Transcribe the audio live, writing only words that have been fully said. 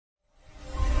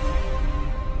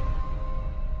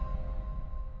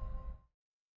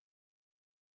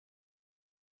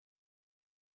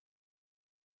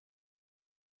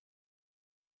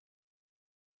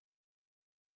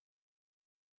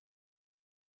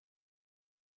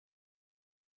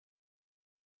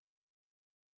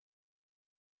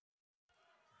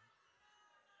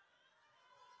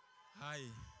Hi.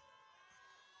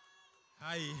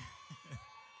 Hi.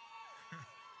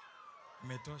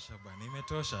 Imetosha bana,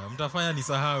 imetosha. Mtafanya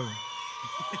nisahau.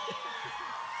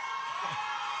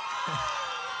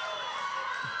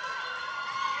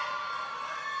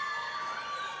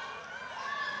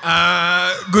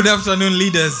 Good afternoon,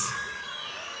 leaders.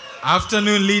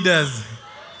 Afternoon, leaders.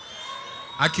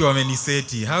 Aki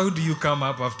wameniseti. How do you come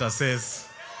up after says?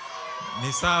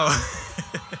 Ni sawa.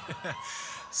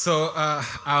 So,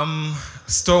 I'm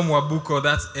Storm Wabuko.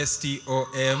 That's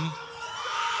STOM.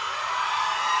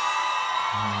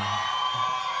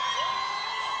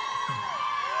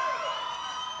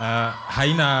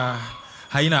 Haina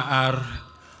R.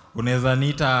 Unaweza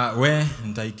nita we,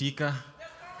 nitaitika.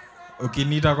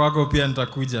 Ukinita kwako pia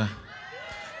nitakuja.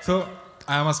 So,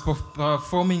 I'm a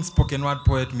performing spoken word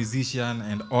poet, musician,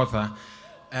 and author.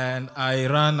 And I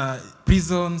run a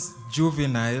prisons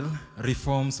juvenile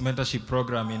reforms mentorship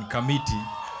program in Kamiti.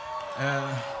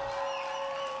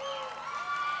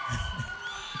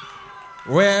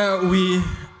 Where we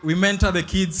mentor the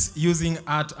kids using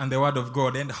art and the word of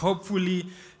God. And hopefully,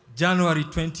 January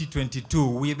 2022,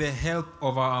 with the help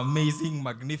of our amazing,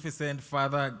 magnificent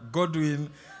Father, Godwin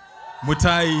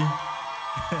Mutai,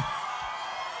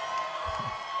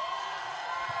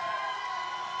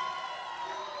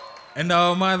 and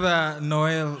our mother,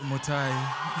 Noel Mutai,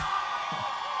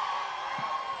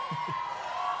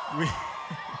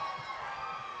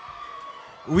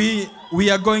 we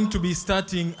are going to be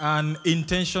starting an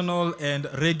intentional and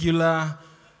regular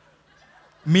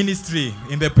ministry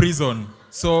in the prison.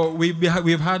 So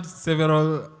we've had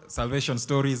several salvation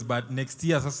stories, but next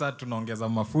year sasa tunaongeza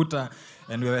mafuta,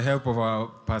 and with the help of our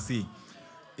pasi.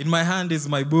 In my hand is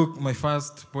my book, my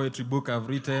first poetry book I've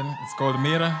written. It's called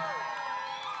Mirror.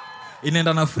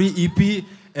 Inaenda na free EP,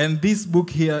 and this book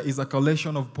here is a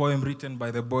collection of poems written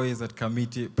by the boys at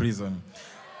Kamiti Prison.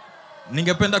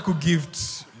 Ningependa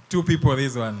kugift two people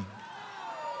this one.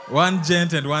 One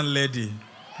gent and one lady.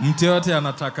 Mtu yote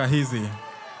anataka hizi.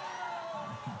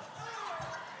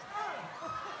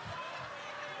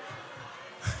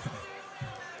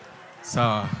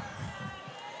 Sawa.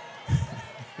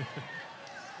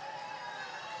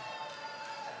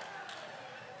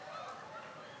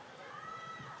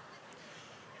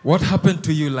 What happened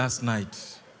to you last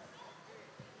night?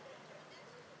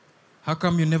 How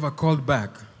come you never called back?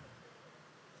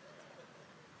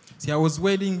 See, I was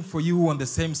waiting for you on the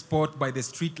same spot by the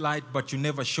street light, but you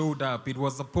never showed up. It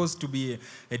was supposed to be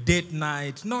a date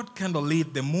night, not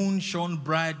candlelit. The moon shone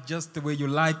bright just the way you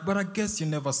like, but I guess you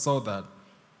never saw that.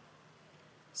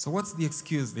 So what's the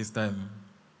excuse this time?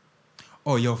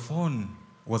 Oh, your phone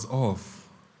was off.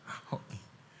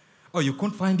 Oh, you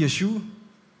couldn't find your shoe?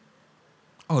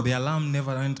 Oh, the alarm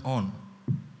never went on.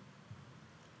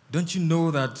 Don't you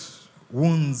know that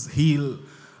wounds heal,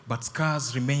 but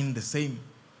scars remain the same?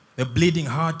 A bleeding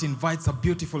heart invites a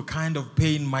beautiful kind of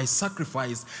pain. My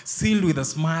sacrifice, sealed with a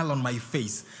smile on my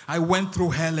face. I went through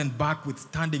hell and back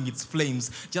withstanding its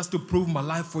flames, just to prove my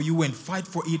life for you and fight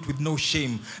for it with no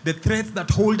shame. The threads that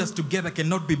hold us together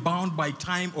cannot be bound by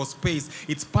time or space.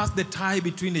 It's past the tie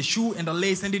between a shoe and a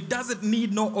lace, and it doesn't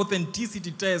need no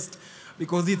authenticity test,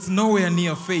 because it's nowhere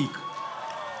near fake.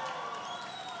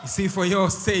 You see, for your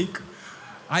sake,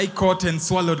 I caught and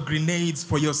swallowed grenades.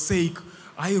 For your sake,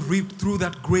 I ripped through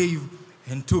that grave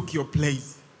and took your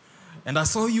place. And I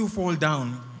saw you fall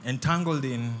down, entangled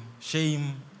in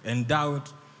shame and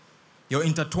doubt. Your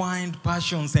intertwined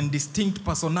passions and distinct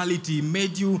personality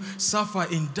made you suffer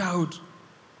in doubt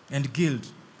and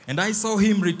guilt. And I saw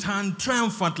him return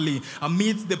triumphantly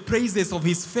amidst the praises of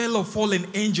his fellow fallen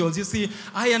angels. You see,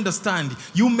 I understand.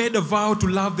 You made a vow to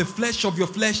love the flesh of your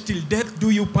flesh till death do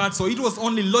you part. So it was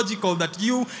only logical that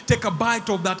you take a bite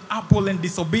of that apple in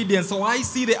disobedience. So I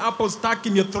see the apple stuck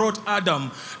in your throat,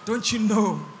 Adam. Don't you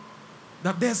know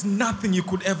that there's nothing you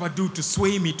could ever do to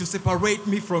sway me, to separate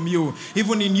me from you?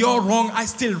 Even in your wrong, I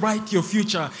still write your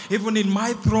future. Even in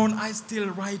my throne, I still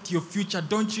write your future.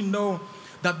 Don't you know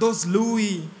that those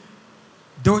Louis,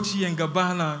 Dolce and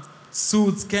Gabbana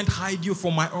suits can't hide you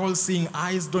from my all-seeing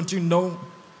eyes? Don't you know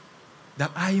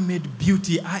that I made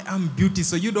beauty? I am beauty,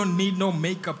 so you don't need no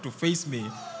makeup to face me.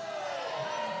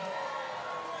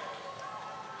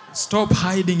 Stop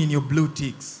hiding in your blue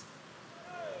ticks.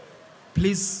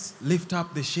 Please lift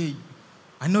up the shade.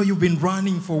 I know you've been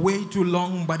running for way too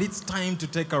long, but it's time to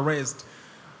take a rest.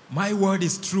 My word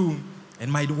is true,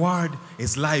 and my word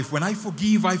is life. When I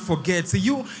forgive, I forget. So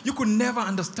you could never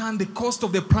understand the cost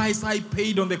of the price I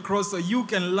paid on the cross, so you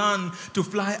can learn to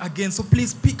fly again. So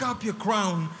please pick up your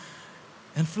crown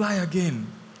and fly again.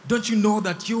 Don't you know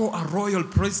that you're a royal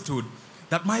priesthood?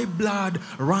 that my blood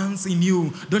runs in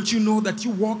you? Don't you know that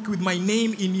you walk with my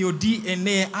name in your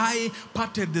DNA? I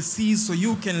parted the seas so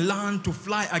you can learn to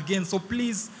fly again. So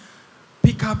please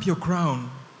pick up your crown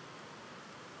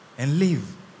and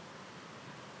live.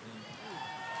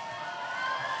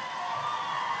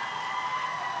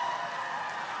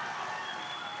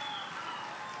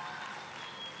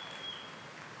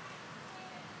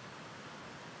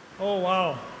 Oh,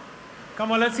 wow.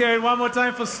 Come on, let's hear it one more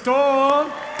time for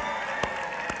Storm.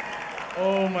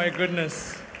 Oh, my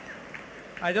goodness.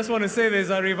 I just want to say there's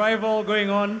a revival going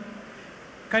on.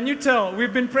 Can you tell?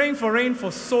 We've been praying for rain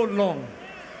for so long.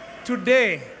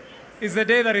 Today is the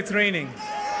day that it's raining.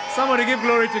 Somebody give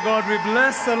glory to God. We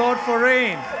bless the Lord for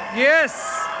rain.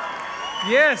 Yes.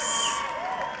 Yes.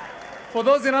 For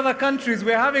those in other countries,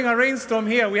 we're having a rainstorm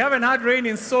here. We haven't had rain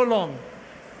in so long.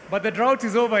 But the drought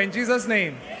is over in Jesus'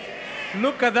 name.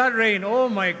 Look at that rain. Oh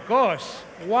my gosh.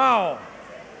 Wow.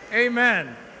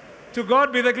 Amen. To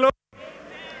God be the glory.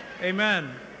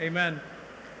 Amen. Amen.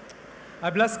 I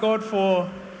bless God for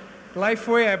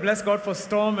Lifeway. I bless God for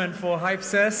Storm and for Hype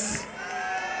Says.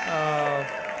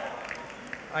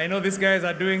 I know these guys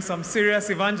are doing some serious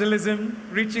evangelism,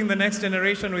 reaching the next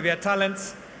generation with their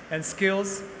talents and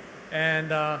skills.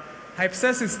 And Hype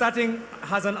Says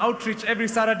has an outreach every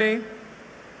Saturday.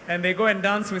 And they go and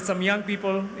dance with some young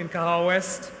people in Kahawa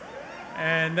West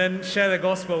and then share the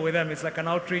gospel with them. It's like an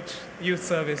outreach youth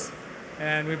service.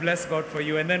 And we bless God for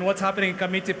you. And then what's happening in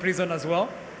Community Prison as well,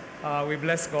 we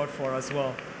bless God for as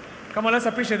well. Come on, let's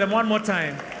appreciate them one more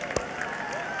time.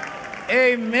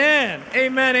 Amen,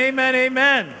 amen, amen,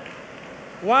 amen.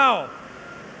 Wow.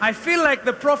 I feel like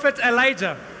the prophet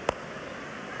Elijah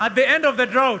at the end of the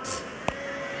drought.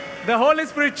 The Holy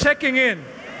Spirit checking in.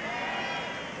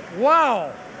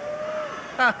 Wow.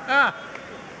 Now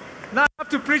I have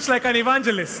to preach like an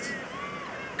evangelist.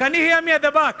 Can you hear me at the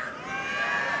back?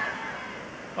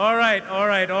 All right, all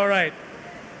right, all right.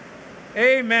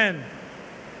 Amen.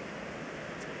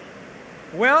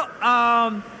 Well,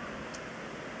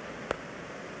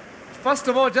 first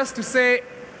of all, just to say,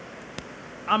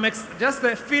 just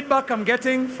the feedback I'm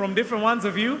getting from different ones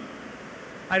of you,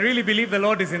 I really believe the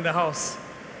Lord is in the house.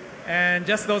 And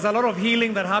just there was a lot of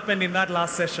healing that happened in that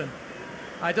last session.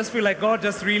 I just feel like God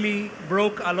just really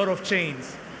broke a lot of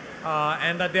chains.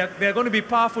 And that there are going to be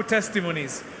powerful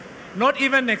testimonies. Not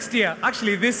even next year,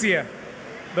 actually this year,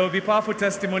 there will be powerful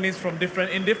testimonies from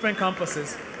in different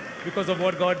campuses because of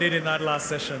what God did in that last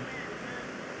session.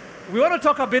 We want to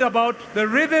talk a bit about the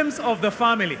rhythms of the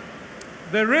family.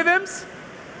 The rhythms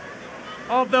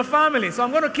of the family. So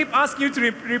I'm going to keep asking you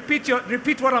to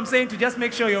repeat what I'm saying to just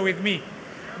make sure you're with me.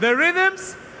 The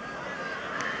rhythms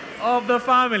of the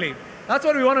family. That's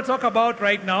what we want to talk about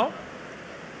right now.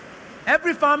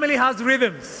 Every family has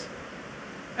rhythms.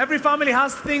 Every family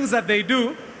has things that they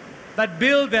do that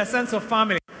build their sense of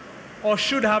family or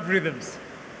should have rhythms.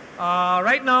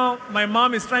 Right now, my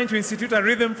mom is trying to institute a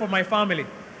rhythm for my family.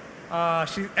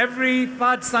 Every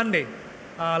third Sunday,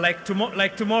 like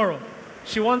tomorrow,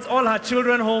 she wants all her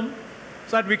children home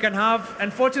so that we can have,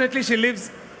 unfortunately she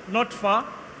lives not far,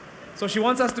 so she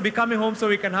wants us to be coming home so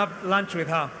we can have lunch with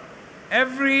her.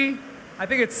 I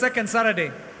think it's second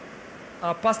Saturday,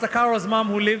 Pastor Carol's mom,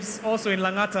 who lives also in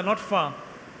Langata, not far,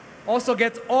 also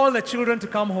gets all the children to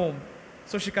come home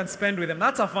so she can spend with them.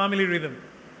 That's our family rhythm.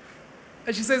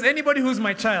 And she says, anybody who's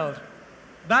my child,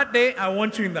 that day I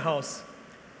want you in the house.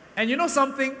 And you know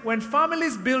something? When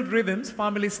families build rhythms,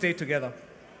 families stay together.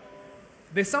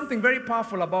 There's something very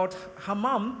powerful about her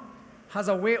mom has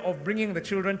a way of bringing the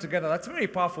children together. That's very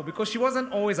powerful because she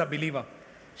wasn't always a believer.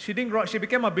 She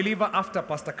became a believer after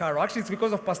Pastor Caro. Actually, it's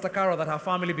because of Pastor Caro that her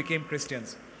family became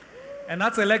Christians. And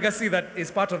that's a legacy that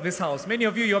is part of this house. Many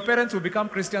of you, your parents will become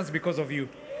Christians because of you.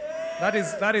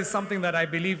 That is something that I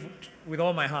believe with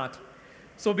all my heart.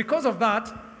 So because of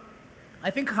that,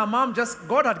 I think her mom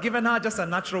God had given her just a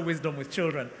natural wisdom with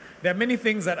children. There are many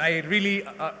things that I really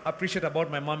appreciate about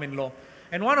my mom-in-law.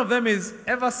 And one of them is,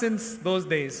 ever since those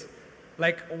days,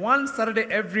 like one Saturday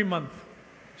every month,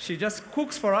 she just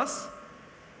cooks for us,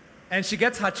 and she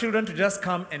gets her children to just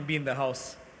come and be in the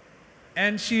house.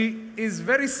 And she is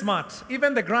very smart.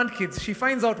 Even the grandkids, she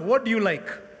finds out, what do you like?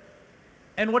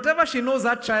 And whatever she knows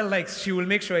that child likes, she will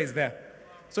make sure is there.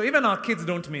 So even our kids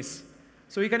don't miss.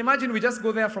 So you can imagine we just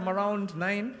go there from around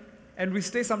 9, and we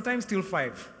stay sometimes till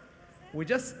 5. We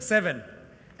just 7.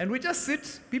 And we just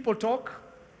sit, people talk,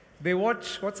 they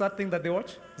watch, what's that thing that they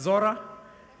watch? Zora.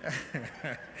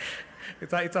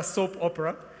 It's a soap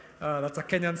opera. That's a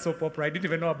Kenyan soap opera. I didn't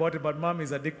even know about it, but mom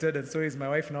is addicted, and so is my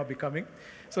wife now becoming.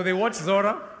 So they watch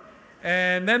Zora,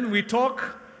 and then we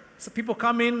talk. So people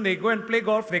come in, they go and play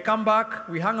golf, they come back,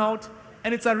 we hang out,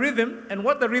 And it's a rhythm, and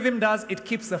what the rhythm does, it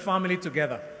keeps the family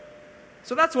together.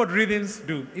 So that's what rhythms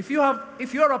do. If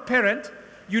you're a parent,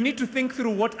 you need to think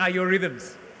through what are your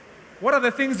rhythms. What are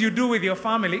the things you do with your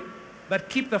family that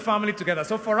keep the family together?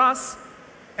 So for us,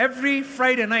 every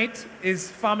Friday night is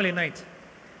family night.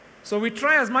 So we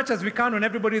try as much as we can when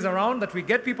everybody's around that we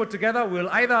get people together. We'll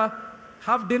either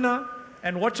have dinner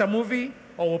and watch a movie,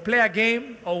 or we'll play a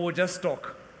game, or we'll just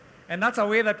talk. And that's a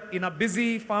way that in a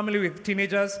busy family with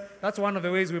teenagers, that's one of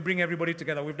the ways we bring everybody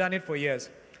together. We've done it for years.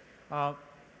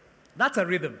 That's a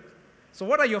rhythm. So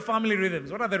what are your family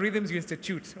rhythms? What are the rhythms you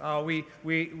institute?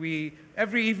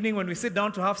 Every evening when we sit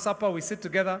down to have supper, we sit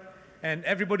together and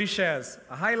everybody shares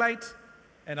a highlight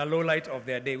and a low light of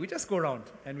their day. We just go around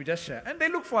and we just share. And they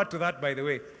look forward to that, by the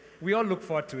way. We all look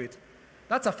forward to it.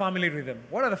 That's a family rhythm.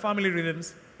 What are the family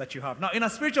rhythms that you have? Now, in a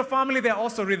spiritual family, there are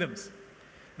also rhythms.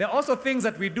 There are also things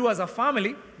that we do as a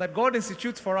family that God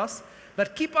institutes for us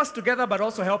that keep us together but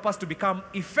also help us to become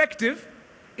effective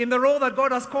in the role that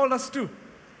God has called us to.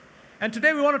 And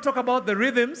today we want to talk about the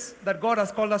rhythms that God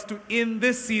has called us to in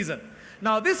this season.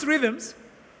 Now, these rhythms,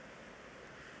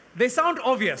 they sound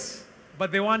obvious,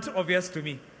 but they weren't obvious to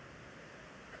me.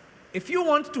 If you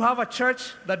want to have a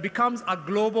church that becomes a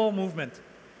global movement,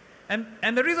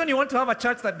 and the reason you want to have a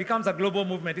church that becomes a global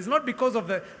movement is not because of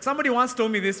somebody once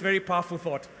told me this very powerful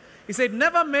thought. He said,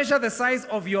 never measure the size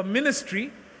of your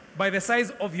ministry by the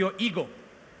size of your ego.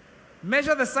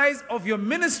 Measure the size of your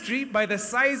ministry by the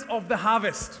size of the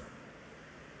harvest.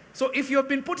 So if you've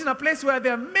been put in a place where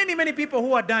there are many, many people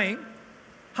who are dying,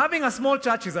 having a small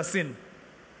church is a sin.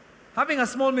 Having a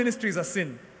small ministry is a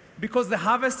sin because the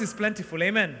harvest is plentiful.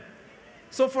 Amen.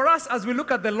 So for us, as we look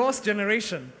at the lost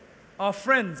generation, our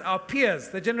friends, our peers,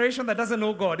 the generation that doesn't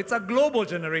know God, it's a global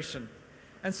generation.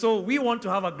 And so we want to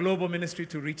have a global ministry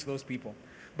to reach those people.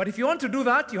 But if you want to do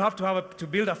that, you have to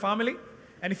build a family.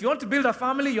 And if you want to build a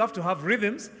family, you have to have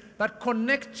rhythms that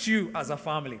connect you as a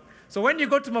family. So when you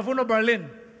go to Mavuno Berlin,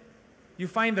 you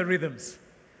find the rhythms.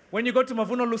 When you go to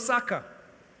Mavuno Lusaka,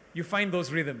 you find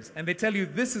those rhythms. And they tell you,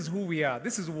 this is who we are.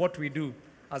 This is what we do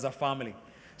as a family.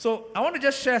 So I want to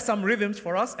just share some rhythms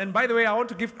for us. And by the way, I want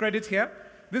to give credit here.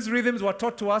 These rhythms were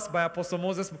taught to us by Apostle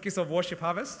Moses Mukisa of Worship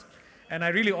Harvest. And I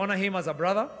really honor him as a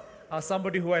brother, as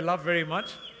somebody who I love very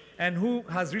much, and who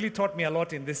has really taught me a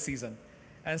lot in this season.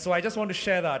 And so I just want to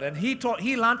share that. And he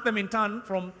learned them in turn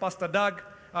from Pastor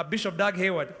Bishop Doug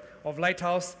Hayward of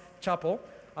Lighthouse Chapel,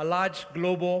 a large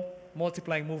global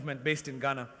multiplying movement based in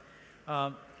Ghana.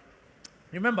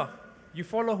 Remember, you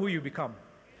follow who you become.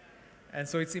 And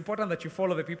so it's important that you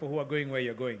follow the people who are going where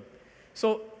you're going.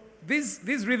 So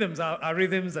these rhythms are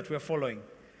rhythms that we're following.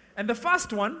 And the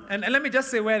first one, and let me just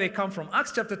say where they come from.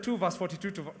 Acts chapter 2, verse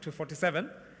 42 to 47.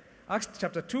 Acts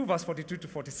chapter 2, verse 42 to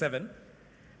 47.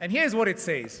 And here's what it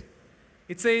says.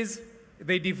 It says,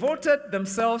 they devoted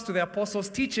themselves to the apostles'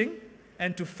 teaching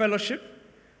and to fellowship,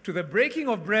 to the breaking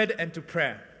of bread and to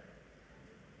prayer.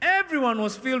 Everyone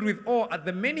was filled with awe at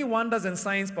the many wonders and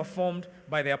signs performed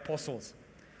by the apostles.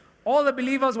 All the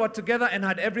believers were together and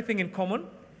had everything in common.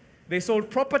 They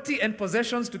sold property and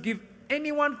possessions to give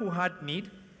anyone who had need.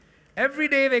 Every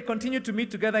day they continued to meet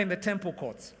together in the temple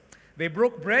courts. They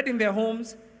broke bread in their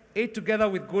homes, ate together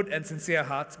with glad and sincere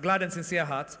hearts,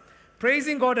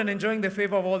 praising God and enjoying the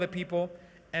favor of all the people.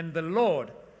 And the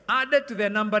Lord added to their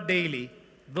number daily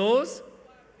those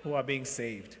who are being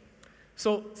saved.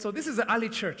 So this is the early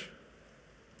church.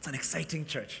 It's an exciting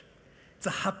church. It's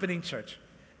a happening church.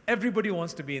 Everybody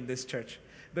wants to be in this church.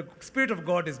 The Spirit of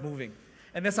God is moving.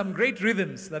 And there's some great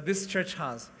rhythms that this church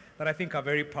has that I think are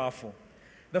very powerful.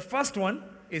 The first one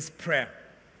is prayer.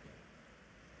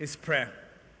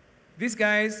 These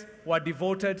guys were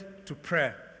devoted to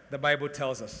prayer, the Bible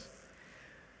tells us.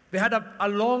 They had a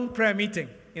long prayer meeting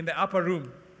in the upper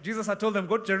room. Jesus had told them,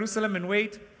 go to Jerusalem and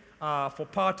wait for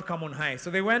power to come on high. So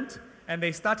they went and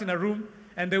they sat in a room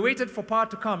and they waited for power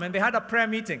to come and they had a prayer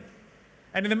meeting.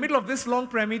 And in the middle of this long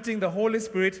prayer meeting, the Holy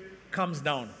Spirit comes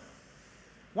down.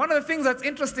 One of the things that's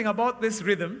interesting about this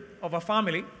rhythm of a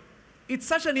family, it's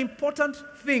such an important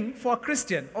thing for a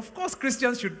Christian. Of course,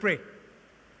 Christians should pray.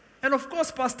 And of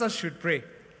course, pastors should pray.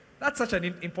 That's such an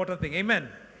important thing. Amen?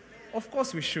 Of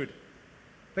course we should.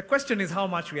 The question is how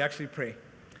much we actually pray.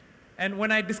 And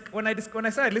when I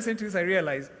started listening to this, I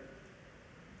realized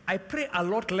I pray a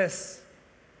lot less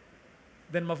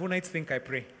than Mavunites think I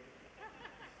pray.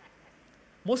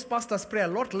 Most pastors pray a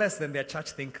lot less than their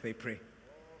church think they pray.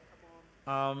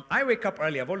 I wake up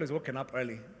early. I've always woken up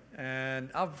early. And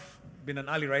I've been an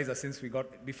early riser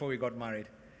before we got married.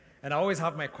 And I always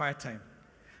have my quiet time.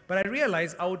 But I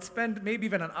realized I would spend maybe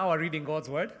even an hour reading God's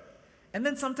word. And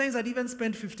then sometimes I'd even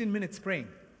spend 15 minutes praying.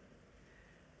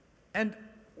 And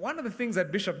one of the things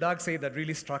that Bishop Doug said that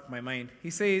really struck my mind, he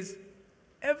says,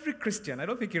 every Christian, I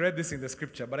don't think he read this in the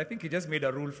scripture, but I think he just made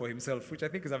a rule for himself, which I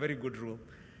think is a very good rule.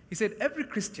 He said, every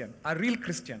Christian, a real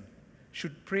Christian,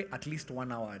 should pray at least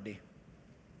 1 hour a day.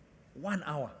 1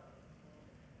 hour.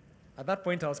 At that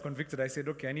point, I was convicted. I said,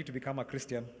 okay, I need to become a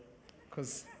Christian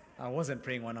because I wasn't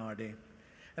praying 1 hour a day.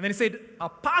 And then he said, a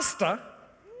pastor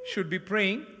should be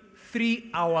praying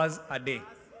 3 hours a day.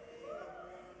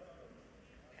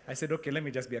 I said, okay, let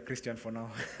me just be a Christian for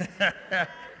now.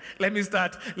 Let me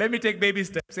start. Let me take baby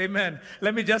steps. Amen.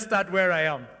 Let me just start where I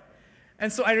am.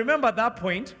 And so I remember at that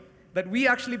point that we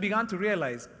actually began to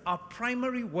realize our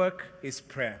primary work is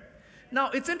prayer. Now,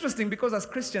 it's interesting because as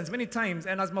Christians, many times,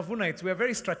 and as Mavunites, we are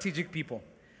very strategic people.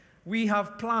 We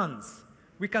have plans.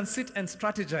 We can sit and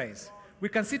strategize. We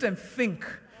can sit and think.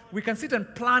 We can sit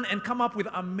and plan and come up with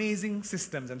amazing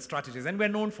systems and strategies. And we're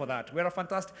known for that. We're a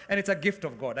fantastic, and it's a gift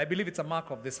of God. I believe it's a mark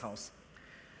of this house.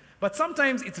 But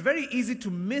sometimes it's very easy to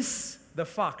miss the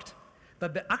fact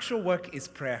that the actual work is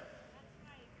prayer.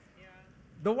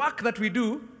 The work that we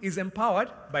do is empowered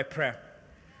by prayer.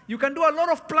 You can do a lot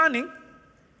of planning,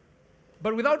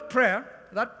 but without prayer,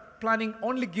 that planning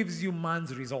only gives you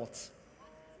man's results.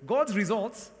 God's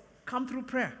results come through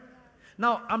prayer.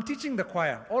 Now, I'm teaching the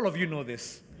choir. All of you know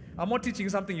this. I'm not teaching you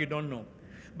something you don't know.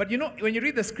 But you know, when you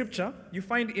read the scripture, you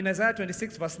find in Isaiah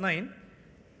 26 verse 9,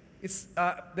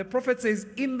 the prophet says,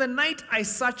 in the night I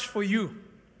search for you.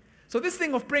 So this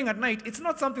thing of praying at night, it's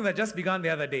not something that just began the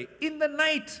other day. In the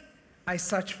night I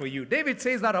search for you. David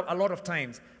says that a lot of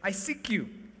times. I seek you.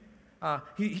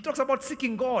 He talks about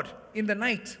seeking God in the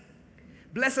night.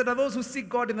 Blessed are those who seek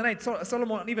God in the night.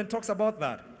 Solomon even talks about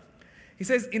that. He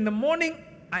says, in the morning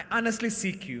I earnestly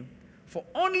seek you, for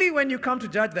only when you come to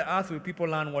judge the earth will people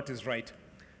learn what is right.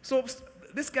 So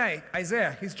this guy,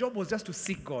 Isaiah, his job was just to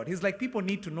seek God. He's like, people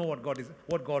need to know what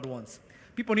God wants.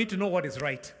 People need to know what is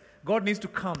right. God needs to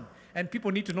come, and people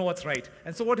need to know what's right.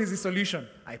 And so what is his solution?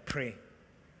 I pray.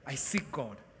 I seek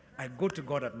God. I go to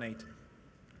God at night.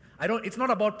 It's not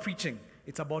about preaching.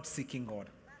 It's about seeking God.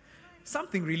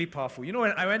 Something really powerful. You know,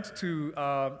 when I went to,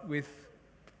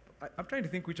 I'm trying to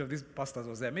think which of these pastors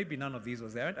was there. Maybe none of these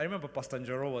was there. I remember Pastor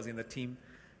Njoro was in the team,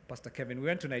 Pastor Kevin. We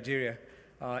went to Nigeria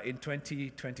in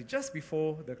 2020, just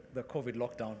before the COVID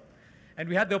lockdown. And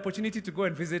we had the opportunity to go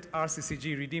and visit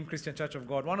RCCG, Redeemed Christian Church of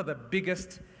God, one of the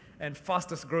biggest and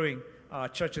fastest growing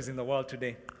churches in the world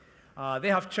today. They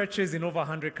have churches in over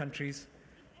 100 countries.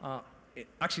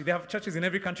 Actually, they have churches in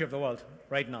every country of the world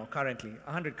right now, currently.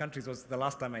 100 countries was the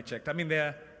last time I checked. I mean,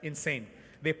 they're insane.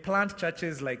 They plant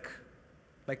churches like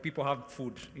people have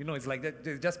food. You know, it's like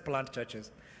they just plant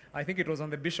churches. I think it was on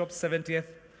the bishop's 70th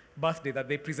birthday that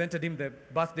they presented him the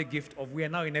birthday gift of we are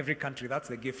now in every country. That's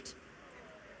the gift.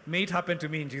 May it happen to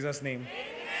me in Jesus' name.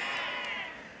 Amen.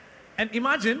 And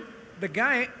imagine the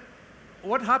guy,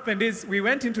 what happened is we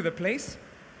went into the place.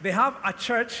 They have a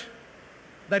church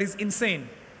that is insane.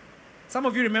 Some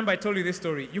of you remember I told you this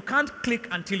story. You can't click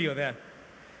until you're there.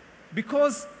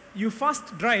 Because you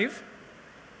first drive,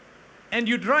 and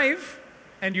you drive,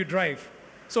 and you drive.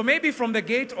 So maybe from the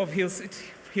gate of Hill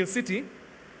City,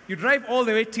 you drive all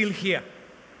the way till here.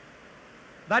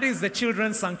 That is the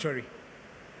children's sanctuary.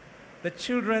 The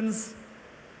children's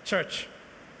church.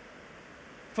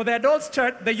 For the adults'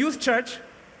 church, the youth church,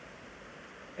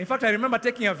 in fact, I remember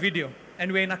taking a video,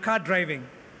 and we're in a car driving.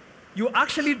 You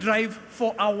actually drive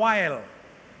for a while.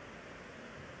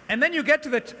 And then you get to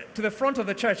the front of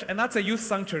the church, and that's a youth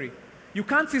sanctuary. You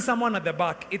can't see someone at the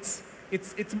back. It's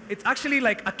actually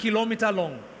like a kilometer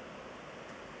long.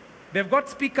 They've got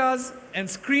speakers and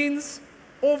screens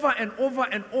over and over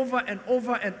and over and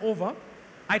over and over.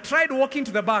 I tried walking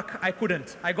to the back. I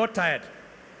couldn't. I got tired.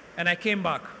 And I came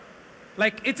back.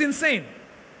 Like, it's insane.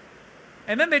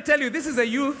 And then they tell you this is a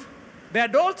youth. The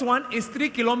adult one is 3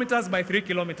 kilometers by 3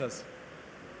 kilometers.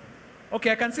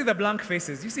 Okay, I can see the blank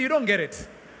faces. You see, you don't get it.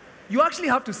 You actually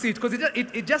have to see it because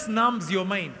it just numbs your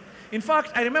mind. In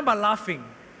fact, I remember laughing.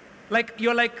 Like,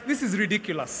 you're like, this is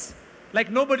ridiculous. Like,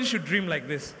 nobody should dream like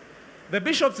this. The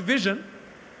bishop's vision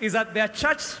is that their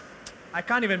church, I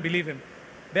can't even believe him,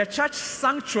 their church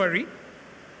sanctuary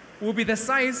will be the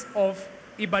size of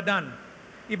Ibadan.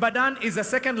 Ibadan is the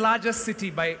second largest city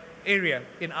by area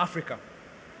in Africa.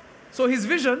 So his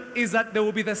vision is that they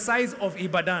will be the size of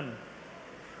Ibadan.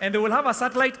 And they will have a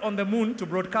satellite on the moon to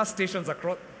broadcast stations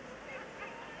across.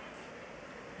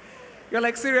 You're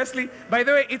like, seriously? By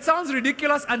the way, it sounds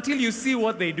ridiculous until you see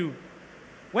what they do.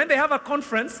 When they have a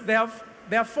conference, they have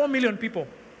 4 million people.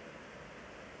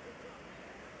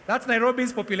 That's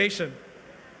Nairobi's population.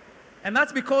 And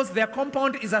that's because their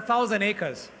compound is 1,000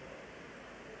 acres.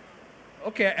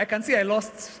 Okay, I can see I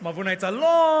lost Mavuna. It's a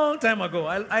long time ago.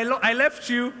 I left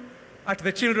you at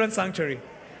the children's sanctuary.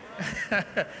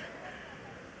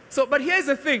 So, but here's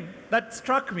the thing that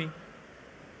struck me.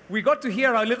 We got to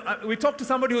hear, we talked to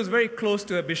somebody who was very close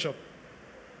to a bishop.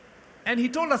 And he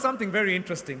told us something very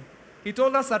interesting. He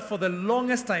told us that for the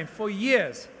longest time, for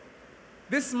years,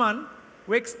 this man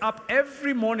wakes up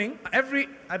every morning,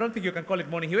 I don't think you can call it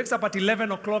morning, he wakes up at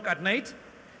 11 o'clock at night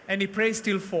and he prays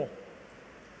till 4.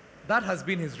 That has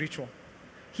been his ritual.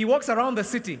 He walks around the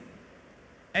city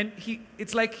and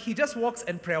it's like he just walks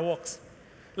and prayer walks.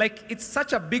 Like it's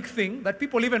such a big thing that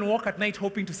people even walk at night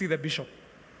hoping to see the bishop.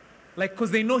 Like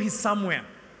because they know he's somewhere.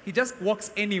 He just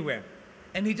walks anywhere.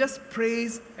 And he just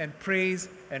prays and prays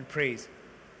and prays.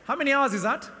 How many hours is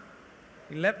that?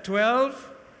 11,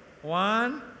 12,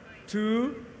 1,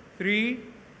 2, 3,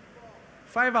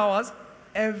 5 hours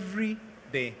every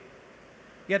day.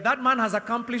 Yet that man has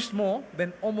accomplished more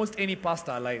than almost any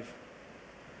pastor alive.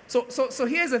 So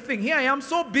here's the thing. Here I am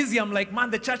so busy. I'm like, man,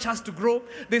 the church has to grow.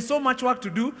 There's so much work to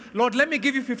do. Lord, let me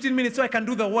give you 15 minutes so I can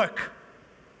do the work.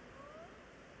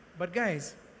 But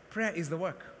guys, prayer is the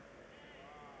work.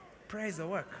 Prayer is the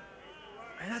work.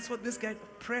 And that's what this guy,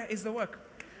 prayer is the work.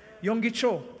 Yonggi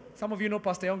Cho, some of you know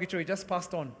Pastor Yonggi Cho, he just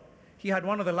passed on. He had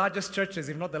one of the largest churches,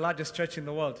 if not the largest church in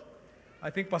the world. I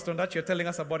think Pastor Ndachi, you're telling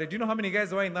us about it. Do you know how many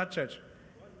guys were in that church?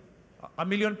 1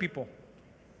 million people.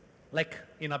 Like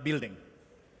in a building.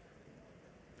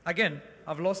 Again,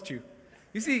 I've lost you.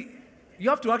 You see, you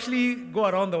have to actually go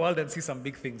around the world and see some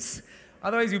big things.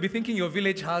 Otherwise, you'll be thinking your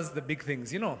village has the big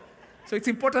things, you know. So it's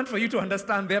important for you to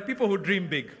understand there are people who dream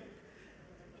big.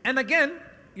 And again,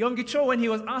 Yonggi Cho, when he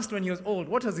was asked when he was old,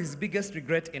 what was his biggest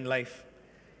regret in life?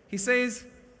 He says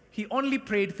he only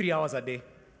prayed 3 hours a day.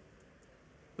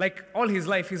 Like all his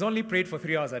life, he's only prayed for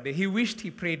 3 hours a day. He wished he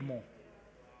prayed more.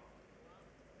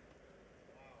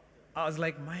 I was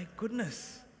like, my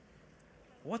goodness,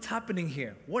 what's happening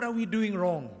here? What are we doing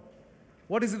wrong?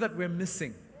 What is it that we're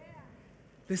missing?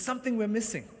 There's something we're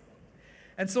missing.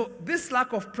 And so this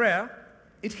lack of prayer,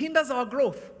 it hinders our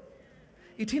growth.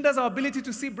 It hinders our ability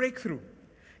to see breakthrough.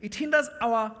 It hinders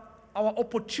our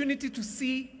opportunity to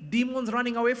see demons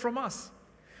running away from us.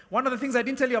 One of the things I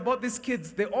didn't tell you about these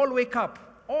kids, they all wake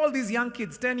up. All these young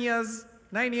kids, 10 years,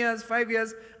 9 years, 5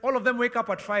 years, all of them wake up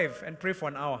at 5 and pray for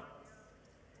an hour.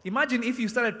 Imagine if you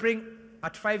started praying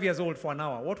at 5 years old for an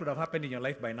hour. What would have happened in your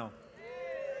life by now?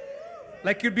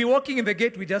 Like you'd be walking in the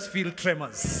gate, we just feel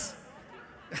tremors.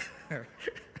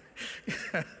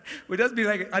 We just be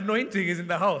like, anointing is in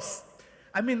the house.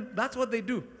 I mean, that's what they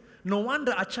do. No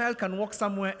wonder a child can walk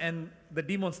somewhere and the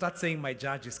demon starts saying, my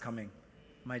judge is coming.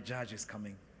 My judge is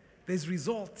coming. There's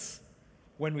results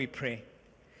when we pray.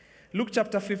 Luke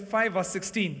chapter 5, verse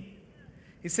 16.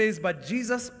 He says, but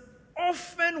Jesus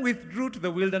often withdrew to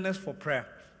the wilderness for prayer.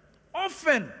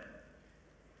 Often.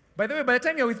 By the way, by the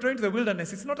time you're withdrawing to the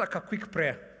wilderness, it's not like a quick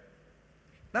prayer.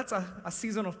 That's a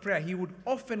season of prayer. He would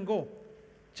often go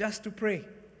just to pray.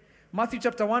 Matthew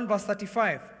chapter 1, verse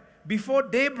 35. Before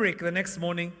daybreak the next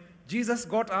morning, Jesus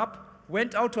got up,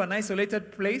 went out to an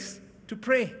isolated place to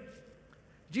pray.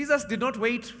 Jesus did not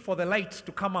wait for the light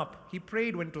to come up. He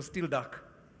prayed when it was still dark.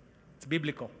 It's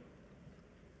biblical.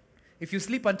 If you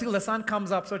sleep until the sun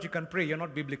comes up so that you can pray, you're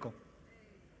not biblical.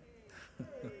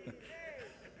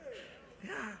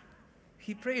 Yeah.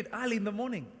 He prayed early in the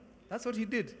morning. That's what he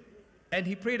did. And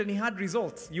he prayed and he had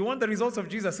results. You want the results of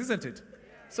Jesus, isn't it?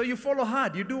 So you follow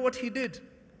hard. You do what he did.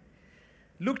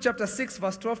 Luke chapter 6,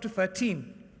 verse 12 to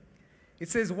 13. It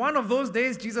says, one of those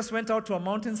days, Jesus went out to a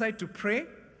mountainside to pray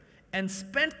and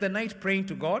spent the night praying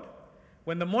to God.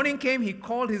 When the morning came, he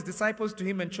called his disciples to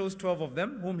him and chose 12 of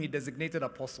them, whom he designated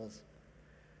apostles.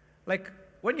 Like,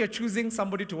 when you're choosing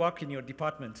somebody to work in your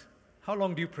department, how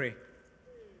long do you pray?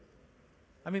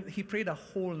 I mean, he prayed a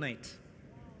whole night.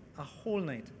 A whole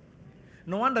night.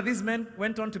 No wonder these men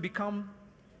went on to become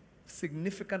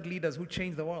significant leaders who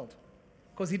changed the world.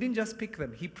 Because he didn't just pick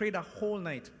them. He prayed a whole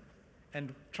night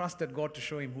and trusted God to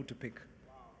show him who to pick.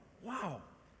 Wow.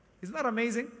 Isn't that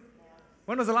amazing?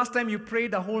 When was the last time you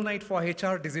prayed a whole night for a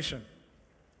HR decision?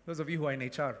 Those of you who are in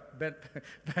HR,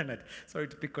 Bernard, sorry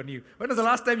to pick on you. When was the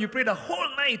last time you prayed a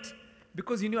whole night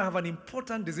because you knew I have an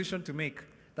important decision to make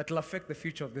that will affect the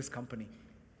future of this company?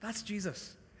 That's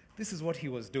Jesus. This is what he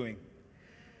was doing.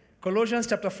 Colossians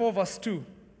chapter 4, verse 2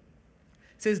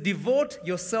 says, devote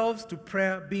yourselves to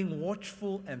prayer, being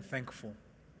watchful and thankful.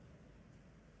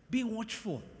 Being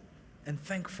watchful and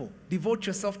thankful. Devote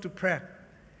yourself to prayer,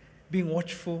 being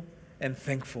watchful and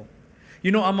thankful.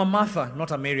 You know, I'm a Martha,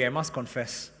 not a Mary, I must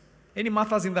confess. Any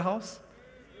Marthas in the house?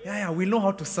 Yeah, we know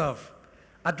how to serve.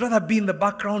 I'd rather be in the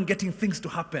background getting things to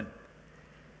happen.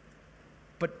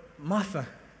 Martha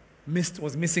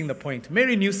was missing the point.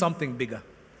 Mary knew something bigger.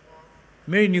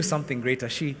 Mary knew something greater.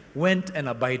 She went and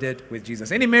abided with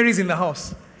Jesus. Any Marys in the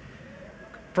house?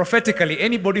 Prophetically,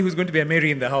 anybody who's going to be a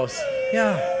Mary in the house?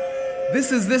 Yeah.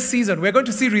 This is this season. We're going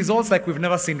to see results like we've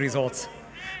never seen results.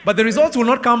 But the results will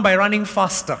not come by running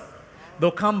faster.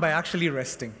 They'll come by actually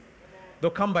resting.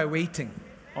 They'll come by waiting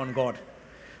on God.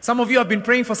 Some of you have been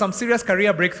praying for some serious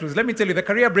career breakthroughs. Let me tell you, the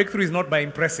career breakthrough is not by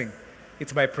impressing.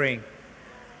 It's by praying.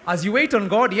 As you wait on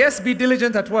God, yes, be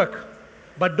diligent at work.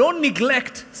 But don't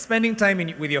neglect spending time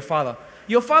with your Father.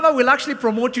 Your Father will actually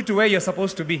promote you to where you're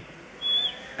supposed to be.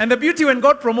 And the beauty when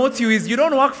God promotes you is you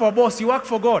don't work for a boss, you work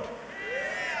for God.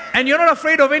 And you're not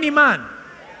afraid of any man.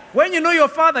 When you know your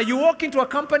Father, you walk into a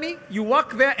company, you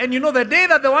work there, and you know the day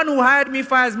that the one who hired me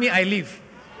fires me, I leave.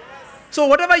 So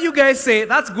whatever you guys say,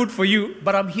 that's good for you,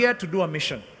 but I'm here to do a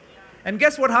mission. And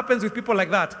guess what happens with people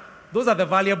like that? Those are the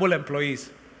valuable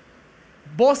employees.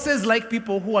 Bosses like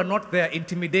people who are not there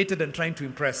intimidated and trying to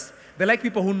impress. They like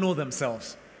people who know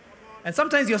themselves. And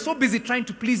sometimes you're so busy trying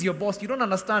to please your boss, you don't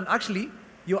understand. Actually,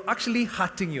 you're actually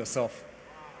hurting yourself.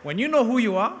 When you know who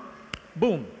you are,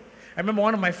 boom. I remember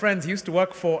one of my friends, he used to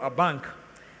work for a bank.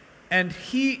 And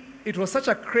it was such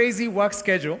a crazy work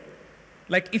schedule.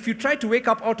 Like if you try to wake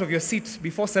up out of your seat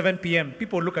before 7 p.m.,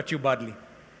 people look at you badly.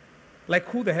 Like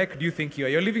who the heck do you think you are?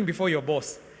 You're leaving before your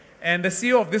boss. And the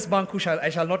CEO of this bank,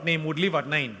 I shall not name, would leave at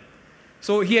 9.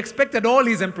 So he expected all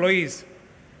his employees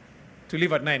to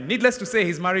leave at 9. Needless to say,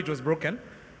 his marriage was broken.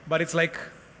 But it's like,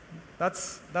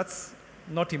 that's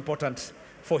not important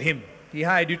for him. He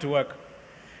hired you to work.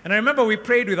 And I remember we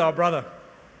prayed with our brother.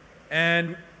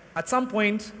 And at some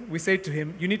point, we said to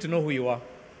him, you need to know who you are.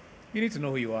 You need to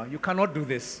know who you are. You cannot do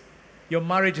this. Your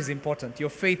marriage is important. Your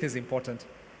faith is important.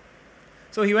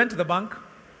 So he went to the bank.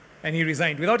 And he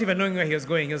resigned without even knowing where he was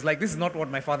going. He was like, this is not what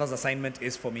my father's assignment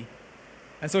is for me.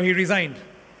 And so he resigned.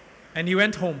 And he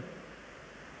went home.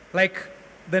 Like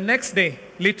the next day,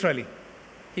 literally,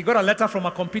 he got a letter from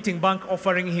a competing bank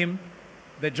offering him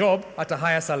the job at a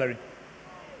higher salary.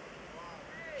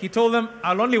 He told them,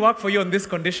 I'll only work for you on this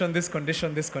condition, this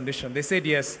condition, this condition. They said,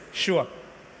 yes, sure.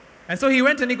 And so he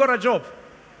went and he got a job.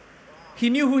 He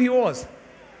knew who he was.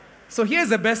 So here's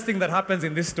the best thing that happens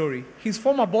in this story. His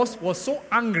former boss was so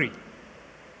angry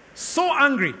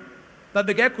that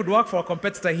the guy could work for a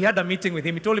competitor. He had a meeting with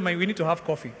him. He told him, we need to have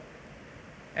coffee.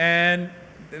 And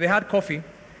they had coffee.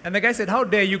 And the guy said, how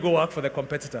dare you go work for the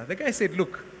competitor? The guy said,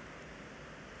 look,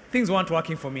 things weren't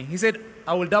working for me. He said,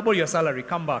 I will double your salary.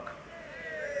 Come back.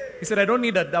 He said, I don't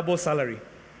need a double salary.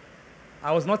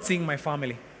 I was not seeing my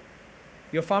family.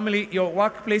 Your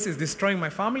workplace is destroying my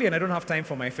family, and I don't have time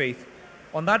for my faith.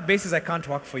 On that basis, I can't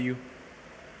work for you.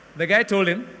 The guy told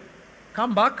him,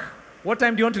 come back. What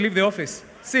time do you want to leave the office?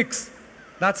 6.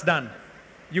 That's done.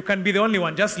 You can be the only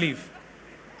one. Just leave.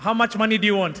 How much money do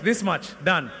you want? This much.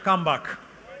 Done. Come back.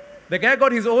 The guy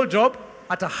got his old job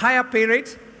at a higher pay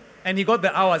rate, and he got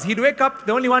the hours. He'd wake up,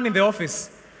 the only one in the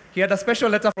office. He had a special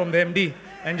letter from the MD,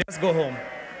 and just go home.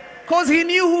 Because he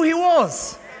knew who he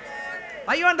was.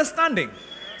 Are you understanding?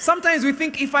 Sometimes we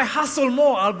think, if I hustle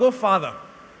more, I'll go farther.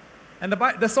 And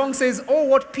the song says, oh,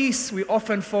 what peace we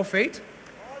often forfeit.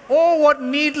 Oh, what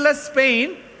needless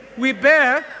pain we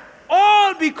bear,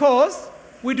 all because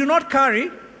we do not carry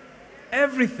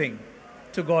everything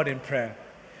to God in prayer.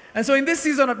 And so in this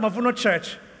season at Mavuno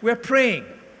Church, we're praying.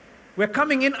 We're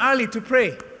coming in early to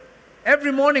pray.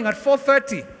 Every morning at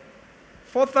 4:30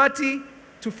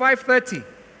 to 5:30,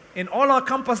 in all our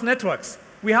campus networks,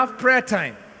 we have prayer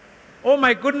time. Oh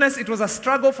my goodness, it was a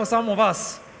struggle for some of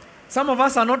us. Some of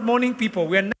us are not morning people.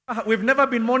 We've never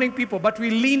been morning people, but we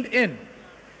leaned in.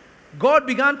 God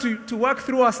began to work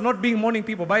through us not being morning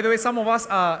people. By the way, some of us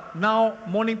are now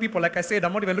morning people. Like I said,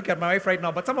 I'm not even looking at my wife right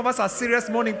now, but some of us are serious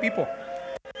morning people.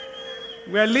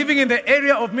 We are living in the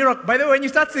area of miracles. By the way, when you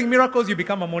start seeing miracles, you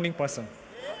become a morning person.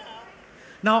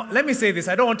 Now, let me say this.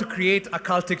 I don't want to create a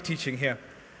cultic teaching here.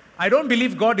 I don't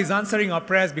believe God is answering our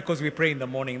prayers because we pray in the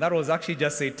morning. That was actually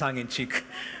just said tongue-in-cheek.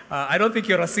 I don't think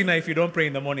you're a sinner if you don't pray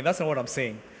in the morning. That's not what I'm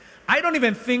saying. I don't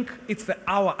even think it's the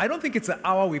hour. I don't think it's the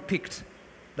hour we picked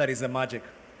that is the magic.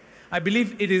 I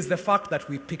believe it is the fact that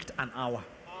we picked an hour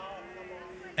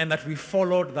and that we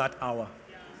followed that hour.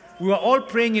 We were all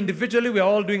praying individually. We were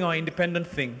all doing our independent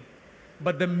thing.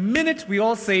 But the minute we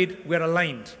all said we're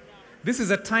aligned, this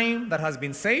is a time that has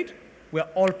been said, we're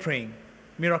all praying,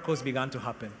 miracles began to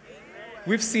happen.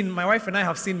 My wife and I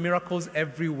have seen miracles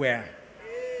everywhere.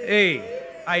 Hey,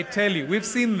 I tell you, we've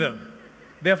seen them.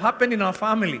 They've happened in our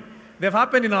family. They've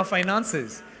happened in our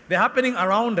finances. They're happening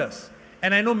around us.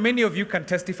 And I know many of you can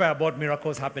testify about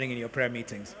miracles happening in your prayer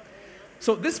meetings.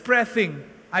 So this prayer thing,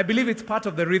 I believe it's part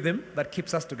of the rhythm that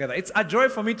keeps us together. It's a joy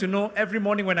for me to know every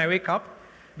morning when I wake up,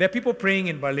 there are people praying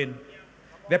in Berlin.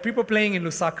 There are people praying in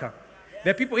Lusaka.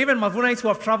 There are people, even Mavunais who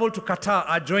have traveled to Qatar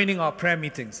are joining our prayer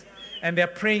meetings. And they're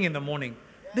praying in the morning.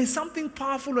 There's something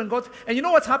powerful when God... And you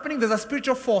know what's happening? There's a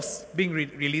spiritual force being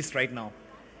released right now.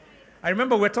 I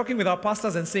remember we're talking with our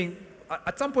pastors and saying,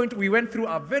 at some point we went through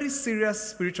a very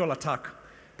serious spiritual attack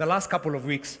the last couple of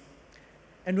weeks.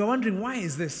 And we're wondering, why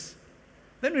is this?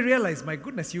 Then we realized, my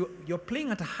goodness, you're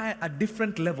playing at a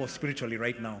different level spiritually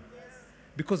right now.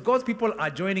 Because God's people are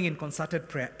joining in concerted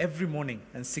prayer every morning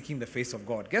and seeking the face of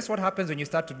God. Guess what happens when you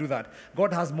start to do that?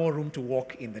 God has more room to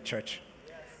walk in the church.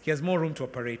 He has more room to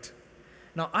operate.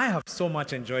 Now, I have so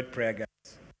much enjoyed prayer, guys.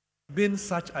 It's been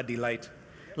such a delight.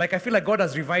 Like, I feel like God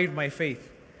has revived my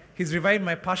faith. He's revived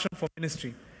my passion for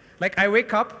ministry. Like, I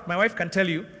wake up, my wife can tell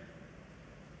you,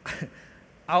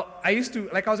 I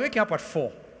was waking up at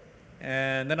 4,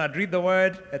 and then I'd read the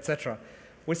word, etc.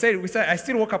 We say I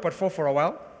still woke up at 4 for a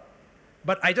while,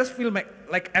 but I just feel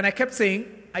and I kept saying,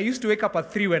 I used to wake up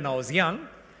at 3 when I was young.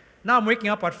 Now I'm waking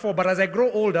up at 4, but as I grow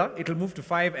older, it'll move to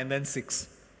 5 and then 6.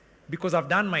 Because I've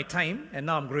done my time, and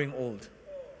now I'm growing old.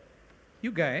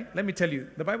 You guy, let me tell you,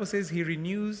 the Bible says he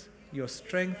renews your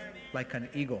strength like an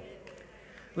eagle.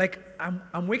 Like,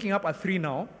 I'm waking up at 3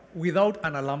 now without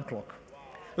an alarm clock.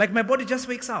 Like, my body just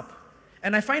wakes up.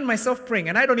 And I find myself praying,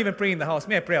 and I don't even pray in the house.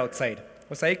 I pray outside.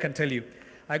 Osai can tell you.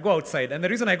 I go outside. And the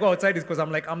reason I go outside is because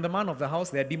I'm the man of the house.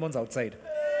 There are demons outside.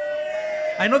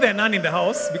 I know there are none in the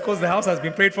house because the house has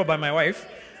been prayed for by my wife.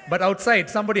 But outside,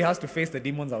 somebody has to face the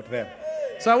demons out there.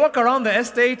 So I walk around the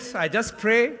estate. I just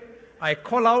pray. I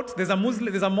call out. There's a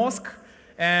mosque.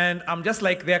 And I'm just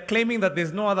like, they're claiming that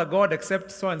there's no other God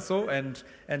except so-and-so, and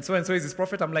so-and-so is his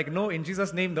prophet. I'm like, no, in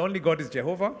Jesus' name, the only God is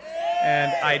Jehovah.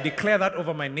 And I declare that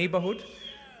over my neighborhood.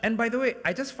 And by the way,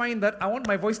 I just find that I want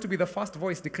my voice to be the first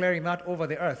voice declaring that over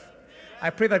the earth. I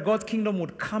pray that God's kingdom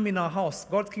would come in our house.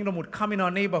 God's kingdom would come in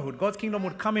our neighborhood. God's kingdom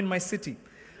would come in my city.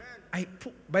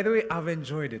 By the way, I've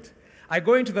enjoyed it. I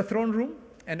go into the throne room,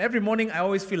 and every morning I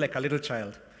always feel like a little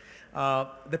child.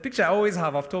 The picture I always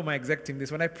have, I've told my exec team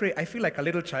this, when I pray, I feel like a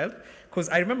little child, because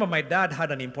I remember my dad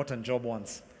had an important job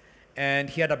once, and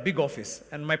he had a big office,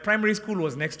 and my primary school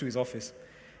was next to his office.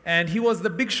 And he was the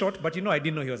big shot, but I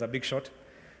didn't know he was a big shot.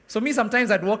 So me,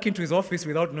 sometimes I'd walk into his office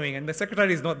without knowing, and the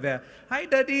secretary is not there. Hi,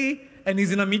 Daddy. And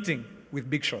he's in a meeting with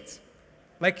big shots.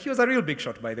 Like, he was a real big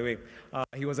shot, by the way.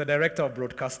 He was a director of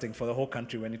broadcasting for the whole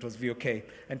country when it was VOK, and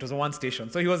it was one station.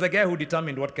 So he was the guy who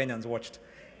determined what Kenyans watched,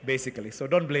 basically. So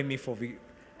don't blame me for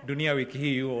Dunia Wiki,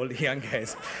 you old young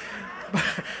guys.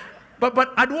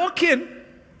 but I'd walk in,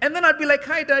 and then I'd be like,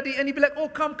 hi, Daddy. And he'd be like, oh,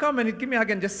 come. And he'd give me a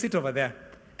hug and just sit over there.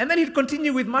 And then he'd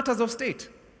continue with matters of state.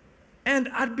 And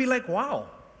I'd be like, wow,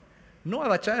 no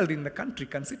other child in the country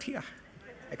can sit here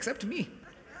except me.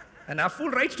 And I have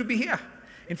full right to be here.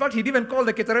 In fact, he'd even call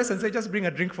the caterers and say, just bring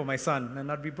a drink for my son.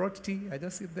 And I'd be brought tea. I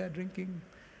just sit there drinking,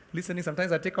 listening.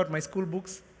 Sometimes I take out my school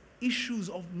books. Issues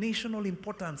of national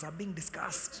importance are being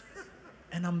discussed.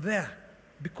 And I'm there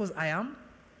because I am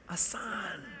a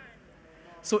son.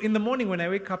 So in the morning when I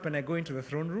wake up and I go into the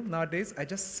throne room nowadays, I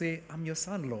just say, I'm your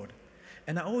son, Lord.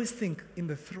 And I always think in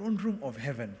the throne room of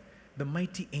heaven, the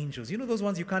mighty angels, those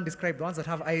ones you can't describe, the ones that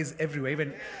have eyes everywhere,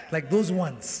 even like those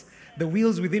ones, the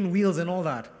wheels within wheels and all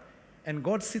that. And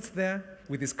God sits there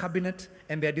with his cabinet,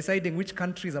 and they're deciding which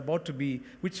country is about to be,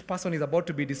 which person is about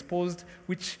to be disposed,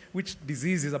 which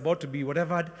disease is about to be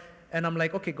whatever. And I'm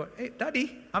like, okay, God, hey,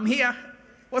 Daddy, I'm here.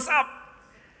 What's up?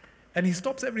 And he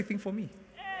stops everything for me.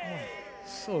 Oh,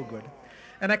 so good.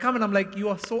 And I come and I'm like, you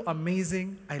are so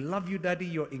amazing. I love you, Daddy.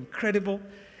 You're incredible.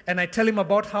 And I tell him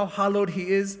about how hallowed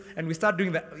he is. And we start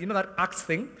doing that, that Acts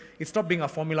thing. It stopped being a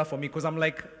formula for me because I'm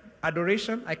like,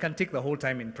 adoration, I can take the whole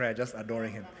time in prayer just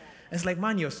adoring him. And it's like,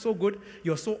 man, you're so good.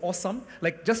 You're so awesome.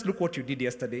 Like, just look what you did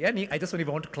yesterday. And I just don't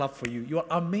even want to clap for you. You're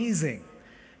amazing.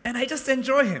 And I just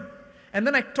enjoy him. And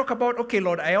then I talk about, okay,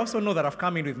 Lord, I also know that I've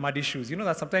come in with muddy shoes. You know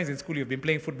that sometimes in school you've been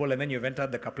playing football and then you've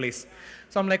entered the place.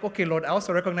 So I'm like, okay, Lord, I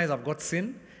also recognize I've got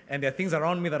sin and there are things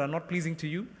around me that are not pleasing to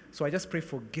you. So I just pray,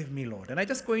 forgive me, Lord. And I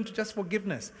just go into just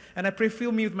forgiveness. And I pray,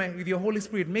 fill me with your Holy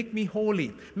Spirit. Make me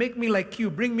holy. Make me like you.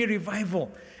 Bring me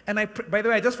revival. And by the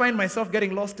way, I just find myself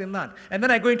getting lost in that. And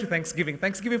then I go into Thanksgiving.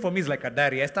 Thanksgiving for me is like a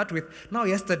diary. I start with, now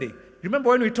yesterday. Remember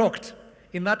when we talked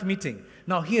in that meeting?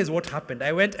 Now here's what happened.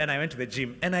 I went to the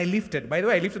gym and I lifted. By the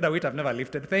way, I lifted a weight I've never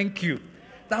lifted. Thank you.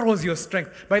 That was your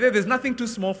strength. By the way, there's nothing too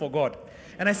small for God.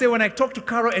 And I say, when I talked to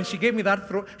Carol and she gave me that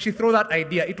she threw that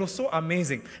idea. It was so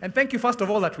amazing. And thank you, first of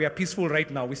all, that we are peaceful right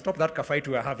now. We stopped that fight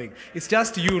we were having. It's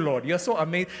just you, Lord. You're so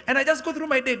amazing. And I just go through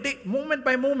my day, moment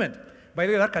by moment. By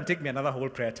the way, that can take me another whole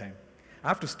prayer time. I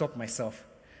have to stop myself.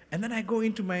 And then I go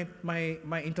into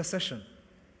my intercession.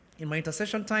 In my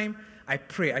intercession time, I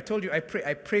pray. I told you I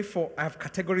have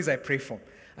categories I pray for.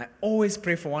 I always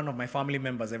pray for one of my family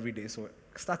members every day. So it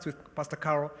starts with Pastor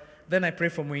Carol, then I pray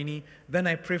for Moini, then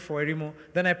I pray for Erimo,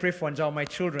 then I pray for Anjao, my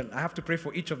children. I have to pray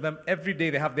for each of them. Every day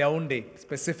they have their own day,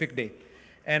 specific day.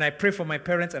 And I pray for my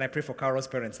parents and I pray for Carol's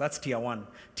parents. That's tier 1.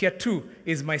 Tier 2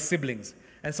 is my siblings.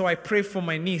 And so I pray for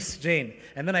my niece, Jane.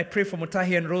 And then I pray for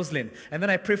Mutahi and Rosalind. And then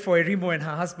I pray for Erimo and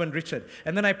her husband, Richard.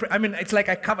 And then it's like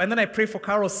I cover. And then I pray for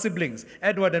Carol's siblings,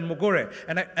 Edward and Mogore.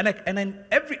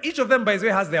 Each of them, by the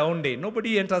way, has their own day.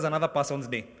 Nobody enters another person's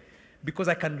day, because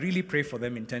I can really pray for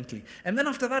them intently. And then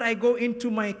after that, I go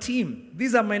into my team.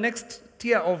 These are my next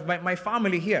tier of my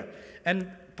family here.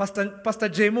 And Pastor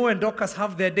Jemo and Dorcas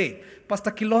have their day.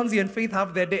 Pastor Kilonzi and Faith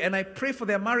have their day. And I pray for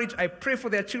their marriage. I pray for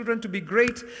their children to be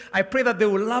great. I pray that they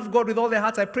will love God with all their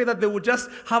hearts. I pray that they will just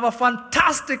have a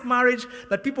fantastic marriage,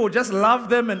 that people will just love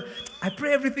them. And I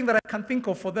pray everything that I can think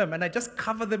of for them. And I just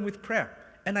cover them with prayer.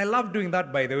 And I love doing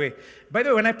that, by the way. By the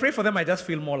way, when I pray for them, I just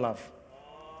feel more love.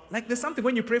 Like there's something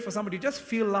when you pray for somebody, you just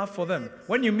feel love for them.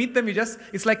 When you meet them,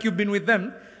 it's like you've been with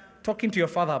them, talking to your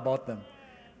father about them.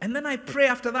 And then I pray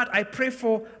after that. I pray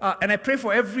for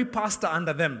every pastor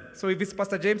under them. So if it's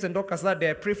Pastor James and Dorcas that day,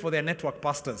 I pray for their network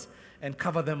pastors and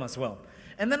cover them as well.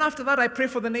 And then after that, I pray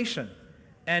for the nation.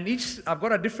 And I've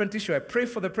got a different issue. I pray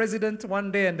for the president one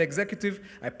day and the executive.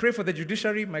 I pray for the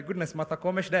judiciary. My goodness, Martha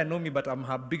Komesh, they know me, but I'm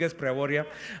her biggest prayer warrior.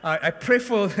 I pray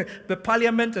for the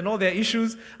parliament and all their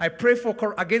issues. I pray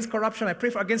against corruption. I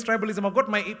pray against tribalism. I've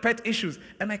got my pet issues,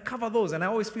 and I cover those. And I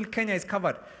always feel Kenya is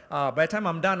covered. By the time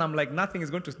I'm done, I'm like, nothing is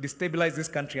going to destabilize this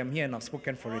country. I'm here and I've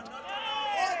spoken for it.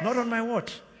 Not on my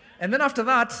watch. And then after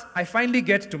that, I finally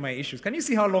get to my issues. Can you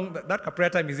see how long that prayer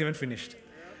time is even finished?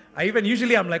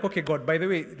 I'm like, okay, God, by the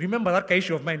way, remember that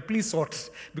issue of mine, please sort,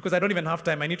 because I don't even have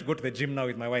time. I need to go to the gym now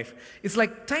with my wife. It's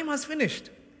like time has finished.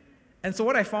 And so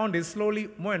what I found is slowly,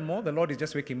 more and more, the Lord is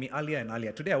just waking me earlier and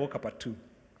earlier. Today I woke up at 2.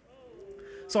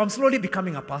 So I'm slowly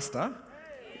becoming a pastor.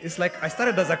 It's like I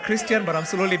started as a Christian, but I'm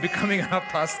slowly becoming a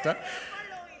pastor.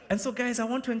 And so guys, I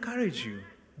want to encourage you,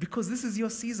 because this is your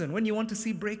season when you want to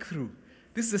see breakthrough.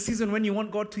 This is a season when you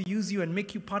want God to use you and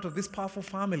make you part of this powerful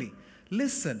family.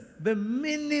 Listen, the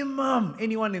minimum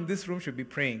anyone in this room should be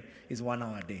praying is 1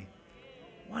 hour a day.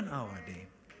 1 hour a day.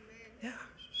 Yeah.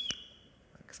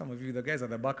 Like some of you, the guys at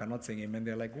the back are not saying amen.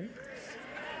 They're like,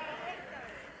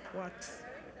 what?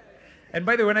 And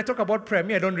by the way, when I talk about prayer,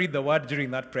 I don't read the word during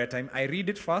that prayer time. I read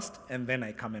it first, and then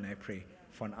I come and I pray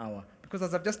for an hour. Because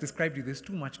as I've just described you, there's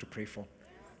too much to pray for.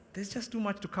 There's just too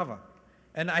much to cover.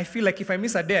 And I feel like if I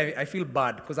miss a day, I feel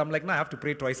bad, because I'm like, I have to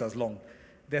pray twice as long.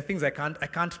 There are things I can't.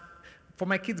 For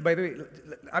my kids, by the way,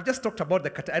 I've just talked about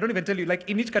I don't even tell you, like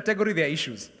in each category there are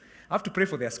issues. I have to pray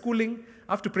for their schooling.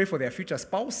 I have to pray for their future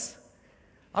spouse.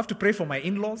 I have to pray for my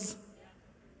in-laws.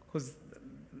 Because,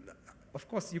 of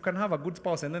course, you can have a good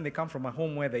spouse and then they come from a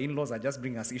home where the in-laws are just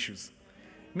bringing us issues.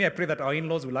 I pray that our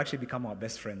in-laws will actually become our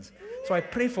best friends. So I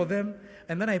pray for them,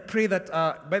 and then I pray that,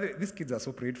 by the way, these kids are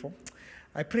so prayed for.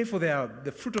 I pray for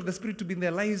the fruit of the Spirit to be in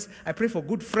their lives. I pray for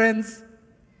good friends.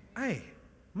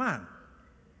 Man,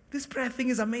 this prayer thing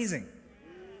is amazing.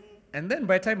 And then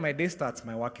by the time my day starts,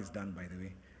 my work is done, by the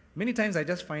way. Many times I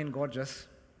just find God just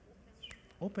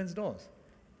opens doors.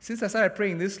 Since I started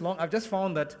praying this long, I've just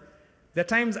found that there are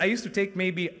times I used to take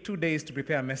maybe 2 days to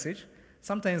prepare a message.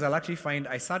 Sometimes I'll actually find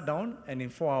I sat down and in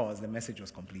 4 hours the message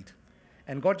was complete.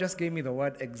 And God just gave me the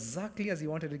word exactly as He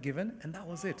wanted it given, and that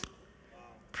was it.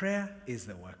 Prayer is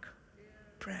the work.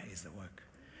 Prayer is the work.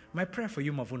 My prayer for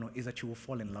you, Mavuno, is that you will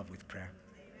fall in love with prayer.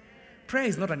 Prayer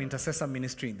is not an intercessor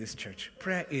ministry in this church.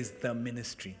 Prayer is the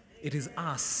ministry. It is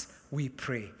us. We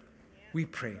pray. We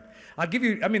pray. I'll give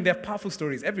you, there are powerful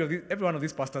stories. Every one of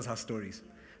these pastors has stories.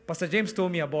 Pastor James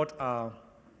told me about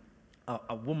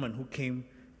a woman who came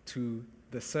to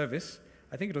the service.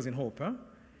 I think it was in Hope,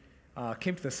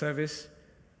 came to the service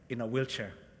in a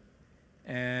wheelchair.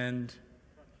 In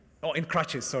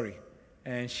crutches, sorry.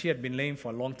 And she had been lame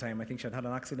for a long time. I think she had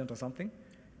an accident or something.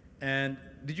 And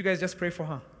did you guys just pray for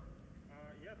her?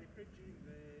 Yeah, they prayed during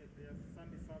the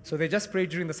Sunday service. So they just prayed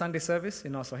during the Sunday service,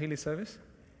 in our Swahili service.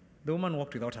 The woman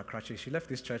walked without her crutches. She left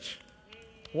this church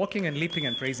walking and leaping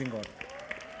and praising God.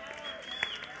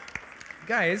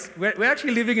 Guys, we're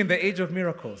actually living in the age of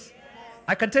miracles.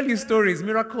 I can tell you stories,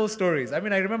 miracle stories. I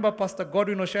remember Pastor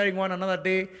Godwin was sharing one another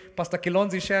day. Pastor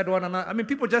Kilonzi shared one another.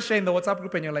 People just share in the WhatsApp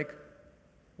group and you're like,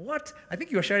 what? I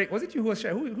think you were sharing. Was it you who was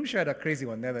sharing? Who shared a crazy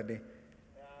one the other day?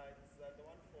 It's the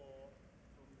one for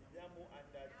Nyamu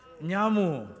and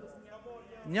Nyamu.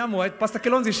 Nyamu, Pastor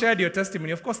Kilonzi shared your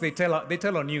testimony. Of course, they tell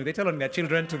on you. They tell on their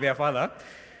children to their father.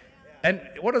 And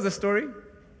what was the story? Come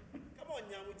on,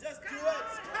 Nyamu, just do it.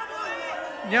 Come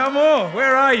on. Nyamu,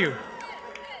 where are you?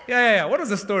 Yeah. What was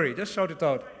the story? Just shout it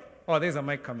out. Oh, there's a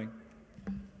mic coming.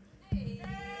 Thank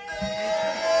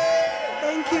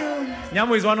you.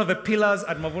 Nyamu is one of the pillars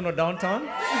at Mavuno Downtown.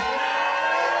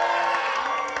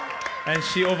 And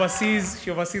she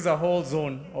oversees a whole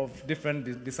zone of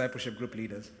different discipleship group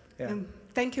leaders. Yeah.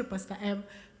 Thank you, Pastor M.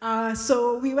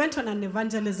 So we went on an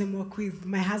evangelism walk with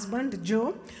my husband,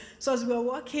 Joe. So as we were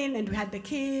walking and we had the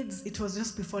kids, it was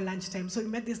just before lunchtime. So we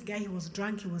met this guy, he was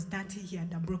drunk, he was dirty, he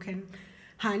had a broken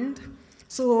hand.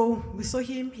 So we saw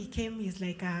him, he came, he's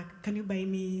like, can you buy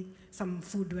me some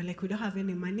food? We're like, we don't have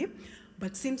any money.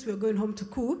 But since we're going home to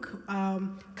cook,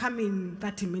 come in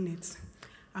 30 minutes.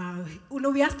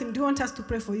 We asked him, do you want us to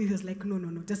pray for you? He was like, no,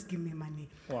 just give me money.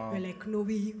 Wow. We're like, no,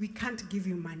 we can't give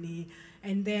you money.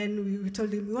 And then we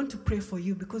told him, we want to pray for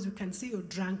you because we can see you're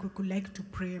drunk. We could like to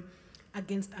pray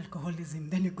against alcoholism.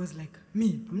 Then he goes like,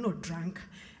 me, I'm not drunk.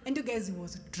 And you guys, he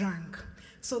was drunk.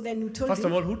 So then we told him. First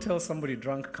of all, who tells somebody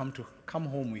drunk, come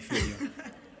home, we feel you?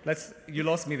 You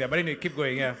lost me there. But anyway, keep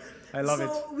going, yeah. I love it.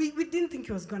 So we didn't think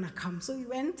he was going to come. So we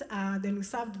went, then we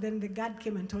served, then the guard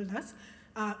came and told us,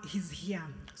 he's here.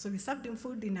 So we served him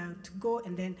food to go,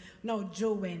 and then now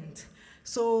Joe went.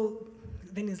 So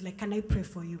then he's like, can I pray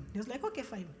for you? He was like, okay,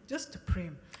 fine, just to pray.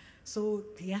 So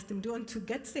he asked him, do you want to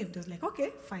get saved? He was like,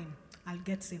 okay, fine, I'll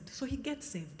get saved. So he gets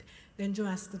saved. Then Joe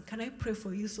asked him, can I pray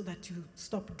for you so that you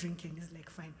stop drinking? He's like,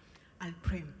 fine, I'll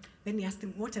pray. Then he asked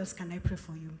him, what else can I pray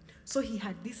for you? So he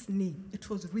had this knee. It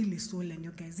was really swollen,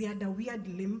 you guys. He had a weird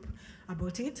limp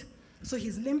about it. So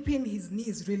he's limping, his knee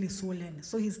is really swollen.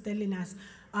 So he's telling us,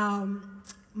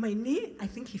 my knee, I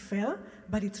think he fell,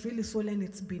 but it's really swollen.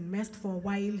 It's been messed for a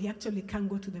while. He actually can't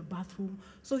go to the bathroom.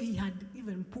 So he had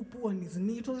even poo-poo on his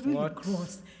knee. It was really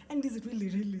gross. And it's really,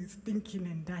 really stinking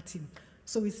and dirty.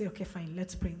 So we say, okay, fine,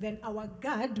 let's pray. Then our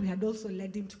guard, we had also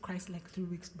led him to Christ like 3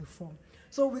 weeks before.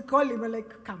 So we call him, we're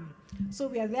like, come. So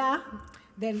we are there.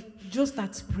 Then Joe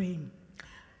starts praying.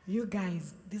 You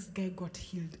guys, this guy got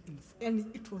healed, and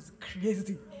it was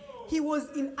crazy. He was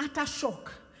in utter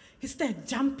shock. He started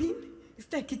jumping. He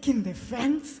started kicking the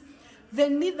fence. The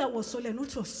knee that was swollen,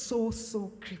 which was so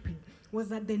creepy, was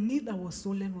that the knee that was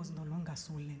swollen was no longer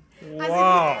swollen.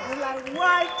 Wow. As in, like,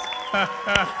 what?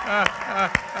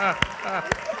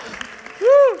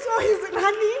 So he's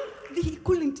running. He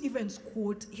couldn't even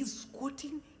squat. He's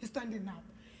squatting. He's standing up.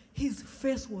 His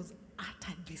face was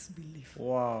utter disbelief.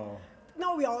 Wow.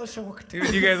 Now we are all shocked.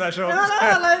 You guys are shocked.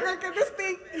 Like, this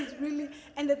thing is really,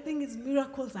 and the thing is,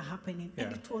 miracles are happening. Yeah.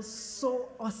 And it was so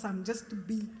awesome just to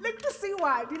be, like, to see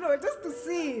what, just to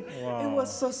see it. Wow. It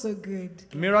was so good.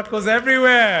 Miracles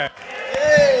everywhere.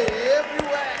 Hey,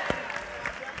 everywhere.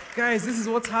 Guys, this is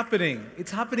what's happening.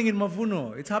 It's happening in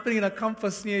Mavuno. It's happening in a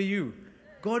campus near you.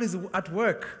 God is at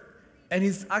work, and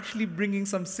He's actually bringing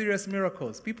some serious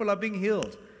miracles. People are being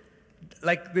healed.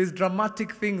 Like, there's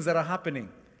dramatic things that are happening.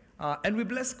 And we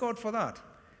bless God for that.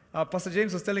 Pastor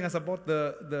James was telling us about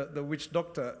the witch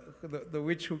doctor, the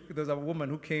witch there's a woman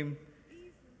who came,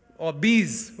 or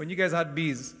bees, when you guys had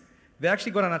bees. They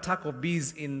actually got an attack of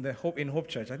bees in Hope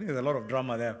Church. I think there's a lot of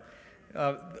drama there.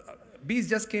 Bees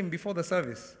just came before the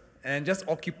service and just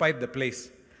occupied the place.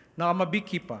 Now, I'm a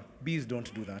beekeeper. Bees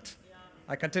don't do that.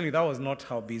 I can tell you that was not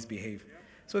how bees behave.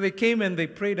 So they came and they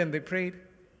prayed and they prayed.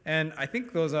 And I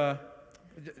think those are...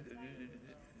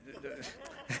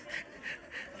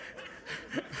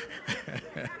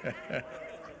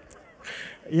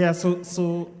 Yeah, so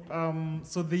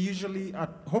they usually at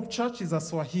Hope Church is a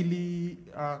Swahili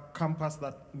campus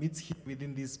that meets here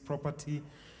within this property.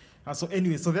 So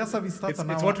anyway, so their service starts an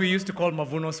hour. It's what we used to call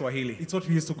Mavuno Swahili. It's what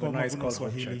we used to call Mavuno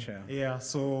Swahili. Church, yeah.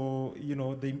 So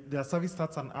their service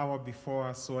starts an hour before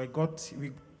us. So we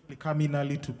come in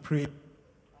early to pray.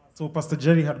 So Pastor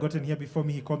Jerry had gotten here before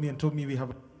me. He called me and told me we have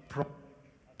a problem.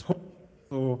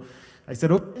 So I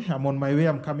said, okay, I'm on my way.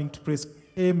 I'm coming to pray. So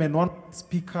and one of the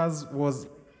speakers was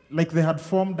like they had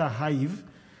formed a hive,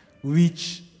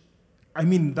 which, I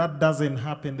mean, that doesn't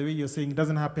happen. The way you're saying, it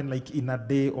doesn't happen like in a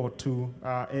day or two.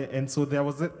 And so there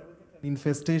was an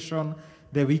infestation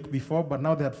the week before, but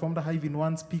now they had formed a hive in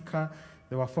one speaker.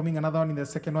 They were forming another one in the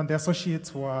second one. The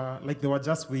associates were like, they were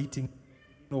just waiting to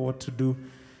know what to do.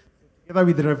 Together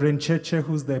with the Reverend Cheche,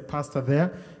 who's the pastor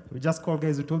there, we just called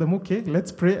guys. We told them, okay,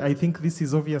 let's pray. I think this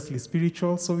is obviously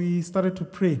spiritual. So we started to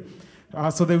pray.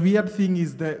 So the weird thing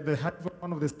is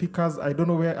one of the speakers, I don't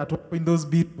know where at what point those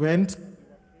beats went.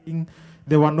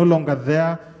 They were no longer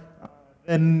there.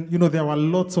 And there were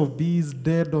lots of bees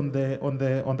dead on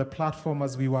the platform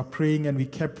as we were praying, and we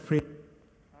kept praying.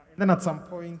 And then at some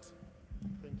point,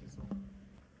 thank you so much.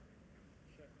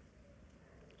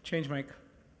 Change mic.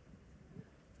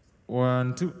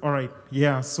 1, 2. All right.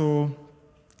 Yeah. So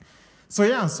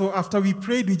after we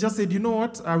prayed, we just said, you know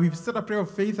what? We said a prayer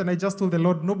of faith, and I just told the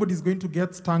Lord, nobody's going to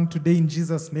get stung today in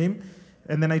Jesus' name.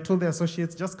 And then I told the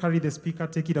associates, just carry the speaker,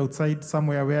 take it outside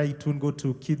somewhere where it won't go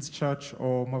to kids' church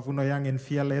or Mavuno Young and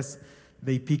Fearless.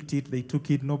 They picked it, they took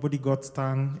it, nobody got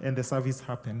stung, and the service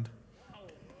happened.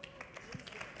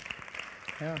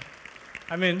 Yeah.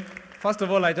 I mean, first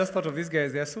of all, I just thought of these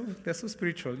guys. They're so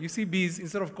spiritual. You see bees,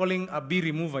 instead of calling a bee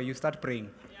remover, you start praying.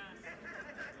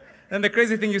 Then the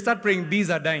crazy thing, you start praying, bees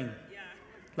are dying. Yeah.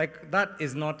 Like, that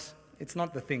is not, it's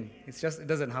not the thing. It's just, it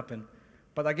doesn't happen.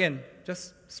 But again,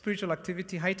 just spiritual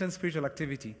activity, heightened spiritual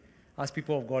activity as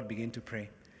people of God begin to pray.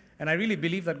 And I really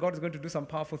believe that God is going to do some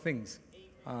powerful things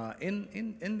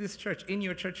in this church, in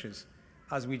your churches,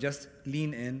 as we just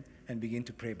lean in and begin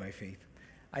to pray by faith.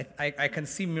 I can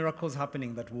see miracles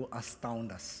happening that will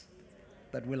astound us,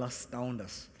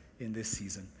 in this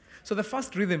season. So the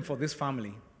first rhythm for this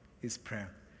family is prayer.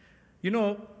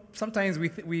 Sometimes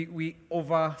we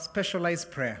over-specialize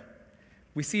prayer.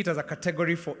 We see it as a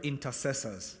category for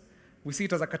intercessors. We see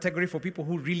it as a category for people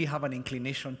who really have an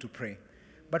inclination to pray.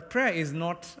 But prayer is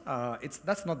not,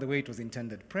 that's not the way it was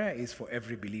intended. Prayer is for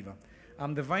every believer.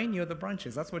 I'm the vine, you're the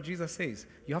branches. That's what Jesus says.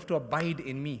 You have to abide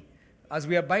in me. As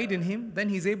we abide in him, then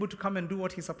he's able to come and do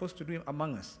what he's supposed to do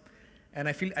among us. And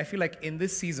I feel like in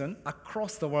this season,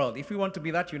 across the world, if we want to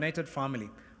be that united family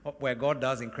where God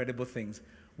does incredible things,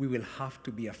 we will have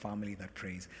to be a family that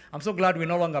prays. I'm so glad we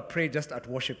no longer pray just at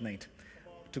worship night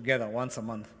together once a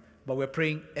month, but we're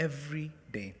praying every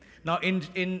day. Now, in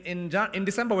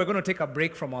December, we're going to take a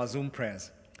break from our Zoom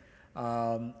prayers.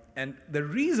 And the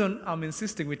reason I'm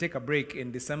insisting we take a break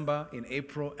in December, in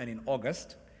April, and in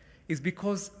August is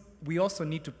because we also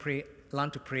need to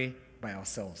learn to pray by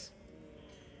ourselves.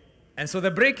 And so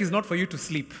the break is not for you to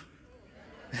sleep.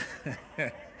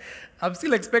 I'm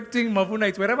still expecting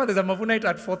Mavunites. Wherever there's a Mavunite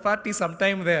at 4:30,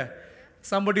 sometime there,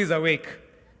 somebody's awake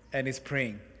and is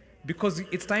praying. Because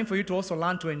it's time for you to also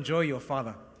learn to enjoy your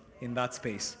Father in that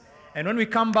space. And when we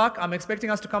come back, I'm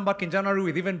expecting us to come back in January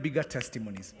with even bigger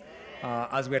testimonies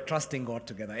as we're trusting God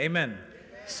together. Amen.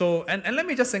 So, and let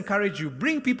me just encourage you,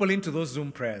 bring people into those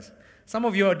Zoom prayers. Some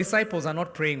of your disciples are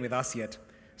not praying with us yet.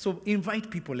 So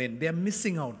invite people in. They're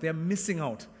missing out. They're missing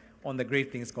out on the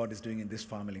great things God is doing in this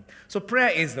family. So prayer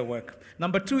is the work.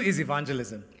 Number 2 is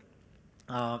evangelism.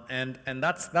 And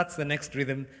that's the next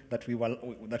rhythm that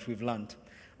we've learned.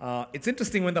 It's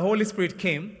interesting, when the Holy Spirit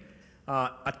came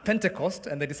at Pentecost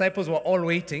and the disciples were all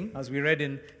waiting, as we read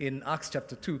in Acts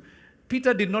chapter 2,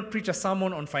 Peter did not preach a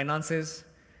sermon on finances.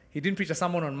 He didn't preach a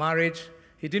sermon on marriage.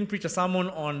 He didn't preach a sermon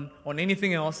on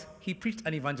anything else. He preached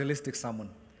an evangelistic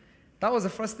sermon. That was the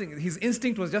first thing. His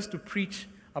instinct was just to preach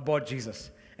about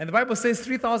Jesus. And the Bible says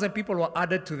 3,000 people were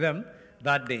added to them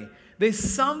that day. There's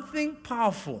something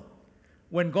powerful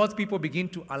when God's people begin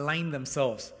to align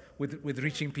themselves with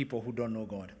reaching people who don't know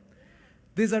God.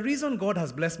 There's a reason God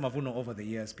has blessed Mavuno over the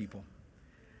years, people.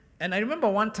 And I remember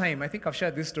one time, I think I've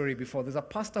shared this story before, there's a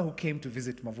pastor who came to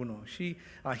visit Mavuno.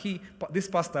 This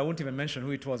pastor, I won't even mention who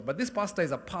it was, but this pastor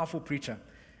is a powerful preacher.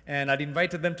 And I'd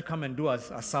invited them to come and do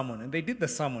a sermon, and they did the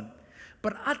sermon.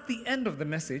 But at the end of the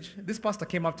message, this pastor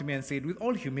came up to me and said, with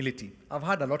all humility, I've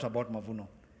heard a lot about Mavuno.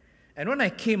 And when I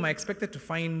came, I expected to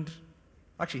find,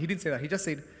 actually, he didn't say that. He just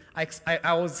said,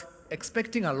 I was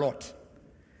expecting a lot.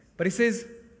 But he says,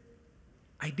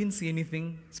 I didn't see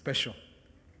anything special.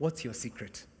 What's your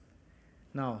secret?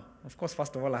 Now, of course,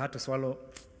 first of all, I had to swallow.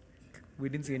 We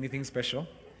didn't see anything special.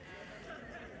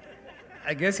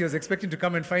 I guess he was expecting to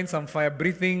come and find some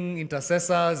fire-breathing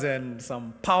intercessors and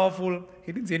some powerful.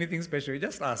 He didn't see anything special,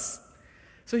 just us.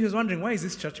 So he was wondering, why is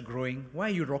this church growing? Why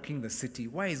are you rocking the city?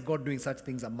 Why is God doing such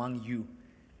things among you?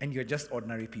 And you're just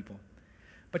ordinary people.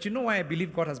 But you know why I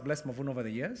believe God has blessed Mavuno over the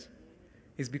years?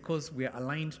 It's because we are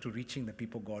aligned to reaching the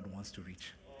people God wants to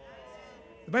reach.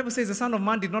 The Bible says the Son of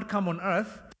Man did not come on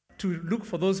earth to look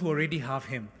for those who already have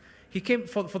him. He came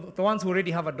for the ones who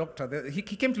already have a doctor. He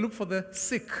came to look for the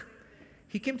sick.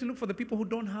 He came to look for the people who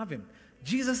don't have him.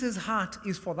 Jesus' heart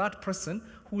is for that person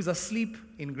who is asleep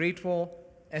in Great Wall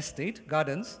Estate,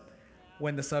 Gardens,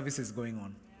 when the service is going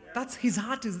on. His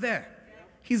heart is there.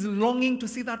 He's longing to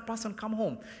see that person come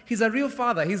home. He's a real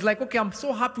father. He's like, okay, I'm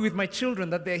so happy with my children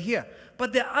that they're here.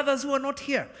 But there are others who are not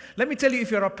here. Let me tell you,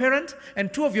 if you're a parent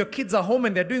and 2 of your kids are home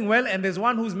and they're doing well and there's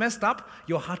one who's messed up,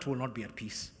 your heart will not be at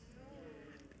peace.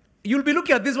 You'll be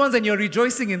looking at these ones and you're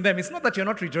rejoicing in them. It's not that you're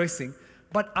not rejoicing,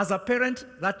 But as a parent,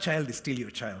 that child is still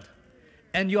your child.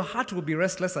 And your heart will be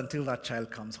restless until that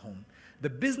child comes home. The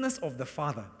business of the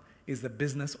Father is the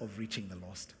business of reaching the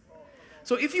lost.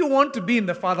 So if you want to be in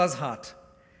the Father's heart,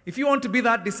 if you want to be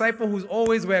that disciple who's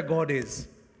always where God is,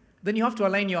 then you have to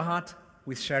align your heart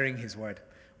with sharing His word,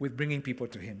 with bringing people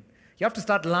to Him. You have to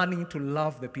start learning to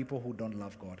love the people who don't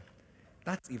love God.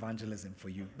 That's evangelism for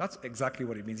you. That's exactly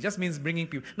what it means. It just means bringing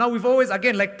people. Now we've always,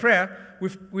 again, like prayer,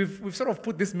 we've sort of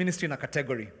put this ministry in a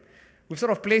category. We've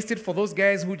sort of placed it for those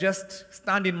guys who just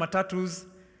stand in matatus,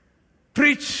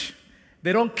 preach.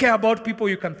 They don't care about people.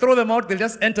 You can throw them out. They'll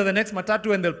just enter the next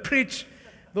matatu and they'll preach.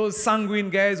 Those sanguine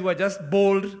guys who are just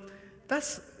bold.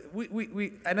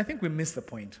 And I think we miss the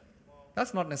point.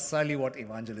 That's not necessarily what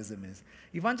evangelism is.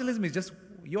 Evangelism is just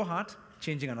your heart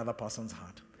changing another person's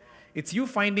heart. It's you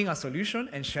finding a solution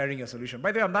and sharing your solution.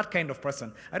 By the way, I'm that kind of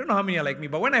person. I don't know how many are like me,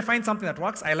 but when I find something that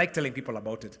works, I like telling people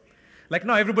about it. Like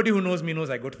now, everybody who knows me knows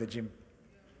I go to the gym.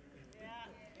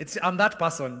 I'm that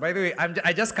person. By the way,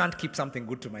 I just can't keep something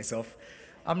good to myself.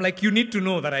 I'm like, you need to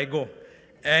know that I go.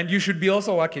 And you should be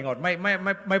also working out.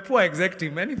 My poor exec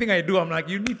team, anything I do, I'm like,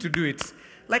 you need to do it.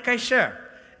 Like I share.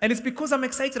 And it's because I'm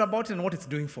excited about it and what it's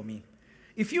doing for me.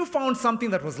 If you found something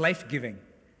that was life-giving,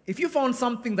 if you found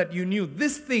something that you knew,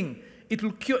 this thing,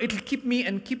 it'll keep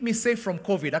me safe from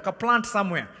COVID, like a plant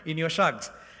somewhere in your shags.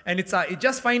 And you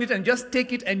just find it and just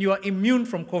take it and you are immune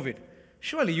from COVID.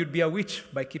 Surely you'd be a witch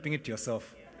by keeping it to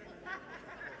yourself.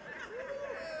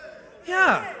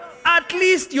 Yeah. At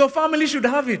least your family should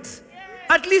have it.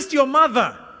 At least your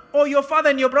mother or your father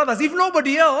and your brothers. If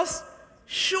nobody else,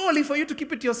 surely for you to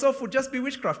keep it to yourself would just be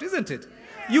witchcraft, isn't it?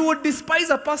 You would despise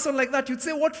a person like that. You'd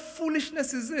say, what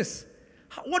foolishness is this?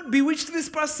 What bewitched this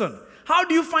person? How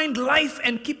do you find life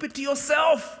and keep it to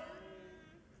yourself?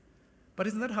 But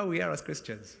isn't that how we are as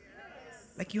Christians?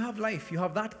 Like you have life, you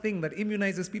have that thing that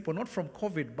immunizes people, not from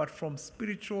COVID, but from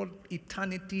spiritual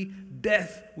eternity,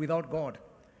 death without God.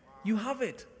 You have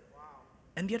it.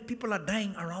 And yet people are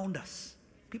dying around us.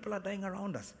 People are dying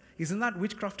around us. Isn't that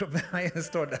witchcraft of the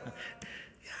highest order?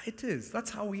 Yeah, it is. That's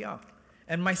how we are.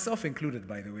 And myself included,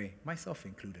 by the way. Myself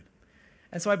included.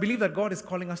 And so I believe that God is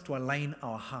calling us to align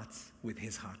our hearts with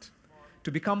His heart.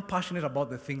 To become passionate about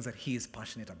the things that He is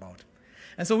passionate about.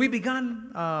 And so we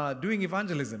began doing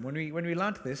evangelism. When we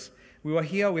learned this, we were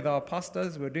here with our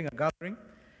pastors. We were doing a gathering.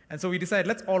 And so we decided,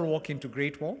 let's all walk into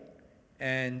Great Wall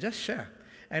and just share.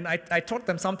 And I taught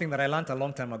them something that I learned a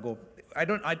long time ago.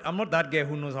 I'm not that guy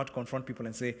who knows how to confront people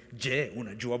and say, Je,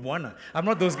 unajua bwana. I'm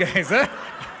not those guys. Eh?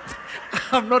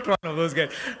 I'm not one of those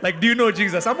guys. Like, do you know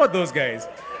Jesus? I'm not those guys.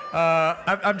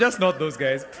 I'm just not those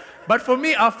guys. But for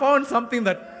me, I found something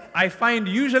that I find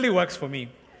usually works for me.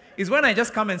 Is when I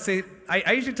just come and say,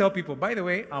 I usually tell people, by the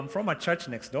way, I'm from a church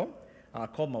next door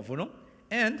called Mavuno.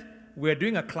 And we're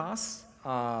doing a class.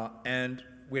 And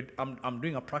I'm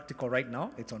doing a practical right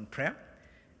now. It's on prayer.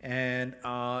 And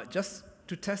just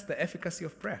to test the efficacy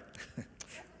of prayer.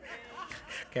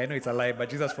 Okay, I know it's a lie, but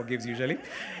Jesus forgives usually.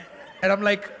 And I'm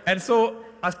like, and so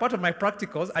as part of my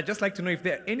practicals, I just like to know if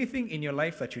there's anything in your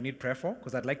life that you need prayer for,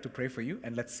 because I'd like to pray for you,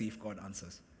 and let's see if God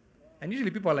answers. And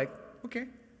usually people are like, okay.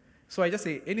 So I just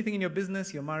say, anything in your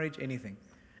business, your marriage, anything.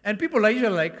 And people are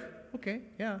usually like, okay,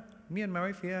 yeah, me and my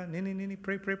wife here,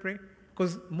 pray.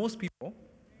 Because most people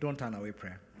don't turn away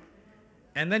prayer.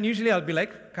 And then usually I'll be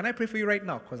like, can I pray for you right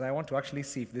now? Because I want to actually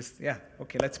see if this, yeah,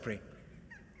 okay, let's pray.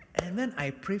 And then I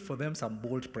pray for them some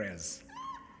bold prayers.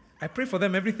 I pray for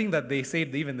them everything that they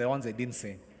said, even the ones they didn't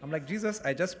say. I'm like, Jesus,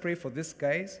 I just pray for these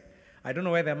guys. I don't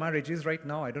know where their marriage is right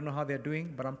now. I don't know how they're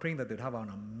doing, but I'm praying that they'll have an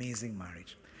amazing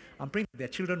marriage. I'm praying that their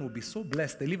children will be so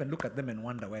blessed, they'll even look at them and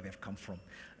wonder where they've come from.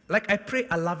 Like, I pray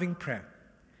a loving prayer.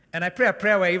 And I pray a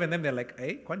prayer where even them, they're like,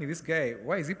 hey, Kwani, this guy,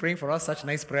 why is he praying for us such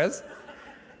nice prayers?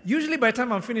 Usually by the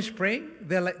time I'm finished praying,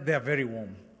 they're very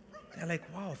warm. They're like,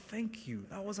 wow, thank you.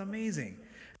 That was amazing.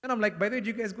 And I'm like, by the way, do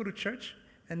you guys go to church?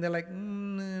 And they're like,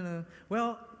 no.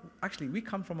 Well, actually, we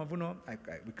come from Avuno.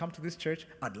 We come to this church.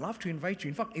 I'd love to invite you.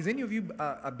 In fact, is any of you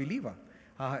a believer?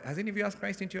 Has any of you asked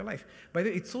Christ into your life? By the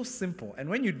way, it's so simple. And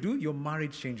when you do, your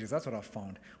marriage changes. That's what I've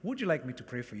found. Would you like me to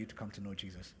pray for you to come to know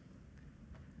Jesus?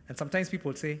 And sometimes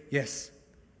people say, yes.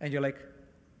 And you're like,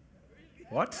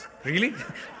 what? Really?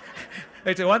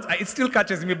 It still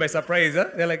catches me by surprise. Huh?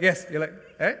 They're like, yes. You're like,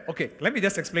 eh? Okay, let me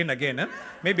just explain again. Huh?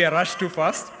 Maybe I rushed too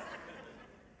fast.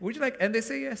 Would you like? And they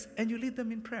say yes. And you lead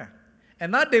them in prayer.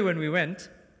 And that day when we went,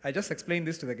 I just explained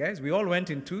this to the guys. We all went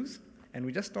in twos. And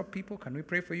we just stopped people. Can we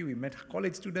pray for you? We met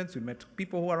college students. We met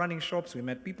people who are running shops. We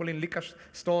met people in liquor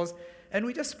stores. And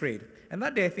we just prayed. And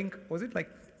that day, I think, it was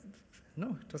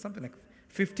something like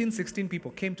 15, 16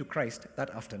 people came to Christ that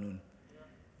afternoon.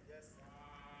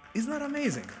 Isn't that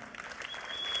amazing?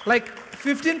 Like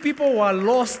 15 people were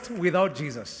lost without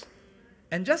Jesus.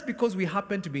 And just because we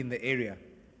happened to be in the area,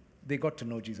 they got to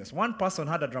know Jesus. One person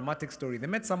had a dramatic story. They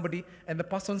met somebody, and the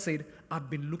person said, I've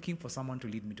been looking for someone to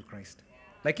lead me to Christ.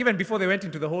 Like even before they went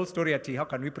into the whole story at how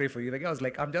can we pray for you? The guy was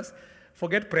like,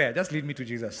 forget prayer, just lead me to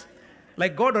Jesus.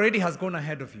 Like God already has gone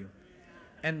ahead of you.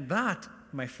 And that,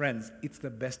 my friends, it's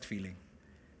the best feeling.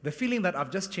 The feeling that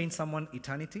I've just changed someone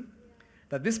eternity,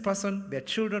 that this person, their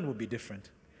children will be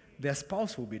different. Their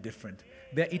spouse will be different.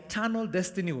 Their eternal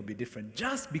destiny will be different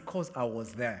just because I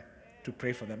was there to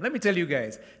pray for them. Let me tell you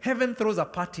guys, heaven throws a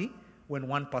party when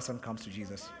one person comes to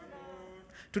Jesus.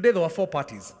 Today there were 4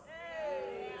 parties.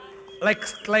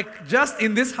 Like just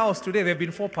in this house today there have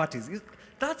been 4 parties.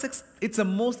 It's the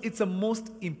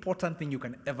most important thing you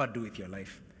can ever do with your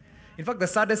life. In fact, the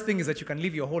saddest thing is that you can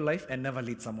live your whole life and never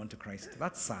lead someone to Christ.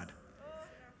 That's sad.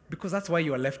 Because that's why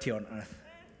you are left here on earth,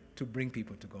 to bring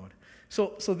people to God.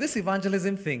 So this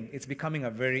evangelism thing, it's becoming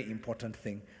a very important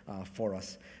thing for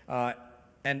us.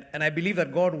 And I believe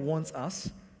that God wants us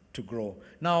to grow.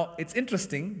 Now, it's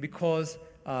interesting because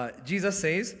Jesus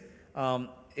says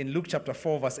in Luke chapter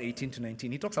 4, verse 18 to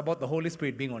 19, he talks about the Holy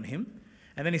Spirit being on him.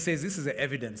 And then he says, this is the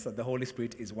evidence that the Holy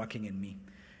Spirit is working in me.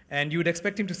 And you would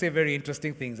expect him to say very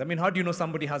interesting things. I mean, how do you know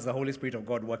somebody has the Holy Spirit of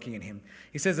God working in him?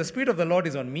 He says, the Spirit of the Lord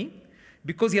is on me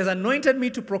because he has anointed me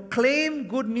to proclaim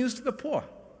good news to the poor.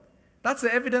 That's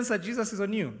the evidence that Jesus is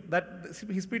on you, that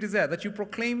his Spirit is there, that you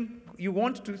proclaim, you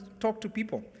want to talk to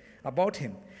people about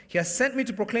him. He has sent me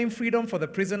to proclaim freedom for the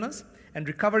prisoners and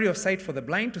recovery of sight for the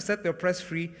blind, to set the oppressed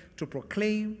free, to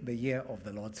proclaim the year of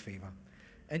the Lord's favor.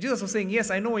 And Jesus was saying,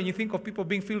 yes, I know when you think of people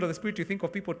being filled with the Spirit, you think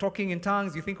of people talking in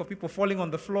tongues, you think of people falling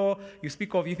on the floor, you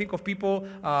think of people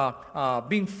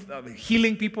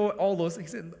healing people, all those. He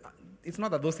said, it's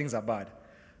not that those things are bad.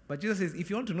 But Jesus says, if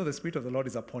you want to know the Spirit of the Lord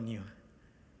is upon you,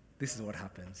 this is what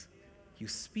happens. You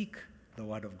speak the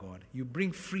word of God. You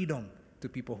bring freedom to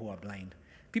people who are blind.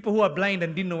 People who are blind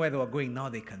and didn't know where they were going, now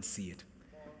they can see it.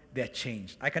 They're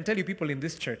changed. I can tell you people in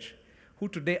this church who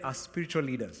today are spiritual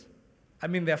leaders. I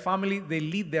mean, their family, they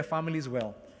lead their families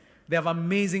well. They have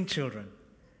amazing children.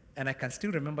 And I can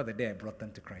still remember the day I brought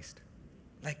them to Christ.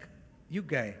 Like, you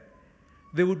guy,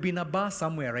 they would be in a bar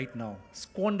somewhere right now,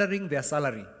 squandering their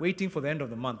salary, waiting for the end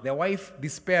of the month. Their wife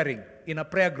despairing in a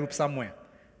prayer group somewhere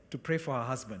to pray for her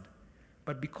husband.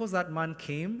 But because that man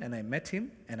came and I met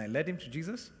him and I led him to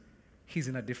Jesus, he's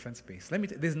in a different space.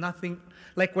 There's nothing,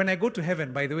 like when I go to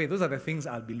heaven, by the way, those are the things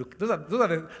I'll be looking,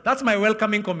 that's my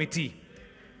welcoming committee.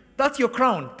 That's your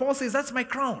crown. Paul says, that's my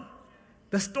crown.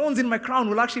 The stones in my crown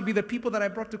will actually be the people that I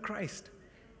brought to Christ.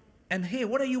 And hey,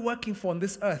 what are you working for on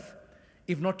this earth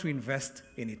if not to invest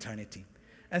in eternity?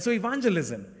 And so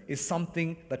evangelism is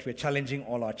something that we're challenging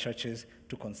all our churches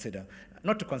to consider.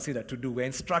 Not to consider, to do. We're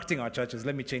instructing our churches.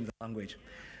 Let me change the language.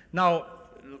 Now,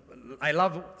 I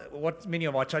love what many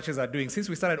of our churches are doing. Since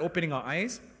we started opening our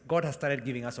eyes, God has started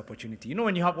giving us opportunity. You know,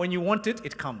 when you want it,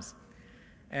 it comes.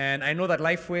 And I know that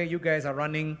Lifeway, you guys are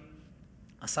running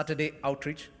a Saturday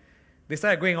outreach. They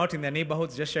started going out in their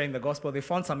neighborhoods, just sharing the gospel. They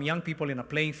found some young people in a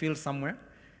playing field somewhere.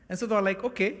 And so they were like,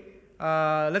 okay,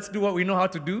 let's do what we know how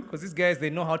to do, because these guys, they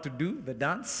know how to do the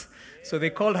dance. So they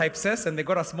called Hypses, and they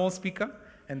got a small speaker,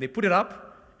 and they put it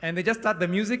up, and they just start the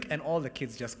music, and all the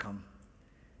kids just come.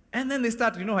 And then they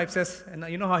start, Hypses, and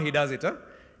you know how he does it, huh?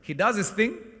 He does his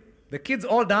thing, the kids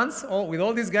all dance with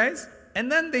all these guys, and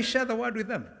then they share the word with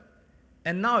them.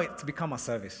 And now it's become a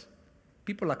service.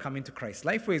 People are coming to Christ.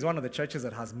 Lifeway is one of the churches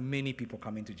that has many people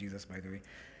coming to Jesus, by the way.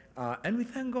 And we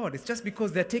thank God. It's just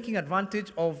because they're taking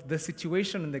advantage of the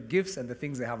situation and the gifts and the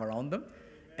things they have around them.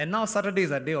 And now Saturday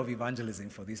is a day of evangelism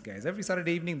for these guys. Every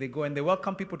Saturday evening they go and they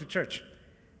welcome people to church.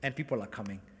 And people are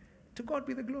coming. To God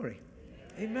be the glory.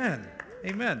 Amen.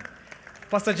 Amen.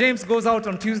 Pastor James goes out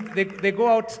on Tuesday. They go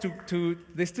out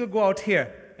they still go out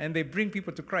here and they bring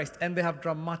people to Christ. And they have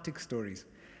dramatic stories.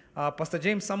 Pastor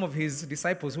James, some of his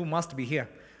disciples who must be here,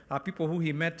 are people who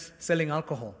he met selling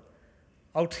alcohol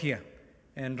out here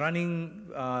and running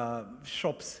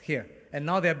shops here. And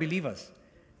now they are believers.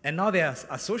 And now they are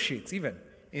associates even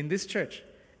in this church.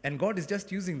 And God is just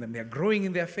using them. They are growing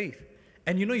in their faith.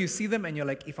 And you see them and you're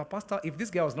like, if this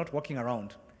guy was not walking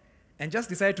around and just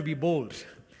decided to be bold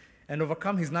and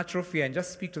overcome his natural fear and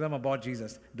just speak to them about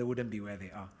Jesus, they wouldn't be where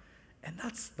they are. And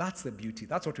that's the beauty.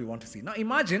 That's what we want to see. Now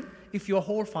imagine if your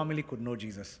whole family could know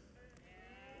Jesus.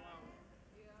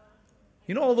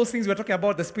 You know all those things we're talking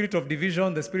about, the spirit of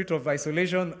division, the spirit of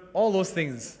isolation, all those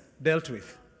things dealt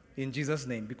with in Jesus'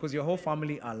 name because your whole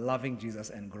family are loving Jesus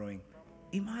and growing.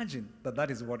 Imagine that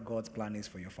is what God's plan is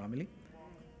for your family.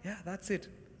 Yeah, that's it.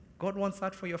 God wants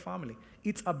that for your family.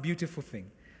 It's a beautiful thing.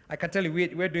 I can tell you,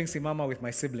 we're doing Simama with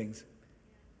my siblings.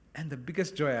 And the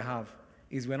biggest joy I have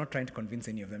is we're not trying to convince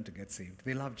any of them to get saved.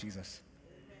 They love Jesus.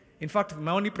 In fact,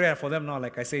 my only prayer for them now,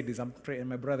 like I said, is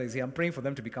my brother is here, I'm praying for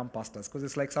them to become pastors, because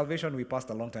it's like salvation we passed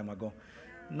a long time ago.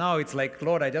 Now it's like,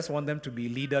 Lord, I just want them to be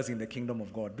leaders in the kingdom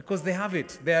of God, because they have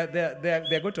it.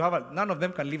 They're going to have none of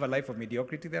them can live a life of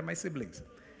mediocrity. They're my siblings.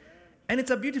 And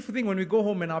it's a beautiful thing when we go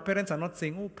home and our parents are not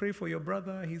saying, oh, pray for your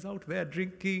brother, he's out there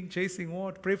drinking, chasing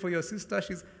what? Pray for your sister,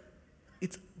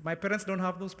 my parents don't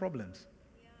have those problems.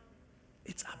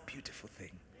 It's a beautiful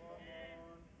thing.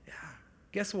 Yeah.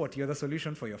 Guess what? You're the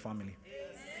solution for your family.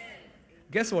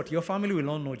 Guess what? Your family will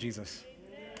all know Jesus.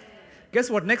 Guess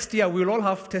what? Next year, we will all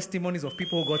have testimonies of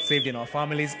people who got saved in our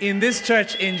families in this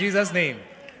church in Jesus' name.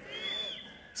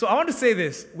 So I want to say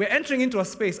this. We're entering into a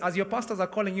space, as your pastors are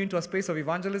calling you into a space of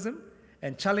evangelism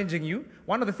and challenging you.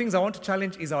 One of the things I want to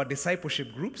challenge is our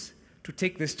discipleship groups to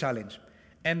take this challenge.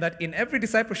 And that in every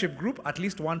discipleship group, at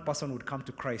least one person would come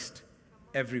to Christ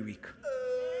every week.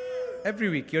 Every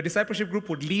week, your discipleship group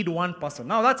would lead one person.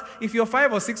 Now, that's if you're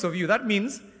 5 or 6 of you, that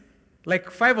means like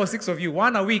 5 or 6 of you,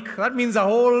 one a week. That means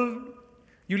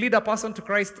you lead a person to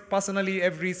Christ personally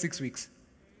every 6 weeks.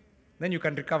 Then you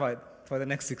can recover for the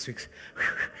next 6 weeks.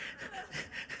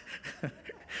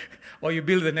 Or you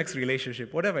build the next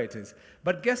relationship, whatever it is.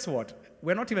 But guess what?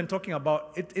 We're not even talking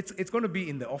about it. It's going to be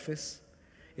in the office.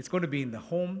 It's going to be in the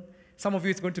home. Some of you,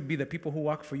 it's going to be the people who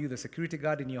work for you, the security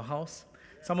guard in your house.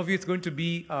 Some of you, it's going to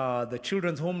be the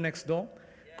children's home next door.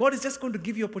 God is just going to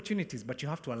give you opportunities, but you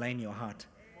have to align your heart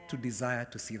to desire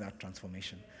to see that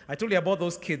transformation. I told you about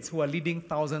those kids who are leading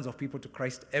thousands of people to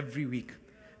Christ every week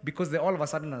because they all of a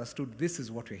sudden understood this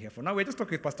is what we're here for. Now, we were just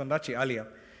talking with Pastor Ndachi earlier,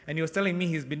 and he was telling me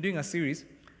he's been doing a series,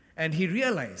 and he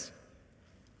realized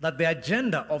that the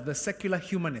agenda of the secular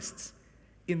humanists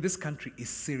in this country is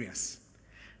serious.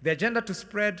 The agenda to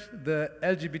spread the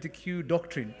LGBTQ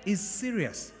doctrine is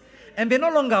serious. And they're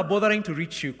no longer bothering to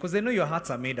reach you because they know your hearts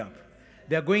are made up.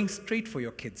 They're going straight for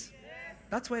your kids.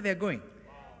 That's where they're going.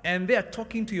 And they are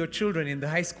talking to your children in the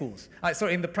high schools,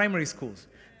 in the primary schools,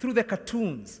 through the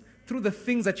cartoons, through the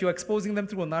things that you're exposing them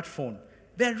through on that phone.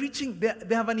 They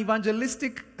have an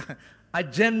evangelistic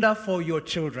agenda for your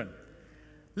children.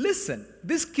 Listen,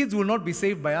 these kids will not be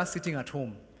saved by us sitting at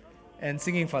home and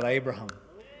singing Father Abraham.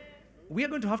 We are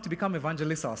going to have to become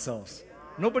evangelists ourselves.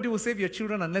 Nobody will save your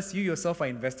children unless you yourself are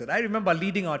invested. I remember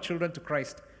leading our children to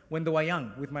Christ when they were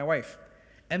young with my wife,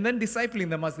 and then discipling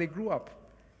them as they grew up.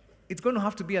 It's going to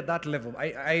have to be at that level.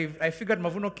 I figured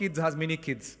Mavuno Kids has many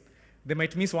kids. They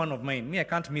might miss one of mine. Me, I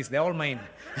can't miss. They're all mine.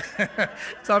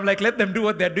 So I'm like, let them do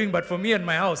what they're doing, but for me and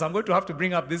my house, I'm going to have to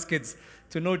bring up these kids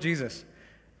to know Jesus.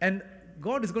 And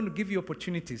God is going to give you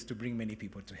opportunities to bring many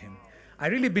people to Him. I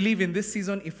really believe in this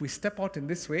season, if we step out in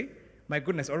this way, my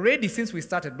goodness, already since we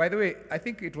started, by the way, I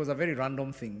think it was a very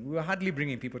random thing. We were hardly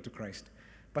bringing people to Christ.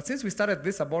 But since we started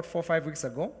this about 4 or 5 weeks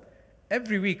ago,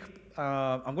 every week,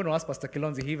 I'm going to ask Pastor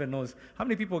Kilonzi, he even knows, how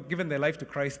many people have given their life to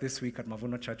Christ this week at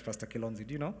Mavuno Church, Pastor Kilonzi?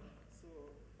 Do you know? So,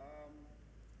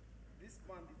 this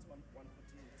month it's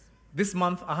 148. This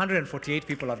month, 148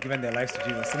 people have given their lives to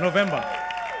Jesus. In November.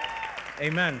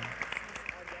 Amen.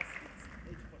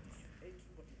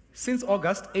 Since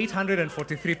August,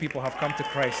 843 people have come to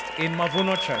Christ in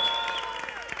Mavuno Church.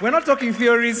 We're not talking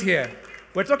theories here.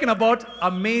 We're talking about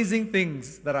amazing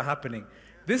things that are happening.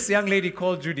 This young lady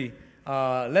called Judy,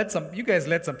 you guys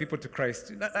led some people to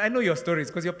Christ. I know your stories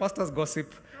because your pastors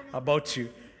gossip about you.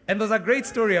 And there's a great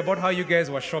story about how you guys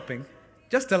were shopping.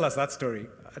 Just tell us that story.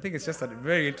 I think it's just a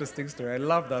very interesting story. I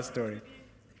love that story.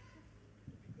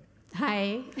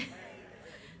 Hi.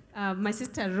 My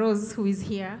sister Rose, who is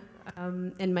here,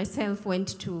 and myself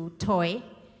went to Toy,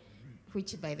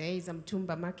 which, by the way, is a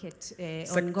Mtumba market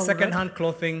on Ngong Second-hand Road.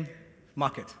 clothing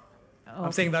market. Okay.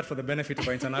 I'm saying that for the benefit of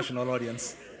our international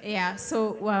audience. Yeah,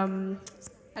 so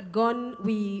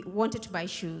we wanted to buy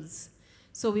shoes.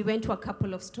 So we went to a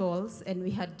couple of stalls, and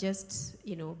we had just,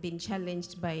 been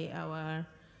challenged by our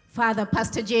father,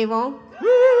 Pastor Jamo,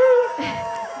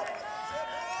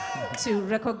 to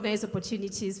recognize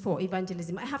opportunities for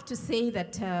evangelism. I have to say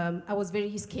that I was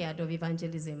very scared of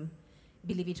evangelism,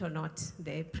 believe it or not,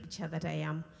 the preacher that I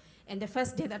am. And the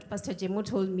first day that Pastor Jemo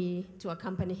told me to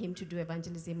accompany him to do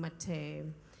evangelism at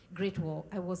Great War,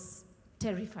 I was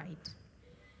terrified.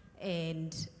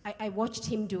 And I watched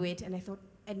him do it, and I thought,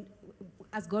 and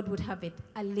as God would have it,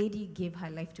 a lady gave her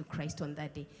life to Christ on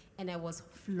that day. And I was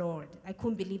floored. I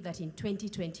couldn't believe that in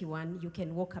 2021, you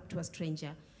can walk up to a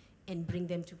stranger and bring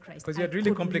them to Christ. Because you had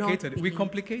really complicated. We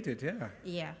complicated, yeah.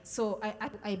 Yeah, so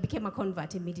I became a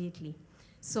convert immediately.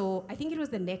 So I think it was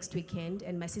the next weekend,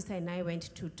 and my sister and I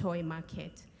went to Toy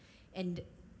Market. And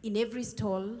in every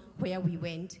stall where we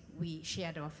went, we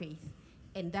shared our faith.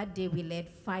 And that day we led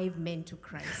 5 men to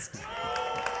Christ.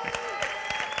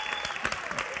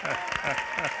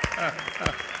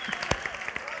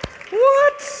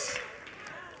 What?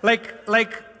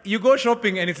 Like you go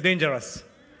shopping and it's dangerous.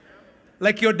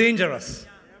 Like you're dangerous.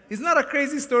 Isn't that a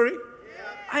crazy story?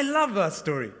 I love that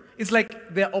story. It's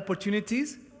like there are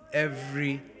opportunities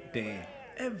every day,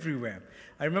 everywhere.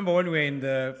 I remember when we were in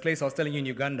the place I was telling you in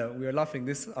Uganda, we were laughing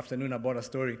this afternoon about a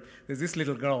story. There's this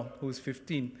little girl who's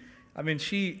 15. I mean,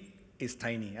 she is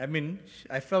tiny. I mean,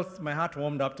 I felt my heart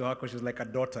warmed up to her because she was like a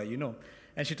daughter, you know.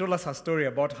 And she told us her story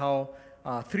about how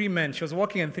 3 men, she was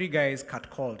walking and 3 guys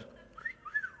catcalled.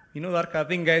 You know that kind of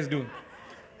thing guys do.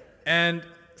 And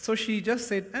so she just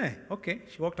said, okay.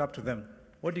 She walked up to them.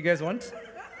 What do you guys want?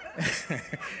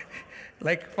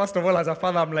 Like, first of all, as a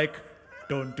father, I'm like,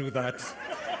 don't do that.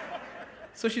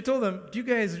 So she told them, do you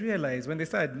guys realize, when they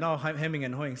started now hemming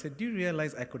and hawing, said, do you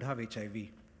realize I could have HIV?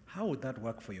 How would that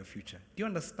work for your future? Do you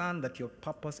understand that your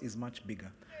purpose is much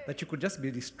bigger? That you could just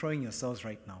be destroying yourselves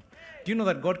right now? Do you know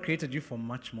that God created you for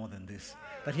much more than this?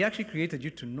 That He actually created you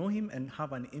to know Him and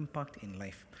have an impact in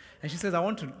life. And she says,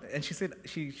 and she said,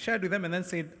 she shared with them and then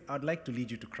said, I'd like to lead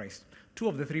you to Christ. 2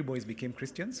 of the 3 boys became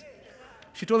Christians.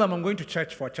 She told them, I'm going to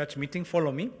church for a church meeting,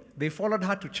 follow me. They followed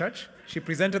her to church. She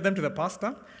presented them to the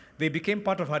pastor. They became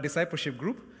part of her discipleship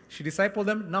group. She discipled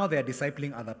them. Now they are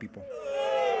discipling other people.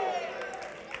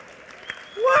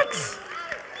 What?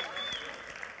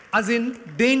 As in,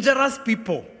 dangerous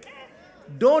people.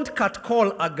 Don't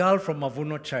catcall a girl from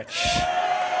Mavuno Church.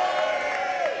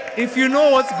 If you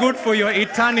know what's good for your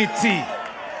eternity.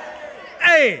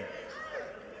 Hey!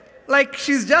 Like,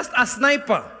 she's just a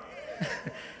sniper.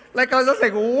 Like, I was just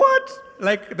like, what?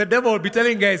 Like, the devil would be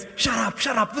telling guys, shut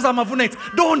up, those are Mavunites.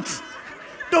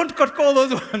 Don't catcall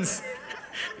those ones.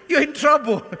 You're in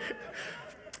trouble.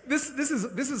 This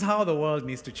is how the world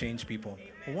needs to change people.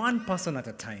 One person at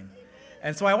a time.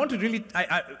 And so I want to really,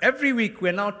 every week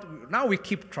now we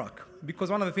keep track. Because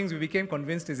one of the things we became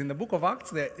convinced is in the book of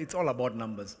Acts, it's all about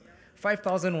numbers.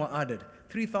 5,000 were added.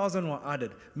 3,000 were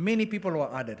added. Many people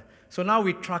were added. So now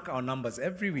we track our numbers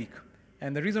every week.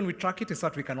 And the reason we track it is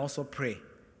that we can also pray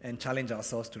and challenge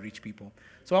ourselves to reach people.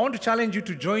 So I want to challenge you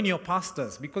to join your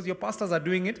pastors because your pastors are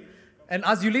doing it. And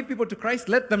as you lead people to Christ,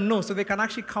 let them know so they can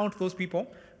actually count those people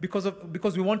because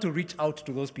we want to reach out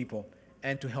to those people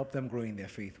and to help them grow in their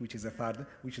faith, which is the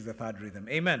third rhythm.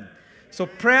 Amen. So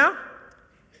prayer,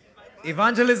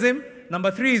 evangelism.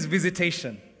 Number 3 is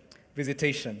visitation.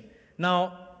 Visitation.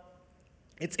 Now,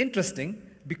 it's interesting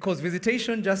because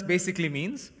visitation just basically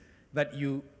means that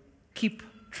you keep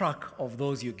track of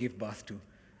those you give birth to.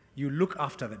 You look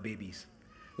after the babies.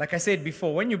 Like I said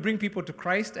before, when you bring people to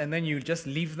Christ and then you just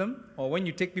leave them, or when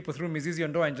you take people through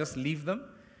Mrs. Door and just leave them,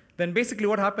 then basically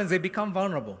what happens, they become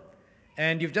vulnerable.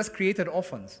 And you've just created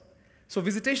orphans. So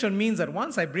visitation means that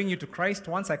once I bring you to Christ,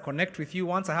 once I connect with you,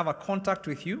 once I have a contact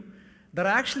with you, that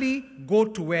I actually go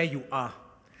to where you are.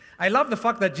 I love the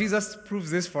fact that Jesus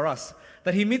proves this for us,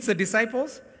 that He meets the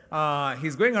disciples.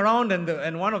 He's going around,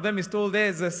 and one of them is told, "There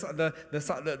is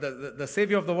the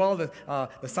Savior of the world,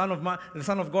 the Son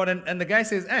of God." And the guy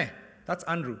says, that's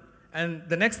Andrew. And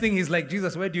the next thing he's like,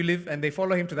 "Jesus, where do you live?" And they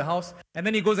follow him to the house. And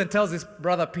then he goes and tells his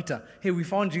brother Peter, "Hey, we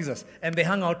found Jesus." And they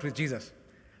hang out with Jesus.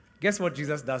 Guess what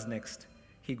Jesus does next?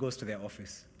 He goes to their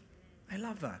office. I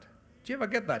love that. Do you ever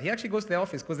get that? He actually goes to their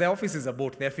office because their office is a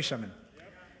boat. They're fishermen.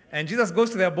 And Jesus goes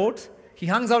to their boat. He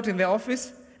hangs out in their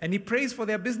office, and he prays for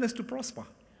their business to prosper.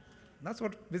 That's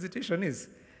what visitation is.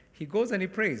 He goes and he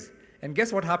prays. And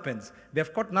guess what happens?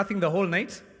 They've caught nothing the whole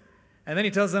night. And then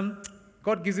he tells them,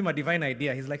 God gives him a divine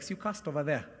idea. He's like, "You cast over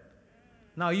there."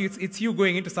 Now it's you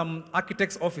going into some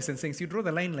architect's office and saying, "You draw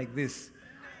the line like this."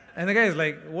 And the guy is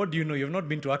like, "What do you know? You've not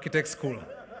been to architect school."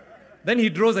 Then he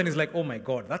draws and he's like, "Oh my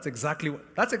God, that's exactly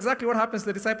what happens to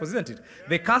the disciples, isn't it?"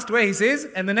 They cast where he says,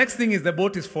 and the next thing is the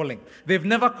boat is falling. They've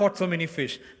never caught so many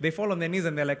fish. They fall on their knees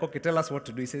and they're like, "Okay, tell us what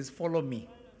to do." He says, "Follow me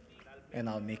and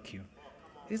I'll make you."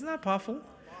 Isn't that powerful?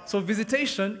 So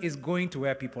visitation is going to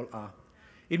where people are.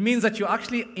 It means that you're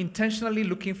actually intentionally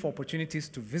looking for opportunities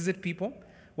to visit people.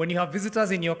 When you have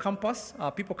visitors in your campus,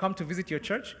 people come to visit your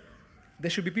church, there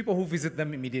should be people who visit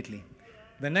them immediately.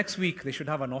 The next week, they should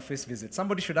have an office visit.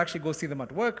 Somebody should actually go see them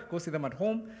at work, go see them at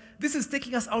home. This is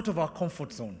taking us out of our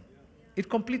comfort zone. It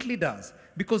completely does.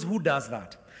 Because who does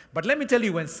that? But let me tell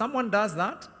you, when someone does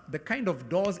that, the kind of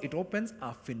doors it opens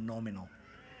are phenomenal.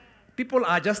 People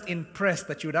are just impressed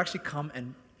that you would actually come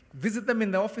and visit them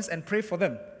in the office and pray for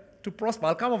them to prosper.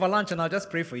 I'll come over lunch and I'll just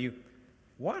pray for you.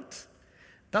 What?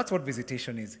 That's what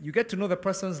visitation is. You get to know the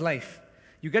person's life.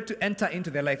 You get to enter into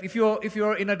their life. If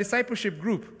you're in a discipleship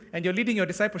group and you're leading your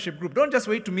discipleship group, don't just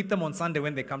wait to meet them on Sunday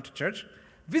when they come to church.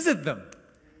 Visit them.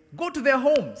 Go to their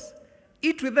homes.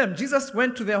 Eat with them. Jesus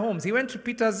went to their homes. He went to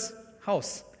Peter's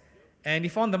house and he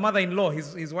found the mother-in-law.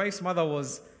 His wife's mother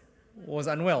was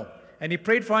unwell. And he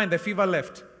prayed for her and the fever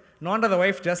left. No wonder the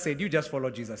wife just said, you just follow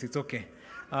Jesus. It's okay.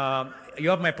 You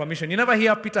have my permission. You never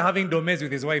hear Peter having domes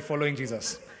with his wife following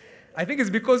Jesus. I think it's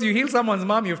because you heal someone's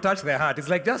mom, you've touched their heart. It's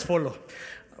like, just follow.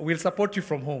 We'll support you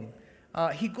from home.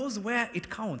 He goes where it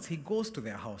counts. He goes to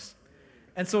their house.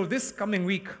 And so this coming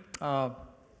week, oh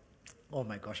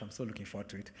my gosh, I'm so looking forward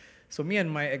to it. So me and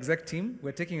my exec team,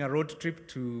 we're taking a road trip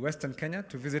to Western Kenya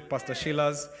to visit Pastor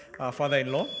Sheila's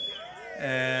father-in-law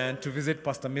and to visit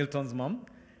Pastor Milton's mom.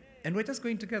 And we're just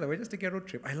going together. We're just taking a road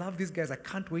trip. I love these guys. I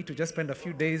can't wait to just spend a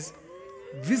few days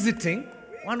visiting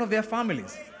one of their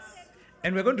families.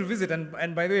 And we're going to visit.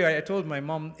 And by the way, I told my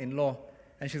mom-in-law,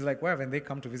 and she's like, why haven't they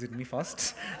come to visit me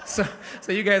first? So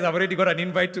you guys have already got an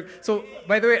invite to. So,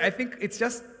 by the way, I think it's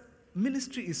just,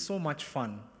 ministry is so much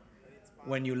fun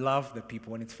when you love the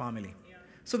people, when it's family.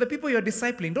 So the people you're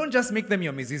discipling, don't just make them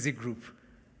your Mizizi group.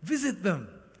 Visit them.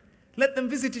 Let them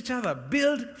visit each other.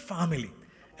 Build family.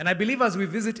 And I believe as we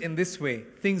visit in this way,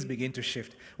 things begin to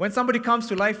shift. When somebody comes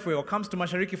to Lifeway or comes to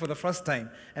Mashariki for the first time,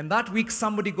 and that week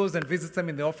somebody goes and visits them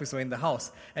in the office or in the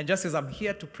house and just says, I'm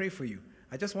here to pray for you.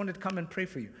 I just wanted to come and pray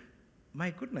for you.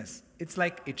 My goodness, it's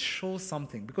like it shows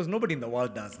something because nobody in the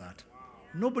world does that.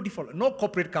 No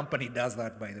corporate company does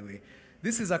that, by the way.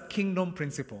 This is a kingdom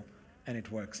principle, and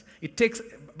it works. It takes,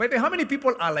 by the way, how many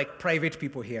people are like private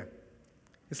people here?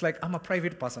 It's like, I'm a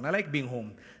private person. I like being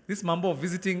home. This mambo of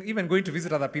visiting, even going to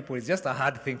visit other people, is just a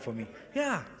hard thing for me.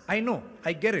 Yeah, I know.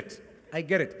 I get it.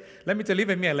 Let me tell you,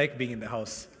 even me, I like being in the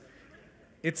house.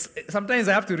 Sometimes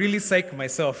I have to really psych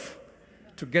myself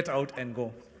to get out and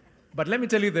go. But let me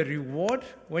tell you, the reward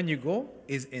when you go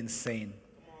is insane.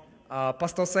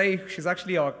 Pastor Sai, she's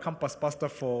actually our campus pastor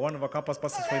for one of our campus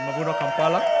pastors for Mavuno,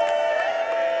 Kampala.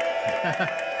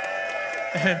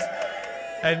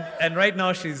 And right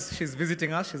now she's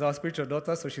visiting us. She's our spiritual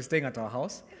daughter, so she's staying at our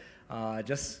house,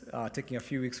 just taking a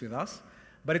few weeks with us.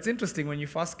 But it's interesting, when you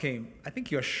first came, I think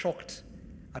you're shocked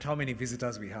at how many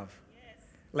visitors we have.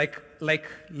 Yes.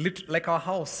 Like our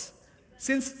house.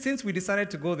 Since we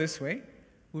decided to go this way,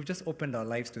 we've just opened our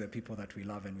lives to the people that we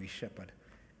love and we shepherd.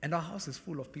 And our house is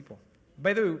full of people.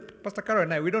 By the way, Pastor Kara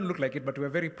and I, we don't look like it, but we're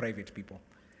very private people.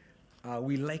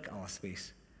 We like our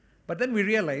space. But then we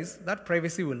realize that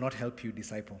privacy will not help you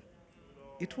disciple.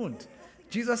 It won't.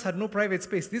 Jesus had no private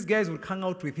space. These guys would hang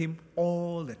out with him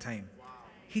all the time.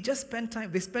 He just spent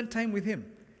time. They spent time with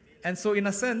him. And so in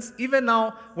a sense, even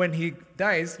now when he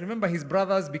dies, remember his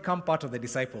brothers become part of the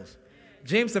disciples.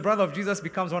 James, the brother of Jesus,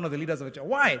 becomes one of the leaders of the church.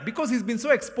 Why? Because he's been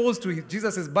so exposed to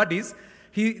Jesus' buddies,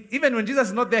 even when Jesus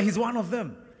is not there, he's one of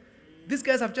them. These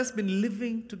guys have just been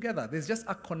living together. There's just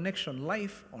a connection,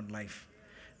 life on life.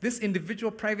 This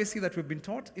individual privacy that we've been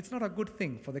taught, it's not a good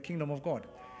thing for the kingdom of God.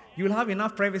 You will have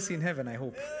enough privacy in heaven, I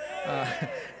hope,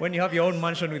 when you have your own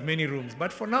mansion with many rooms.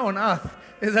 But for now on earth,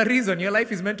 there's a reason. Your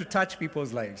life is meant to touch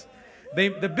people's lives.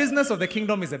 The business of the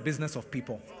kingdom is a business of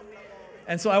people.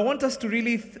 And so I want us to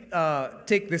really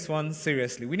take this one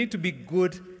seriously. We need to be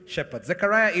good shepherds.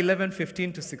 Zechariah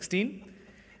 11:15 to 16.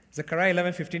 Zechariah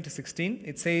 11:15 to 16.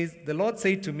 It says, the Lord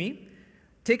said to me,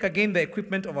 take again the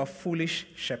equipment of a foolish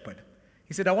shepherd.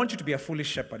 He said, I want you to be a foolish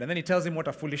shepherd. And then he tells him what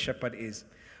a foolish shepherd is.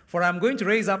 For I am going to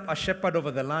raise up a shepherd over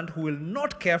the land who will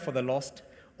not care for the lost,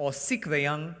 or seek the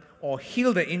young, or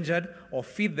heal the injured, or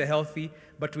feed the healthy,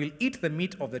 but will eat the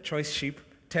meat of the choice sheep,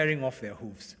 tearing off their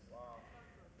hooves.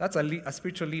 That's a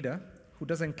spiritual leader who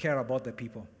doesn't care about the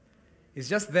people. He's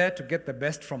just there to get the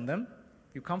best from them.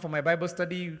 You come for my Bible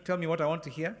study, you tell me what I want to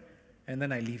hear, and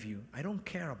then I leave you. I don't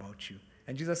care about you.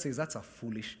 And Jesus says that's a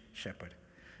foolish shepherd.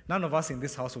 None of us in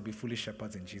this house will be foolish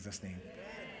shepherds in Jesus' name.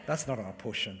 That's not our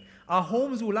portion. Our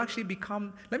homes will actually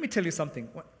become, let me tell you something.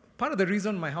 Part of the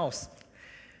reason my house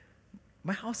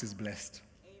is blessed.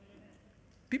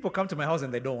 People come to my house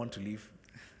and they don't want to leave.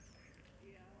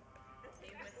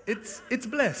 It's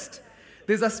blessed.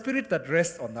 There's a spirit that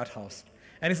rests on that house.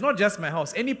 And it's not just my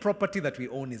house. Any property that we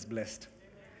own is blessed.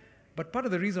 But part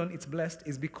of the reason it's blessed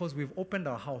is because we've opened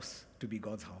our house to be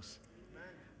God's house.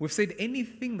 We've said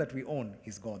anything that we own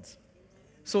is God's.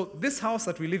 So this house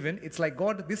that we live in, it's like,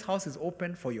 God, this house is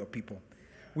open for your people.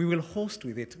 We will host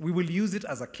with it. We will use it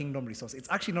as a kingdom resource. It's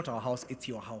actually not our house, it's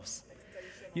your house.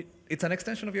 It's an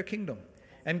extension of your kingdom.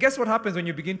 And guess what happens when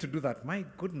you begin to do that? My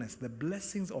goodness, the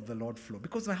blessings of the Lord flow.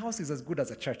 Because my house is as good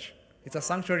as a church. It's a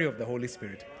sanctuary of the Holy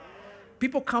Spirit.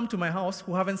 People come to my house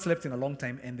who haven't slept in a long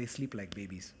time and they sleep like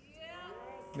babies.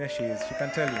 There she is. She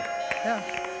can tell you.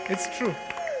 Yeah, it's true.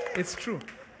 It's true.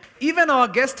 Even our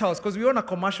guest house, because we own a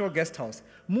commercial guest house,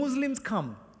 Muslims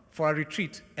come for a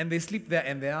retreat and they sleep there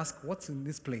and they ask, what's in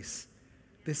this place?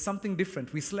 There's something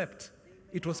different. We slept.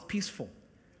 It was peaceful.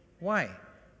 Why?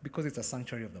 Because it's a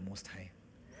sanctuary of the Most High.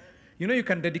 You know, you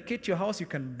can dedicate your house, you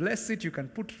can bless it, you can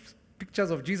put pictures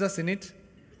of Jesus in it,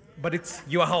 but it's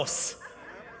your house.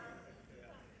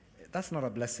 That's not a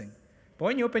blessing. But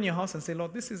when you open your house and say,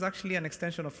 Lord, this is actually an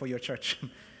extension for your church.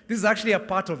 This is actually a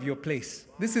part of your place.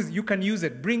 You can use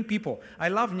it. Bring people. I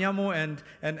love Nyamo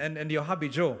and your hubby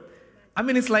Joe. I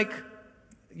mean, it's like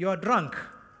you're drunk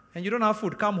and you don't have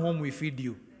food. Come home, we feed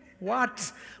you.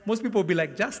 What? Most people will be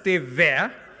like, just stay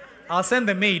there. I'll send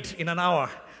the maid in an hour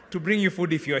to bring you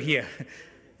food if you're here.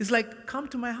 It's like, come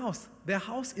to my house. Their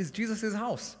house is Jesus'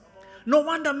 house. No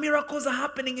wonder miracles are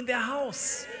happening in their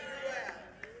house.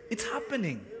 It's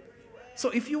happening. So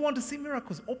if you want to see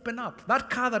miracles, open up. That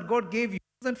car that God gave you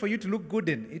wasn't for you to look good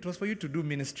in. It was for you to do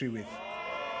ministry with.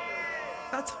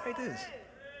 That's how it is.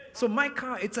 So my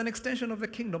car, it's an extension of the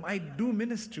kingdom. I do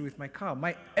ministry with my car.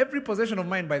 Every possession of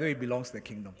mine, by the way, belongs to the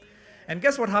kingdom. And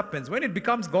guess what happens? When it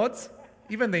becomes God's,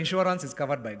 even the insurance is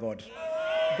covered by God.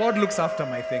 God looks after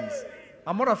my things.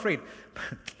 I'm not afraid.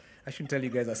 I shouldn't tell you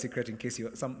guys a secret in case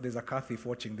there's a car thief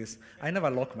watching this. I never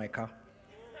lock my car.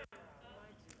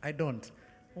 I don't.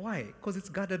 Why? Because it's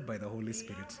guarded by the Holy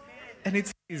Spirit. And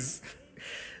it's His.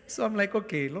 So I'm like,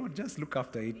 okay, Lord, just look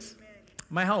after it.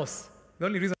 My house, the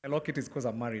only reason I lock it is because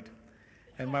I'm married.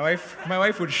 And my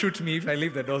wife would shoot me if I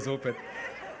leave the doors open.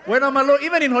 When I'm alone,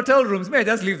 even in hotel rooms, may I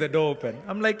just leave the door open?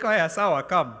 I'm like, oh yeah, Sawa,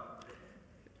 come.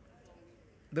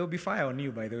 There will be fire on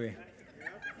you, by the way.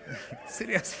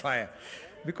 Serious fire.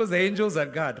 Because the angels are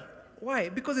God. Why?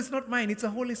 Because it's not mine, it's the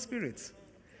Holy Spirit's.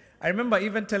 I remember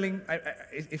even telling,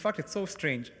 in fact, it's so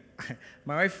strange.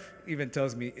 My wife even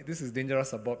tells me, this is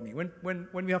dangerous about me. When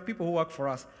we have people who work for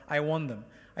us, I warn them.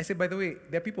 I say, by the way,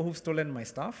 there are people who've stolen my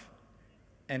stuff,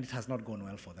 and it has not gone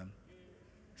well for them.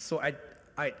 So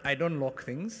I don't lock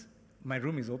things. My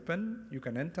room is open. You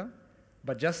can enter.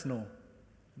 But just know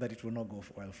that it will not go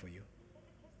well for you.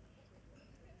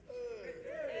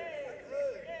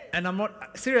 And I'm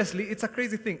not, seriously, it's a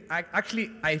crazy thing.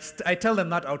 I tell them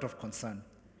that out of concern.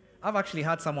 I've actually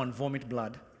had someone vomit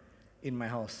blood in my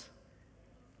house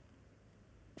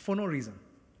for no reason.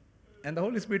 And the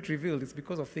Holy Spirit revealed it's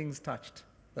because of things touched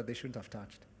that they shouldn't have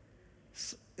touched.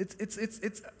 So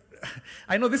it's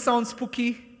I know this sounds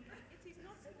spooky.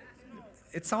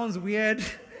 It sounds weird.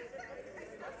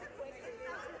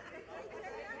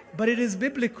 But it is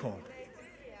biblical.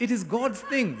 It is God's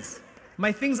things.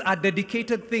 My things are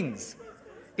dedicated things.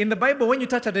 In the Bible, when you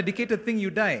touch a dedicated thing,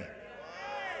 you die.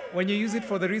 When you use it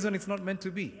for the reason it's not meant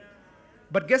to be.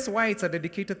 But guess why it's a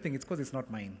dedicated thing? It's because it's not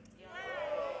mine.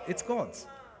 It's God's.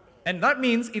 And that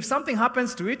means if something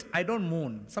happens to it, I don't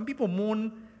mourn. Some people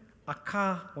mourn a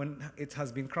car when it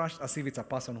has been crashed as if it's a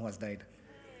person who has died.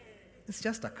 It's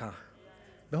just a car.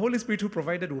 The Holy Spirit who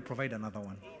provided will provide another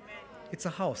one. It's a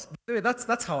house. By the way,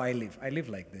 that's how I live. I live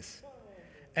like this.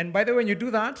 And by the way, when you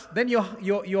do that, then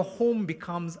your home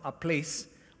becomes a place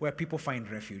where people find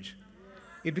refuge.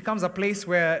 It becomes a place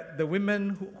where the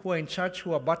women who are in church,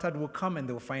 who are battered, will come and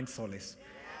they will find solace.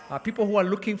 People who are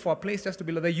looking for a place just to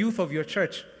be, the youth of your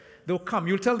church, they'll come.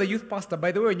 You'll tell the youth pastor,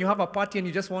 by the way, when you have a party and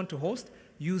you just want to host,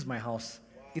 use my house.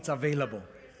 It's available.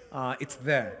 It's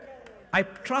there. I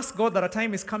trust God that a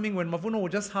time is coming when Mavuno will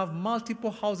just have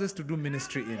multiple houses to do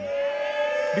ministry in.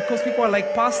 Because people are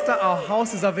like, Pastor, our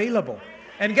house is available.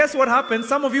 And guess what happens?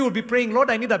 Some of you will be praying,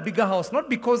 Lord, I need a bigger house. Not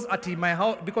because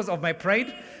because of my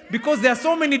pride, because there are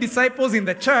so many disciples in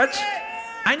the church,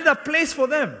 I need a place for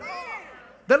them.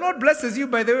 The Lord blesses you,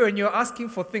 by the way, when you're asking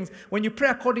for things, when you pray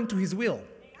according to His will.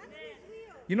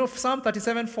 You know, Psalm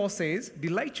 37:4 says,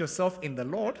 delight yourself in the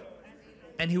Lord,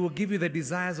 and He will give you the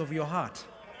desires of your heart.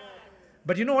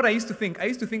 But you know what I used to think? I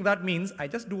used to think that means I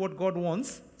just do what God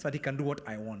wants so that He can do what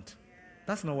I want.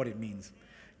 That's not what it means.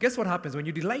 Guess what happens? When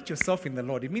you delight yourself in the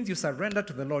Lord, it means you surrender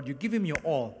to the Lord, you give Him your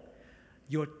all,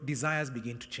 your desires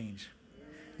begin to change.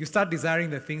 You start desiring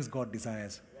the things God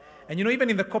desires. And you know, even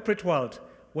in the corporate world,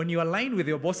 when you align with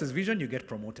your boss's vision, you get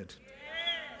promoted.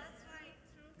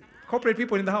 Corporate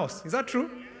people in the house, is that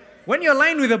true? When you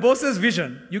align with the boss's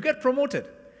vision, you get promoted.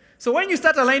 So when you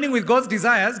start aligning with God's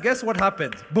desires, guess what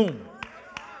happens? Boom.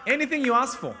 Anything you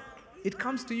ask for, it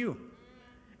comes to you.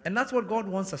 And that's what God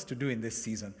wants us to do in this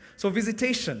season. So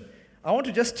visitation, I want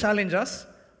to just challenge us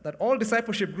that all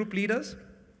discipleship group leaders,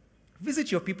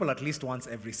 visit your people at least once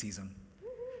every season.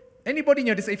 Anybody in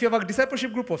your, if you have a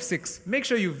discipleship group of 6, make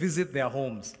sure you visit their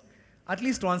homes at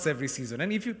least once every season.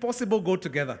 And if possible, go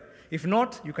together. If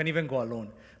not, you can even go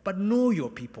alone. But know your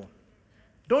people.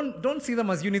 Don't see them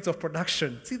as units of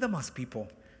production. See them as people.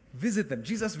 Visit them.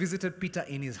 Jesus visited Peter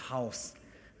in his house.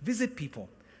 Visit people.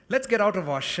 Let's get out of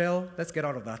our shell. Let's get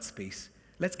out of that space.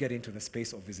 Let's get into the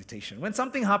space of visitation. When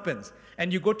something happens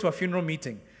and you go to a funeral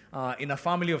meeting in a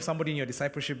family of somebody in your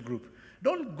discipleship group,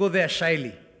 don't go there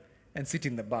shyly and sit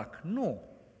in the back. No.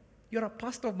 You're a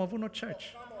pastor of Mavuno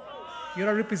Church. You're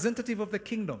a representative of the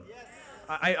kingdom.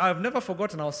 I've never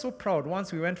forgotten. I was so proud.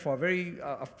 Once we went for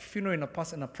a funeral in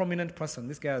a prominent person.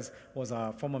 This guy was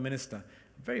a former minister.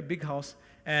 Very big house.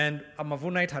 And a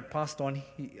Mavunite had passed on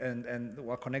and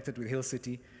were connected with Hill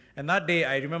City. And that day,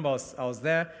 I remember I was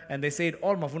there, and they said,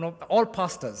 all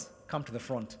pastors come to the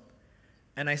front.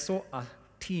 And I saw a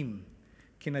team,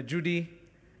 Kina Judy,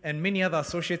 and many other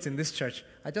associates in this church.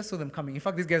 I just saw them coming. In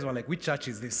fact, these guys were like, which church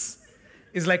is this?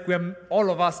 It's like all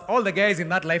of us, all the guys in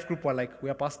that life group were like, we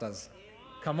are pastors.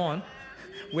 Come on,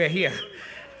 we're here.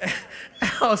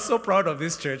 I was so proud of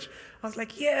this church. I was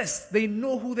like, yes, they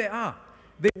know who they are.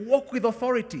 They walk with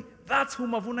authority. That's who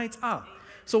Mavunites are.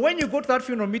 So when you go to that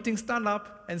funeral meeting, stand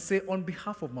up and say, on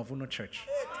behalf of Mavuno Church,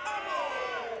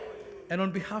 and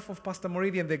on behalf of Pastor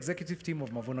Moridi and the executive team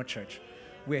of Mavuno Church,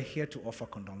 we're here to offer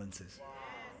condolences.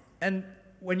 And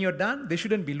when you're done, they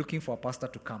shouldn't be looking for a pastor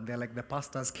to come. They're like, the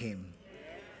pastors came.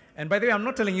 And by the way, I'm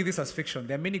not telling you this as fiction.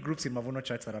 There are many groups in Mavuno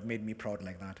Church that have made me proud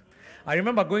like that. I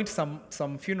remember going to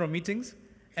some funeral meetings,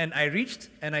 and I reached,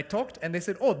 and I talked, and they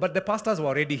said, oh, but the pastors were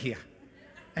already here.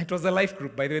 And it was a life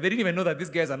group, by the way. They didn't even know that these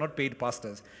guys are not paid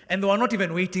pastors. And they were not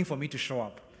even waiting for me to show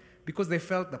up because they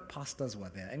felt the pastors were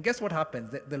there. And guess what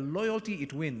happens? The loyalty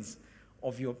it wins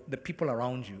of the people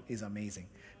around you is amazing.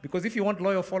 Because if you want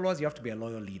loyal followers, you have to be a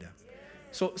loyal leader.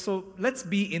 So let's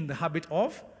be in the habit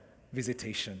of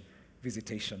visitation.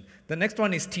 Visitation. The next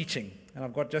one is teaching. And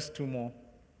I've got just two more.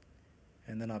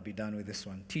 And then I'll be done with this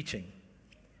one. Teaching.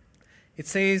 It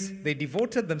says, they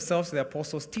devoted themselves to the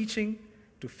apostles' teaching,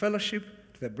 to fellowship,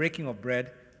 to the breaking of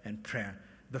bread, and prayer.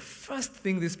 The first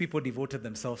thing these people devoted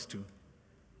themselves to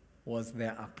was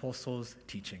their apostles'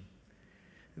 teaching.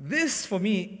 This, for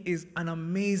me, is an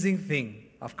amazing thing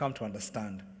I've come to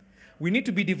understand. We need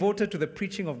to be devoted to the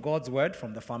preaching of God's word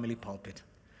from the family pulpit.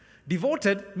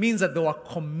 Devoted means that they were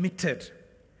committed.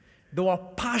 They were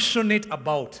passionate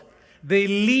about. They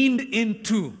leaned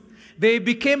into. They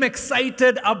became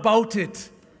excited about it.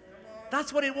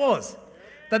 That's what it was.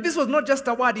 That this was not just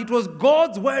a word, it was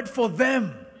God's word for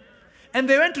them. And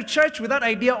they went to church with that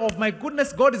idea of, my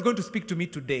goodness, God is going to speak to me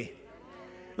today.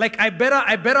 Like, I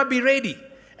better be ready.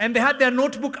 And they had their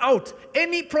notebook out.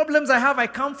 Any problems I have, I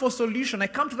come for solution. I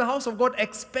come to the house of God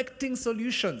expecting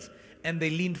solutions. And they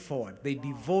leaned forward. They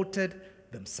devoted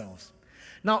themselves.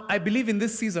 Now, I believe in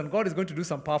this season, God is going to do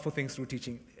some powerful things through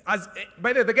teaching.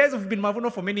 By the way, the guys who've been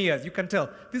Mavuno for many years, you can tell,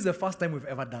 this is the first time we've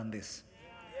ever done this.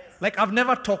 Like, I've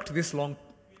never talked this long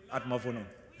at Mavuno.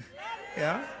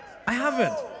 Yeah? I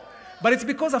haven't. But it's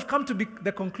because I've come to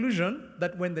the conclusion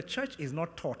that when the church is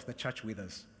not taught, the church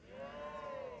withers.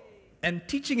 And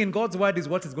teaching in God's word is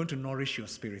what is going to nourish your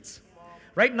spirits.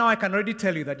 Right now, I can already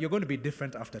tell you that you're going to be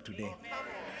different after today.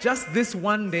 Just this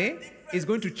one day is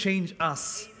going to change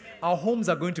us. Our homes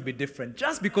are going to be different.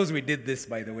 Just because we did this,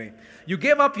 by the way. You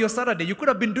gave up your Saturday. You could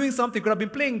have been doing something. You could have been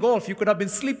playing golf. You could have been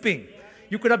sleeping.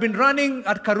 You could have been running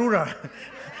at Karura.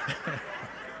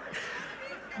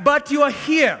 But you are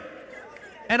here.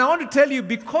 And I want to tell you,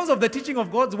 because of the teaching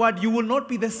of God's word, you will not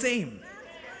be the same.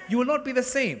 You will not be the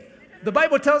same. The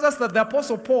Bible tells us that the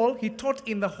Apostle Paul, he taught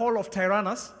in the hall of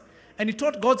Tyrannus, and he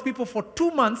taught God's people for 2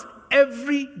 months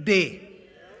every day.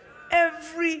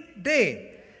 Every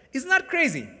day. Isn't that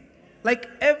crazy? Like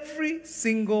every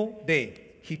single day,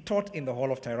 he taught in the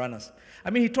hall of Tyrannus. I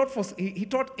mean, he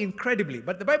taught incredibly.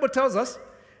 But the Bible tells us,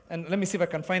 and let me see if I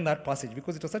can find that passage,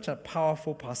 because it was such a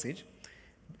powerful passage.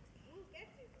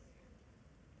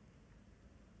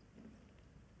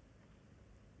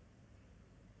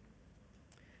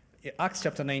 Acts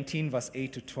chapter 19, verse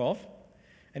 8 to 12.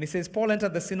 And it says, Paul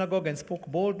entered the synagogue and spoke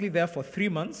boldly there for 3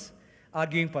 months,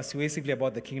 arguing persuasively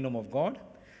about the kingdom of God.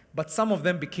 But some of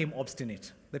them became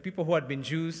obstinate. The people who had been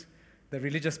Jews, the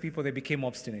religious people, they became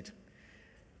obstinate.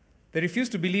 They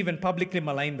refused to believe and publicly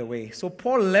maligned the way. So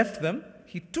Paul left them.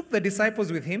 He took the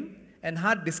disciples with him and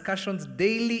had discussions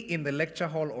daily in the lecture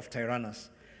hall of Tyrannus.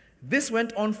 This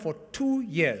went on for 2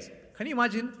 years. Can you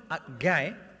imagine a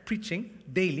guy preaching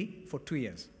daily for 2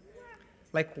 years?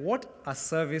 Like, what a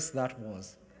service that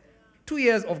was. 2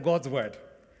 years of God's word.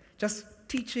 Just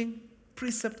teaching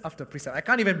precept after precept. I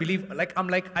can't even believe,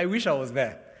 I wish I was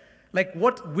there. Like,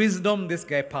 what wisdom this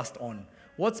guy passed on.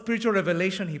 What spiritual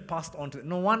revelation he passed on to.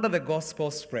 No wonder the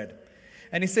gospel spread.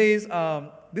 And he says,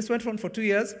 this went on for 2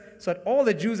 years, so that all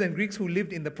the Jews and Greeks who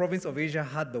lived in the province of Asia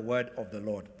had the word of the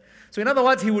Lord. So in other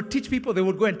words, he would teach people, they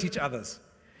would go and teach others.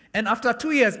 And after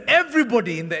 2 years,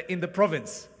 everybody in the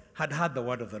province had heard the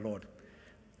word of the Lord.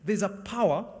 There's a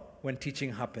power when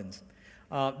teaching happens.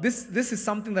 This is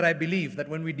something that I believe, that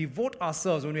when we devote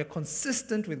ourselves, when we are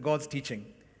consistent with God's teaching,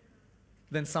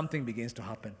 then something begins to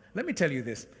happen. Let me tell you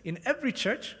this. In every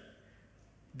church,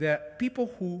 there are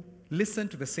people who listen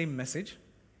to the same message,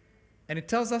 and it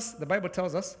tells us, the Bible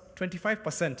tells us,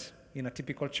 25% in a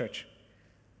typical church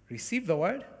receive the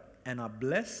word and are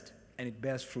blessed, and it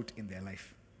bears fruit in their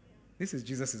life. This is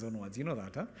Jesus' own words. You know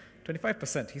that, huh?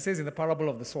 25%. He says in the parable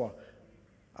of the sower,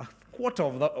 a quarter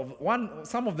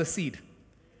some of the seed,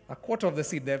 a quarter of the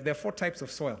seed. There are 4 types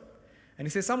of soil. And he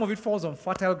says some of it falls on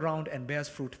fertile ground and bears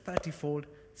fruit 30-fold,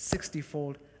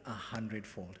 60-fold,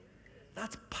 100-fold.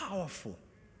 That's powerful.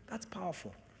 That's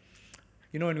powerful.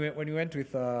 You know, when we went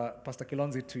with Pastor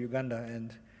Kilonzi to Uganda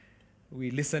and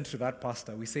we listened to that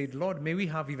pastor, we said, Lord, may we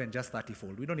have even just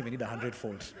 30-fold. We don't even need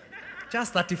 100-fold.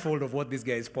 Just 30-fold of what this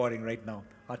guy is pouring right now.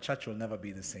 Our church will never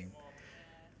be the same.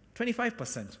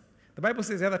 25%. The Bible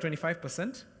says the other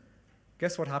 25%,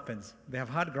 guess what happens? They have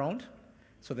hard ground,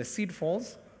 so the seed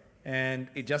falls, and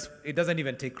it doesn't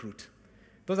even take root.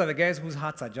 Those are the guys whose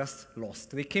hearts are just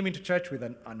lost. They came into church with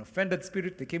an offended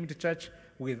spirit. They came into church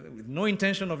with no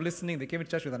intention of listening. They came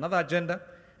into church with another agenda,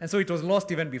 and so it was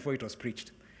lost even before it was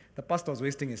preached. The pastor was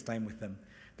wasting his time with them.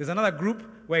 There's another group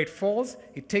where it falls,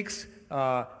 it takes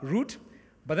root,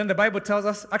 but then the Bible tells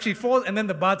us, actually it falls, and then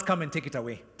the birds come and take it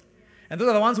away. And those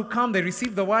are the ones who come, they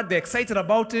receive the word, they're excited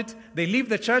about it, they leave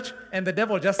the church, and the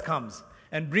devil just comes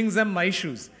and brings them my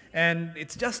issues. And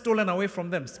it's just stolen away from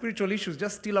them. Spiritual issues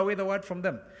just steal away the word from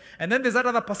them. And then there's that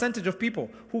other percentage of people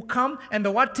who come and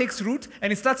the word takes root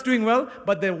and it starts doing well,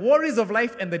 but the worries of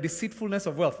life and the deceitfulness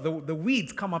of wealth, the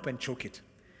weeds come up and choke it.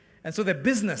 And so the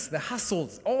business, the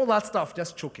hustles, all that stuff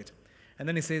just choke it. And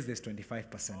then he says there's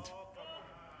 25%.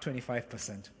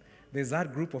 25%. There's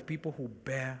that group of people who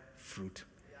bear fruit.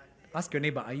 Ask your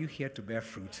neighbor, are you here to bear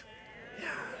fruit? Yeah,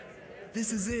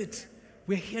 this is it.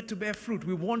 We're here to bear fruit.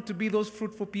 We want to be those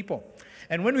fruitful people.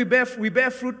 And when we bear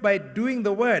fruit by doing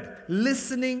the word,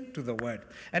 listening to the word.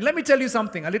 And let me tell you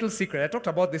something, a little secret. I talked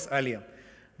about this earlier.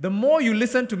 The more you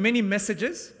listen to many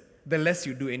messages, the less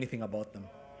you do anything about them.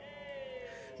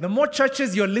 The more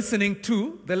churches you're listening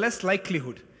to, the less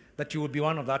likelihood that you will be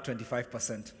one of that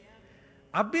 25%.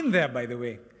 I've been there, by the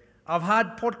way. I've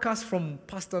had podcasts from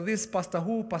pastor this, pastor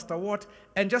who, pastor what,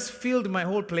 and just filled my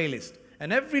whole playlist.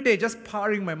 And every day just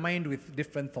powering my mind with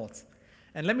different thoughts.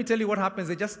 And let me tell you what happens.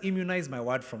 They just immunize my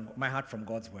heart from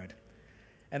God's word.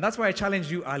 And that's why I challenged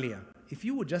you earlier. If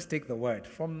you would just take the word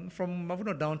from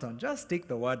Mavuno downtown, just take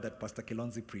the word that Pastor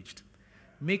Kilonzi preached.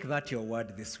 Make that your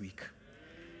word this week.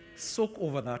 Soak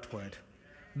over that word.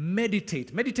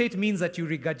 Meditate. Meditate means that you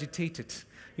regurgitate it.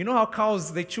 You know how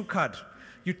cows, they chew cud.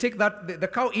 You take that, the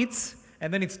cow eats,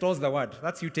 and then it stores the word.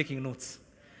 That's you taking notes.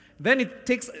 Then it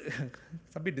takes,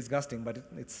 it's a bit disgusting, but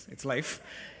it's life.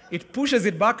 It pushes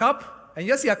it back up, and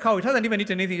you just see a cow. It hasn't even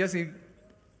eaten anything. You just see,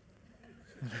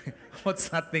 what's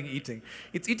that thing eating?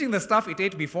 It's eating the stuff it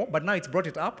ate before, but now it's brought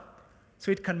it up,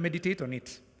 so it can meditate on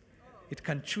it. It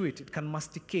can chew it. It can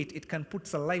masticate. It can put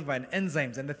saliva and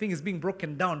enzymes, and the thing is being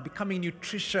broken down, becoming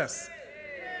nutritious.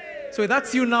 So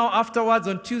that's you now afterwards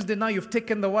on Tuesday. Now you've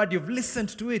taken the word, you've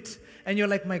listened to it, and you're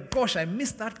like, my gosh, I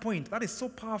missed that point. That is so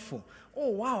powerful. Oh,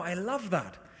 wow, I love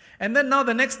that. And then now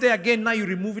the next day again, now you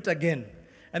remove it again.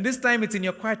 And this time it's in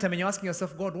your quiet time and you're asking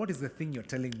yourself, God, what is the thing you're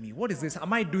telling me? What is this?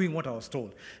 Am I doing what I was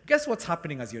told? Guess what's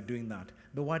happening as you're doing that?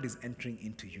 The word is entering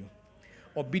into you.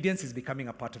 Obedience is becoming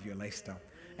a part of your lifestyle.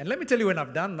 And let me tell you, when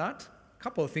I've done that, a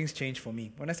couple of things changed for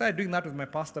me. When I started doing that with my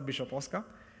pastor, Bishop Oscar,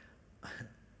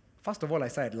 first of all, I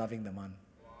started loving the man.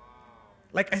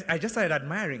 Like, I just started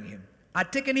admiring him.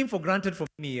 I'd taken him for granted for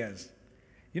many years.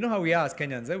 You know how we are as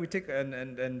Kenyans, eh? We take,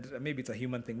 and maybe it's a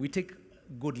human thing, we take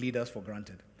good leaders for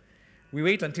granted. We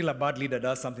wait until a bad leader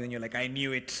does something and you're like, I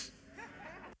knew it.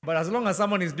 But as long as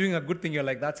someone is doing a good thing, you're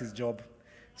like, that's his job.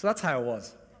 So that's how I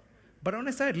was. But when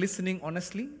I started listening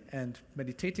honestly and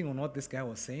meditating on what this guy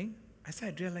was saying, I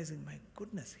started realizing, my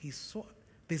goodness,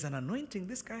 there's an anointing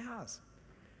this guy has.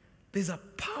 There's a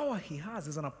power he has.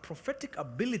 There's a prophetic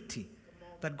ability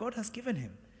that God has given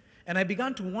him. And I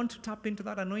began to want to tap into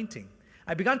that anointing.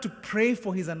 I began to pray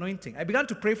for his anointing. I began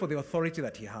to pray for the authority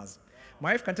that he has.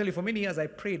 My wife can tell you, for many years I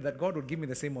prayed that God would give me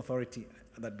the same authority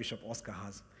that Bishop Oscar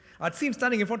has. I'd see him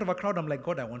standing in front of a crowd. I'm like,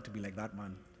 God, I want to be like that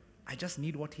man. I just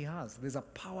need what he has. There's a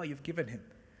power you've given him.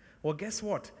 Well, guess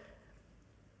what?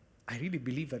 I really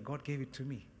believe that God gave it to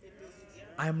me.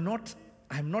 I'm not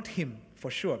I'm not him for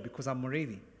sure because I'm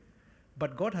Moravi.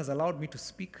 But God has allowed me to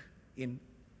speak in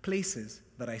places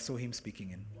that I saw him speaking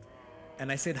in.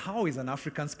 And I said, how is an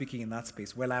African speaking in that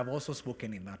space? Well, I've also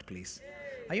spoken in that place.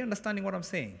 Are you understanding what I'm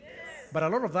saying? But a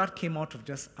lot of that came out of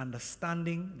just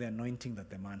understanding the anointing that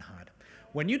the man had.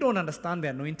 When you don't understand the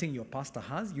anointing your pastor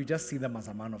has, you just see them as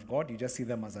a man of God. You just see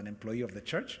them as an employee of the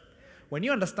church. When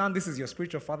you understand this is your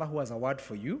spiritual father who has a word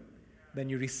for you, then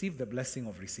you receive the blessing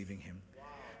of receiving him.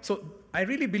 So I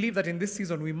really believe that in this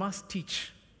season we must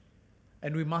teach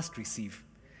and we must receive.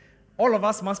 All of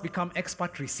us must become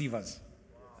expert receivers.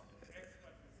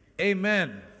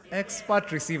 Amen.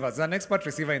 Expert receivers. An expert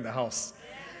receiver in the house.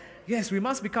 Yes, we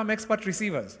must become expert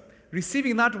receivers.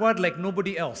 Receiving that word like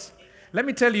nobody else. Let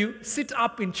me tell you, sit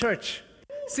up in church.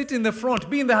 Sit in the front.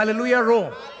 Be in the hallelujah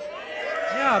row.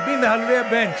 Yeah, be in the hallelujah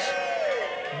bench.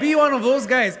 Be one of those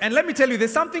guys. And let me tell you,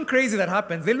 there's something crazy that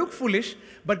happens. They look foolish,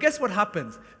 but guess what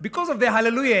happens? Because of their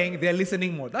hallelujahing, they're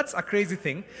listening more. That's a crazy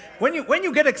thing. When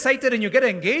you get excited and you get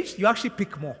engaged, you actually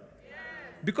pick more.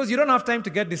 Because you don't have time to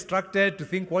get distracted, to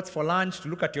think what's for lunch, to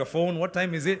look at your phone, what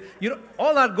time is it?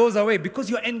 All that goes away because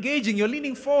you're engaging, you're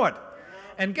leaning forward.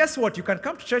 And guess what? You can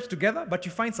come to church together, but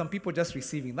you find some people just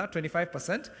receiving. That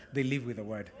 25%, they live with the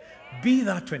word. Be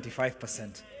that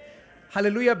 25%.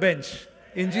 Hallelujah bench.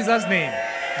 In Jesus' name.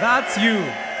 That's you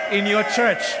in your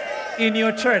church. In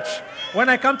your church. When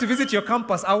I come to visit your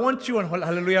campus, I want you on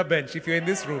hallelujah bench if you're in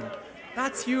this room.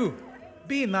 That's you.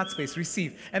 Be in that space.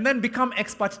 Receive. And then become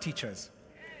expert teachers.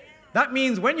 That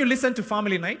means when you listen to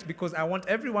family night, because I want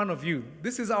every one of you,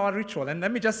 this is our ritual. And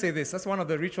let me just say this, that's one of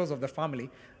the rituals of the family.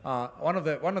 One of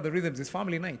the rhythms is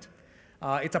family night.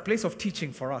 It's a place of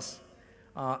teaching for us.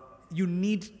 You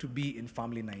need to be in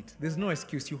family night. There's no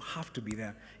excuse. You have to be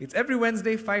there. It's every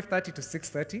Wednesday, 5:30 to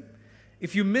 6:30.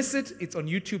 If you miss it, it's on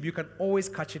YouTube. You can always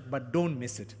catch it, but don't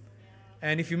miss it.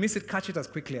 And if you miss it, catch it as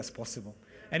quickly as possible.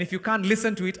 And if you can't,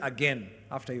 listen to it again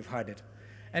after you've heard it.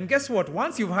 And guess what?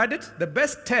 Once you've heard it, the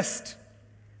best test,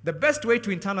 the best way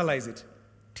to internalize it,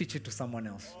 teach it to someone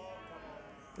else.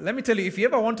 Let me tell you, if you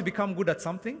ever want to become good at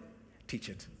something, teach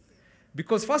it.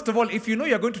 Because first of all, if you know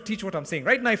you're going to teach what I'm saying,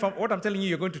 right now, what I'm telling you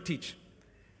you're going to teach,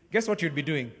 guess what you'd be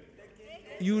doing?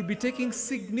 You would be taking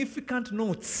significant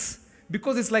notes.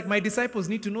 Because it's like my disciples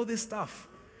need to know this stuff.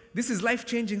 This is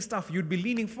life-changing stuff. You'd be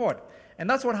leaning forward. And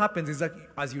that's what happens is that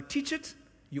as you teach it,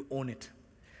 you own it.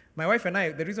 My wife and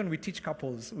I, the reason we teach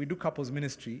couples, we do couples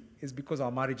ministry, is because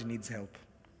our marriage needs help.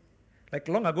 Like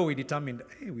long ago, we determined,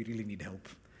 hey, we really need help.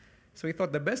 So we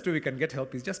thought the best way we can get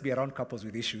help is just be around couples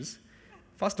with issues.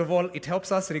 First of all, it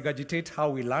helps us regurgitate how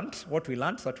we learned, what we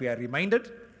learned, so that we are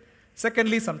reminded.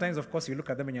 Secondly, sometimes, of course, you look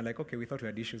at them and you're like, okay, we thought we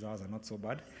had issues, ours are not so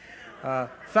bad.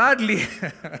 Thirdly,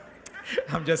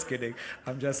 I'm just kidding.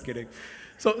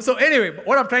 So anyway,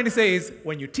 what I'm trying to say is,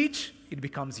 when you teach, it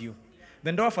becomes you.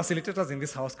 Then our facilitators in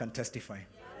this house can testify.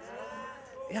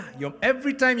 Yeah,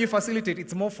 every time you facilitate,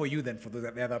 it's more for you than for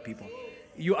the other people.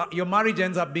 Your marriage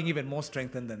ends up being even more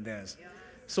strengthened than theirs.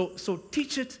 So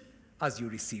teach it as you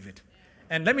receive it.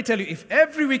 And let me tell you, if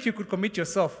every week you could commit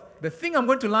yourself, the thing I'm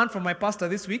going to learn from my pastor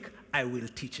this week, I will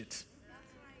teach it.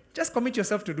 Just commit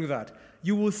yourself to do that.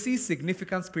 You will see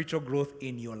significant spiritual growth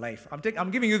in your life. I'm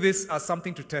giving you this as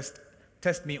something to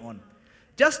test me on.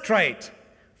 Just try it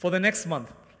for the next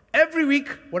month. Every week,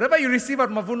 whatever you receive at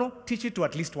Mavuno, teach it to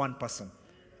at least one person.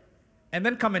 And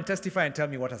then come and testify and tell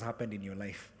me what has happened in your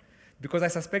life. Because I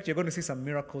suspect you're going to see some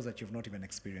miracles that you've not even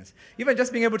experienced. Even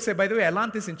just being able to say, by the way, I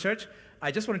learned this in church.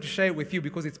 I just wanted to share it with you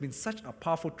because it's been such a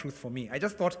powerful truth for me. I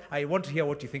just thought I want to hear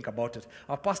what you think about it.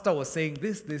 Our pastor was saying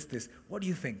this. What do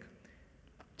you think?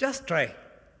 Just try.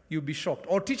 You'll be shocked.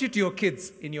 Or teach it to your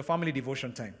kids in your family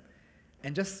devotion time.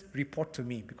 And just report to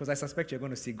me because I suspect you're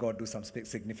going to see God do some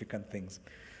significant things.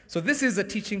 So this is the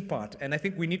teaching part, and I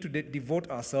think we need to devote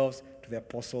ourselves to the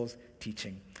apostles'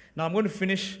 teaching. Now I'm going to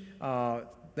finish,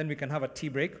 then we can have a tea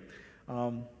break.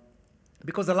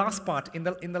 Because the last part, in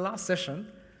the last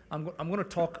session, I'm going to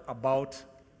talk about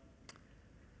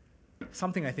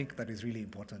something I think that is really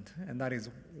important, and that is,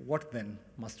 what then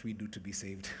must we do to be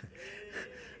saved?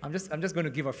 I'm just going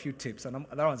to give a few tips, and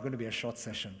that one's going to be a short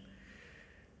session.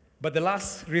 But the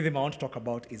last rhythm I want to talk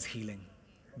about is healing.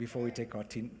 Before we take our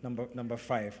number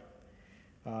 5.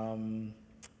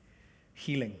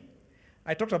 Healing.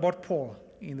 I talked about Paul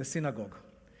in the synagogue.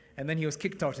 And then he was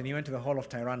kicked out and he went to the hall of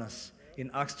Tyrannus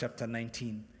in Acts chapter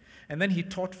 19. And then he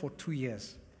taught for 2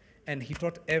 years. And he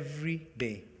taught every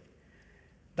day.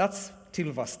 That's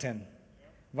till verse 10.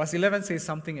 Verse 11 says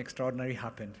something extraordinary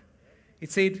happened. It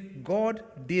said God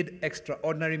did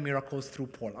extraordinary miracles through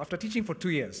Paul. After teaching for 2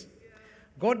 years,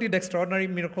 God did extraordinary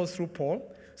miracles through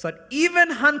Paul, so that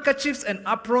even handkerchiefs and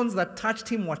aprons that touched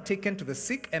him were taken to the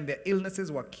sick, and their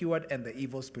illnesses were cured, and the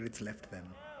evil spirits left them.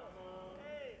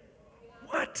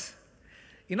 What?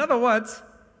 In other words,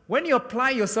 when you apply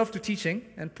yourself to teaching,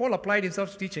 and Paul applied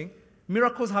himself to teaching,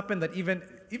 miracles happen that even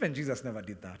Jesus never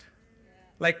did that.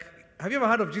 Like, have you ever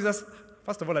heard of Jesus?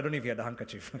 First of all, I don't know if he had a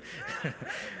handkerchief.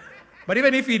 But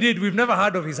even if he did, we've never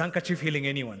heard of his handkerchief healing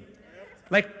anyone.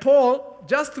 Like Paul,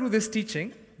 just through this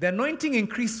teaching, the anointing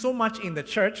increased so much in the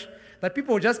church that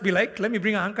people would just be like, let me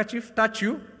bring a handkerchief, touch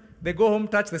you. They go home,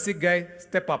 touch the sick guy,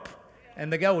 step up.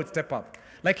 And the guy would step up.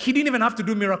 Like he didn't even have to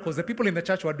do miracles. The people in the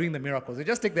church were doing the miracles. They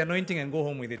just take the anointing and go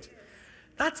home with it.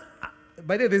 That's,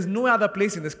 by the way, there's no other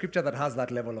place in the scripture that has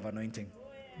that level of anointing.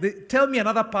 Tell me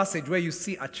another passage where you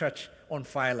see a church on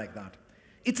fire like that.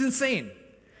 It's insane.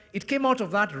 It came out of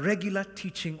that regular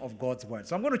teaching of God's word.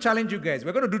 So I'm going to challenge you guys.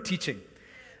 We're going to do teaching.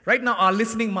 Right now, our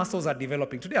listening muscles are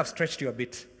developing. Today, I've stretched you a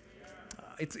bit.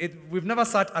 We've never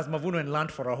sat as Mavuno and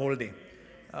learned for a whole day.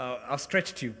 I've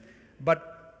stretched you.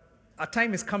 But a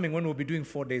time is coming when we'll be doing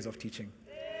 4 days of teaching.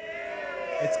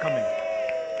 It's coming.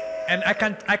 And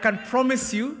I can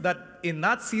promise you that in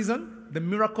that season, the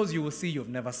miracles you will see you've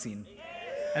never seen.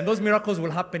 And those miracles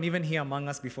will happen even here among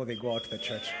us before they go out to the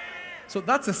church. So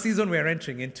that's the season we're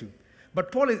entering into.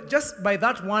 But Paul is just by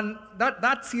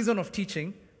that season of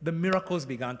teaching, the miracles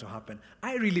began to happen.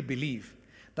 I really believe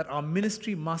that our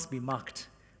ministry must be marked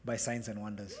by signs and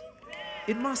wonders.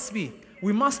 It must be.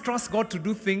 We must trust God to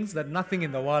do things that nothing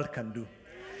in the world can do.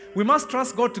 We must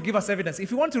trust God to give us evidence.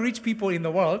 If we want to reach people in the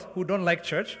world who don't like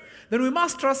church, then we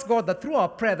must trust God that through our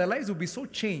prayer, their lives will be so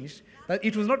changed that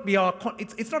it will not be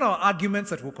it's not our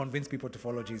arguments that will convince people to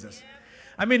follow Jesus.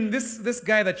 I mean, this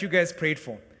guy that you guys prayed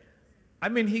for, I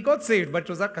mean, he got saved, but it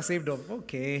was like a saved of,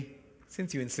 okay,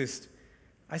 since you insist.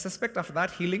 I suspect after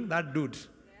that healing, that dude,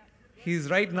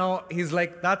 he's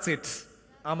like, that's it.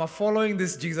 I'm following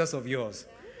this Jesus of yours.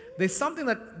 There's something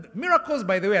that, miracles,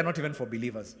 by the way, are not even for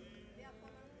believers.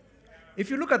 If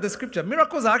you look at the scripture,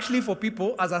 miracles are actually for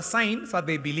people as a sign so that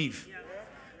they believe.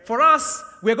 For us,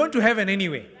 we're going to heaven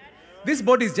anyway. This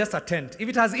body is just a tent. If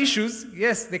it has issues,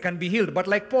 yes, they can be healed. But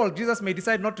like Paul, Jesus may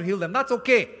decide not to heal them. That's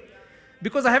okay.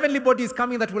 Because a heavenly body is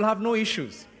coming that will have no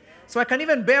issues. So I can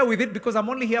even bear with it because I'm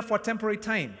only here for a temporary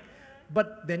time.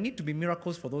 But there need to be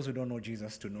miracles for those who don't know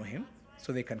Jesus to know him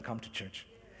so they can come to church.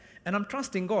 And I'm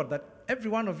trusting God that every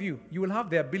one of you will have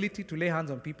the ability to lay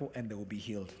hands on people and they will be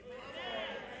healed.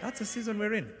 That's the season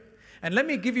we're in. And let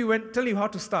me tell you how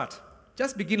to start.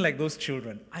 Just begin like those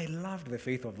children. I loved the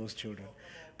faith of those children.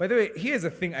 By the way, here's a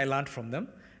thing I learned from them.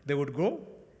 They would go,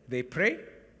 they pray.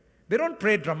 They don't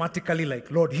pray dramatically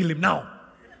like, Lord, heal him now.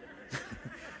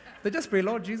 They just pray,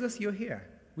 Lord Jesus, you're here.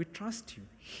 We trust you.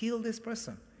 Heal this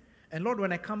person. And Lord,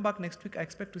 when I come back next week, I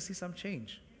expect to see some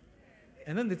change.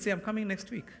 And then they'd say, I'm coming next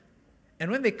week.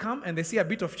 And when they come and they see a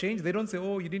bit of change, they don't say,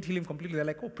 oh, you didn't heal him completely. They're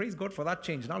like, oh, praise God for that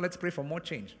change. Now let's pray for more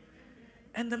change.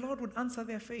 And the Lord would answer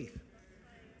their faith.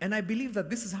 And I believe that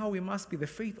this is how we must be, the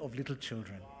faith of little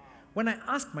children. When I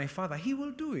ask my Father, he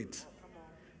will do it.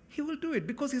 He will do it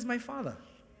because he's my Father.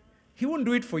 He won't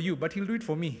do it for you, but he'll do it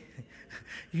for me.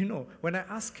 When I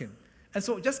ask him. And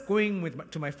so just going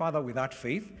to my Father with that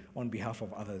faith on behalf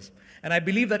of others. And I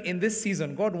believe that in this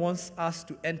season, God wants us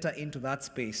to enter into that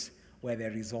space where there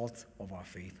are results of our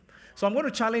faith. So I'm going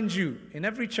to challenge you in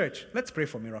every church, let's pray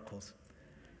for miracles.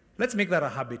 Let's make that a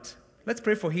habit. Let's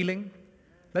pray for healing.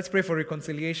 Let's pray for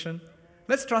reconciliation.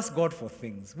 Let's trust God for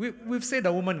things. We've said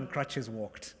a woman in crutches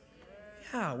walked.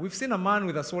 Yeah, we've seen a man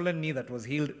with a swollen knee that was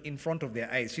healed in front of their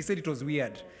eyes. She said it was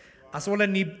weird. A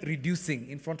swollen knee reducing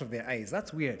in front of their eyes.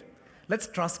 That's weird. Let's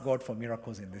trust God for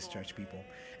miracles in this church, people.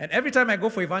 And every time I go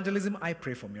for evangelism, I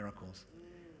pray for miracles.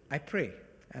 I pray.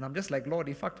 And I'm just like, Lord,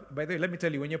 in fact, by the way, let me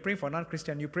tell you, when you're praying for a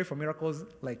non-Christian, you pray for miracles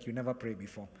like you never prayed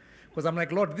before. Because I'm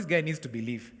like, Lord, this guy needs to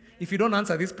believe. If you don't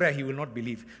answer this prayer, he will not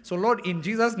believe. So Lord, in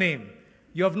Jesus' name,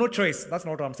 you have no choice. That's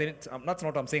not what I'm saying. That's not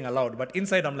what I'm saying aloud. But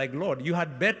inside, I'm like, Lord, you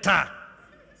had better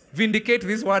vindicate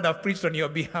this word I've preached on your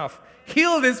behalf.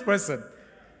 Heal this person.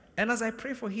 And as I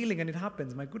pray for healing and it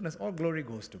happens, my goodness, all glory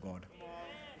goes to God.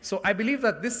 So I believe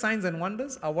that these signs and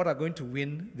wonders are what are going to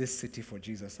win this city for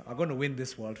Jesus, are going to win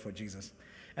this world for Jesus.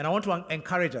 And I want to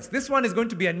encourage us. This one is going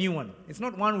to be a new one. It's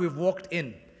not one we've walked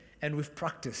in and we've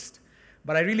practiced.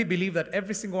 But I really believe that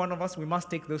every single one of us, we must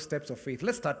take those steps of faith.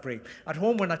 Let's start praying. At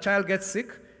home, when a child gets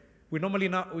sick, we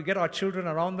get our children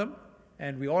around them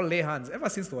and we all lay hands, ever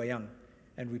since they were young,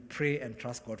 and we pray and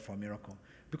trust God for a miracle.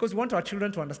 Because we want our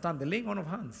children to understand the laying on of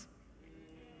hands.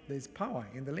 There's power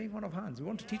in the laying on of hands. We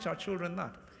want to teach our children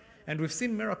that. And we've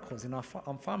seen miracles in our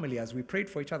family as we prayed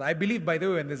for each other. I believe, by the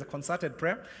way, when there's a concerted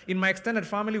prayer, in my extended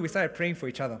family, we started praying for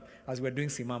each other as we're doing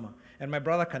Simama. And my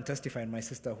brother can testify, and my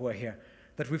sister who are here,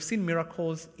 that we've seen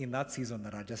miracles in that season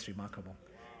that are just remarkable.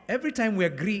 Every time we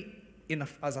agree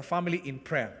as a family in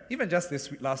prayer, even just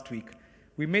last week,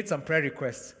 we made some prayer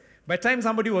requests. By the time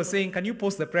somebody was saying, can you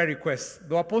post the prayer requests?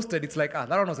 They were posted, it's like, that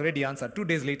one was already answered. 2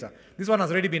 days later, this one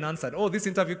has already been answered. Oh, this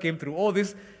interview came through. Oh,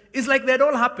 this. It's like that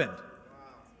all happened.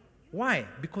 Why?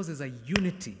 Because there's a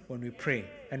unity when we pray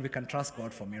and we can trust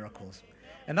God for miracles.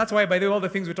 And that's why, by the way, all the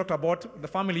things we talked about, the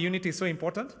family unity is so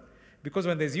important, because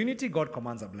when there's unity, God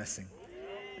commands a blessing.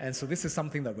 And so this is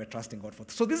something that we're trusting God for.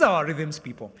 So these are our rhythms,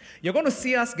 people. You're going to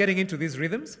see us getting into these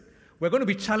rhythms. We're going to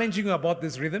be challenging you about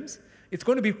these rhythms. It's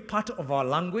going to be part of our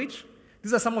language.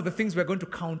 These are some of the things we're going to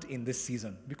count in this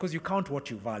season, because you count what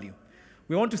you value.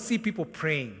 We want to see people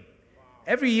praying.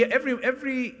 Every year,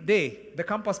 every day, the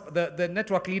campus, the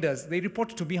network leaders, they report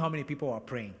to me how many people are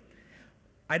praying.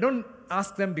 I don't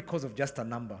ask them because of just a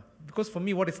number. Because for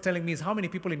me, what it's telling me is how many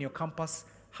people in your campus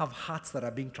have hearts that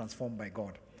are being transformed by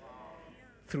God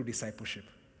through discipleship.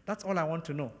 That's all I want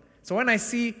to know. So when I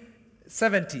see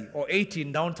 70 or 80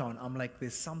 in downtown, I'm like,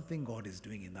 there's something God is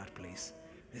doing in that place.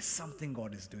 There's something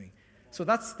God is doing. So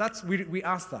we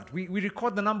ask that. We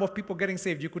record the number of people getting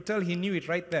saved. You could tell he knew it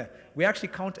right there. We actually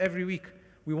count every week.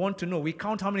 We want to know. We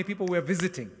count how many people we're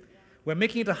visiting. We're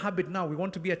making it a habit now. We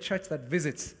want to be a church that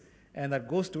visits and that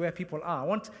goes to where people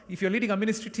are. If you're leading a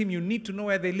ministry team, you need to know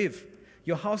where they live.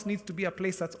 Your house needs to be a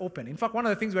place that's open. In fact, one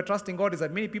of the things we're trusting God is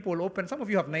that many people will open. Some of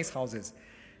you have nice houses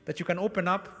that you can open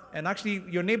up, and actually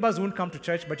your neighbors won't come to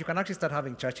church, but you can actually start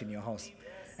having church in your house.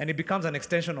 And it becomes an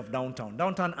extension of downtown.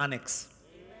 Downtown annex.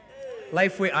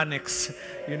 Lifeway annex,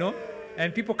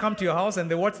 and people come to your house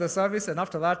and they watch the service, and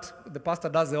after that, the pastor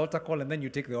does the altar call, and then you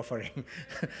take the offering.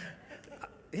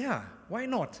 Yeah, why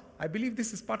not? I believe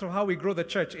this is part of how we grow the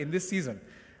church in this season.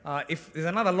 If there's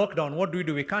another lockdown, what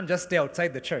do? We can't just stay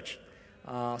outside the church.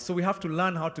 So we have to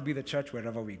learn how to be the church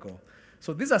wherever we go.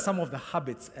 So these are some of the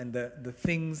habits and the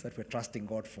things that we're trusting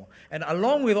God for. And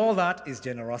along with all that is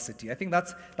generosity. I think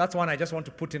that's one I just want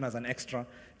to put in as an extra,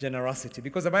 generosity.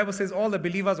 Because the Bible says all the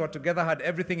believers were together, had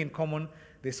everything in common.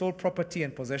 They sold property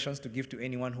and possessions to give to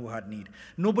anyone who had need.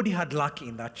 Nobody had lack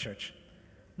in that church.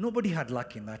 Nobody had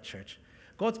lack in that church.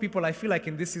 God's people, I feel like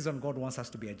in this season, God wants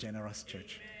us to be a generous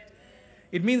church.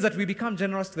 It means that we become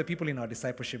generous to the people in our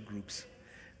discipleship groups.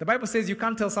 The Bible says you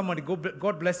can't tell somebody,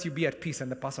 God bless you, be at peace,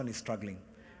 and the person is struggling.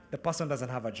 The person doesn't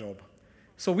have a job.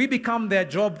 So we become their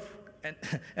job and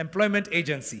employment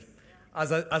agency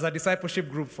as a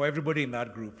discipleship group for everybody in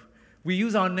that group. We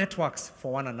use our networks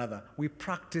for one another. We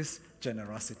practice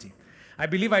generosity. I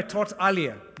believe I taught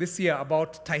earlier this year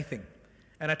about tithing.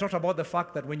 And I taught about the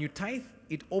fact that when you tithe,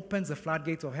 it opens the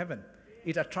floodgates of heaven.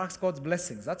 It attracts God's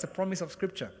blessings. That's a promise of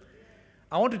Scripture.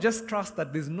 I want to just trust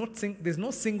that there's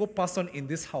no single person in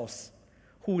this house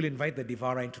who will invite the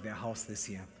devourer into their house this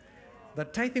year.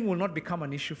 That tithing will not become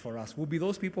an issue for us. We'll be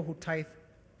those people who tithe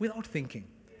without thinking.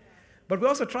 But we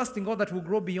also trust in God that we'll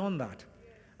grow beyond that.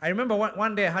 I remember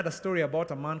one day I had a story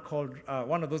about a man called,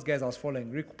 one of those guys I was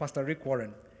following, Pastor Rick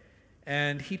Warren.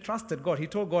 And he trusted God. He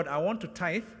told God, I want to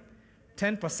tithe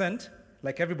 10%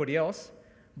 like everybody else,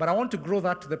 but I want to grow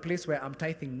that to the place where I'm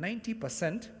tithing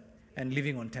 90% and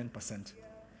living on 10%.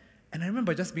 And I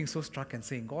remember just being so struck and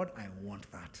saying, God, I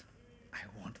want that. I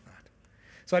want that.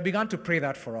 So I began to pray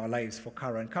that for our lives, for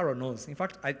Kara, and Kara knows. In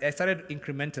fact, I started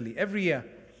incrementally. Every year,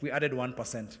 we added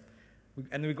 1%.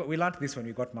 We learned this when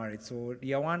we got married. So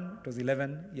year 1, it was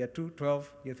 11. Year 2,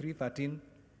 12. Year 3, 13,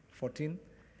 14.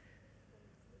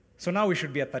 So now we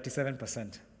should be at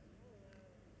 37%.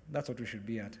 That's what we should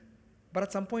be at. But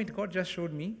at some point, God just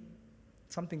showed me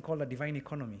something called a divine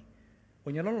economy.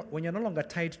 When you're no longer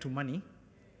tied to money,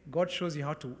 God shows you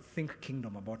how to think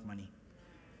kingdom about money.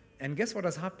 And guess what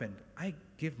has happened? I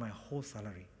give my whole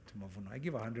salary to Mavuno. I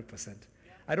give 100%.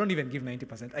 I don't even give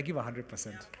 90%. I give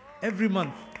 100%. Every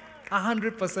month,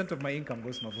 100% of my income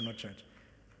goes to Mavuno Church.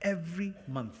 Every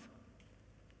month.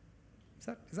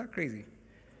 Is that crazy?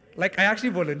 Like, I actually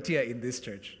volunteer in this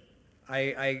church.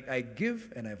 I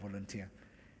give and I volunteer.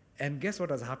 And guess what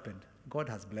has happened? God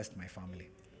has blessed my family.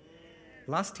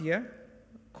 Last year,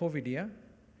 COVID year,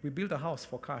 we built a house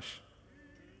for cash.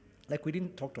 Like, we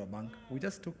didn't talk to a bank. We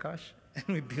just took cash and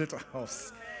we built a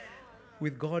house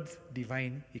with God's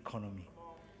divine economy.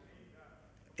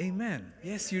 Amen.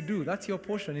 Yes, you do. That's your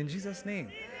portion in Jesus' name.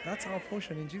 That's our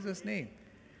portion in Jesus' name.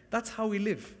 That's how we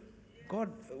live.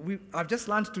 I've just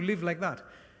learned to live like that.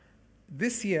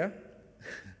 This year,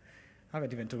 I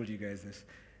haven't even told you guys this.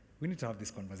 We need to have this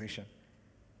conversation.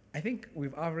 I think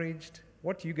we've averaged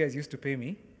what you guys used to pay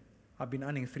me. I've been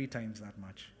earning 3 times that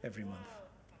much every month.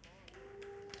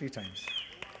 3 times.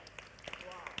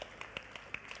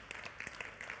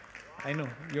 I know.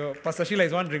 Pastor Sheila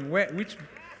is wondering, which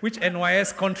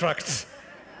NYS contract,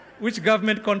 which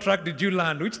government contract did you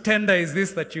land? Which tender is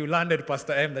this that you landed,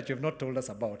 Pastor M, that you have not told us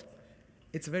about?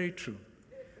 It's very true.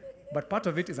 But part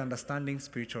of it is understanding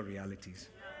spiritual realities.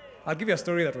 I'll give you a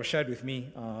story that was shared with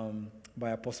me by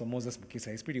Apostle Moses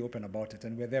Mukisa. He's pretty open about it,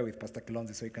 and we're there with Pastor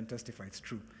Kilonzi, so he can testify it's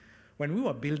true. When we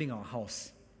were building our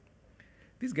house,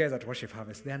 these guys at Worship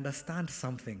Harvest, they understand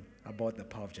something about the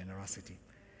power of generosity.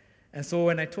 And so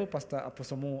when I told Pastor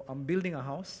Apostle Mo, I'm building a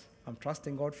house, I'm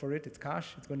trusting God for it, it's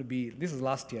cash, it's going to be, this is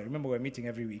last year, remember we're meeting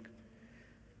every week.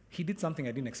 He did something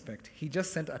I didn't expect. He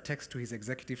just sent a text to his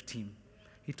executive team.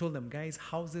 He told them, guys,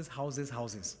 houses, houses,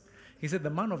 houses. He said, the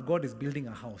man of God is building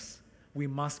a house. We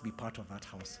must be part of that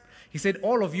house. He said,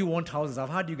 all of you want houses. I've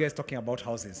heard you guys talking about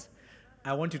houses.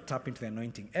 I want you to tap into the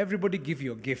anointing. Everybody give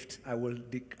you a gift. I will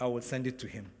send it to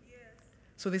him.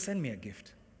 So they send me a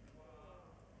gift.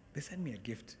 They send me a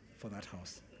gift for that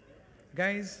house.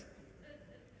 Guys,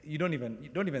 you don't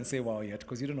even say wow yet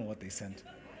because you don't know what they sent.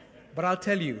 But I'll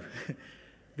tell you,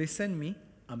 they sent me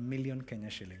 1 million Kenya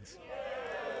shillings.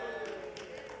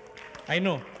 I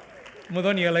know.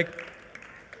 Modoni, you're like,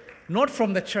 not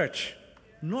from the church,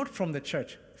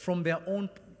 from their own,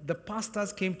 the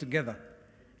pastors came together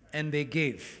and they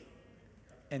gave.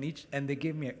 And they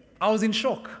gave me, I was in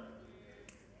shock.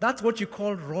 That's what you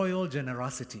call royal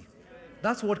generosity.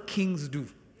 That's what kings do.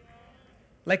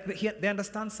 Like they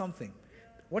understand something.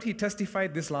 What he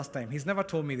testified this last time, he's never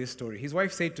told me this story. His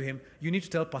wife said to him, you need to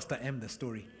tell Pastor M the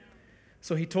story.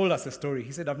 So he told us the story.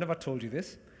 He said, I've never told you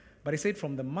this. But he said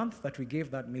from the month that we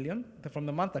gave that million, from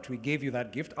the month that we gave you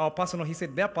that gift, he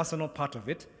said their personal part of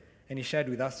it, and he shared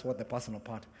with us what the personal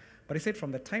part. But he said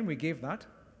from the time we gave that,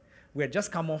 we had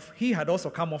just come off, he had also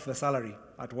come off the salary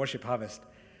at Worship Harvest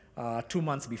 2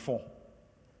 months before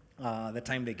the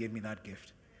time they gave me that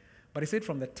gift. But he said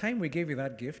from the time we gave you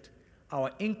that gift,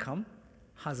 our income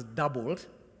has doubled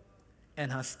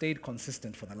and has stayed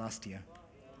consistent for the last year.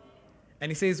 And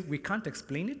he says, we can't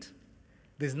explain it.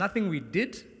 There's nothing we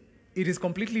did. It is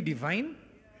completely divine.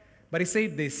 But he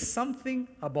said there's something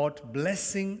about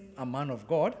blessing a man of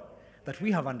God that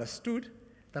we have understood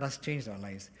that has changed our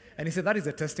lives. And he said that is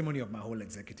the testimony of my whole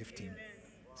executive team.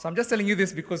 So I'm just telling you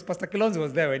this because Pastor Kilonzi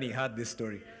was there when he heard this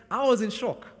story. I was in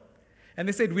shock. And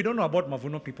they said, we don't know about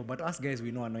Mavuno people, but us guys,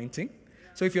 we know anointing.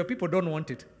 So if your people don't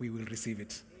want it, we will receive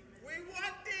it. We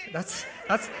want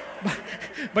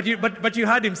it. But you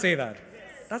heard him say that.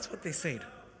 That's what they said.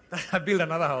 I build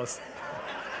another house.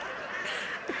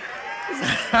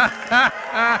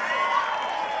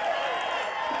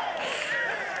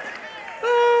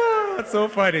 Oh, that's so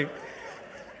funny.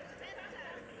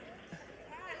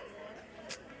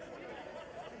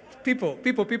 People.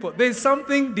 There's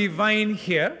something divine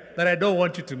here that I don't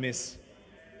want you to miss.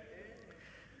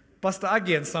 Pastor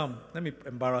Aggie and Sam, let me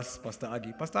embarrass Pastor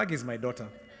Aggie. Pastor Aggie is my daughter.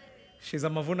 She's a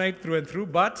Mavunite through and through,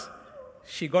 but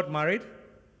she got married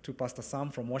to Pastor Sam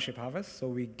from Worship Harvest, so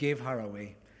we gave her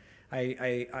away.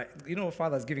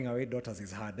 Fathers giving away daughters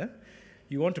is hard. Eh?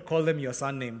 You want to call them your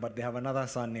son name, but they have another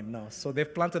son name now. So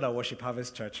they've planted a Worship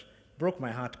Harvest church. Broke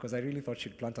my heart because I really thought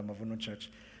she'd plant a Mavuno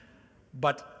church.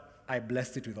 But I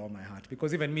blessed it with all my heart.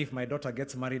 Because even me, if my daughter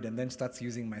gets married and then starts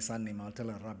using my son name, I'll tell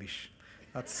her rubbish.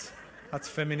 That's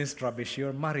feminist rubbish.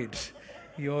 You're married.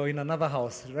 You're in another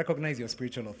house. Recognize your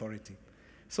spiritual authority.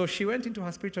 So she went into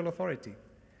her spiritual authority.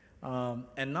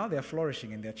 And now they're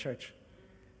flourishing in their church.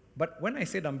 But when I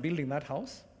said I'm building that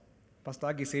house, Pastor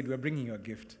Aggie said, we're bringing you a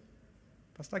gift.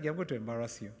 Pastor Aggie, I'm going to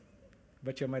embarrass you.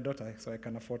 But you're my daughter, so I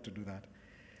can afford to do that.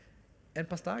 And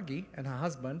Pastor Aggie and her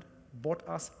husband bought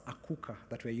us a cooker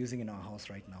that we're using in our house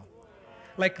right now.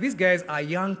 Like, these guys are a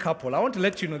young couple. I want to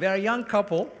let you know, they're a young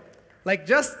couple, like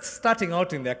just starting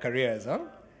out in their careers. Huh?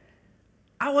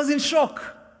 I was in shock.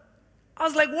 I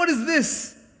was like, what is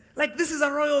this? Like, this is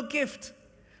a royal gift.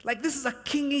 Like, this is a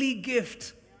kingly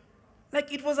gift.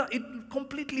 Like, it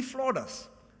completely floored us.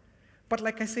 But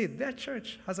like I said, their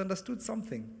church has understood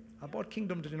something about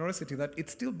kingdom generosity that it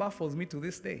still baffles me to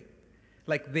this day.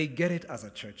 Like, they get it as a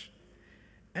church.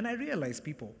 And I realize,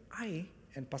 people, I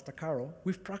and Pastor Carol,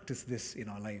 we've practiced this in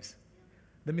our lives.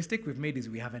 The mistake we've made is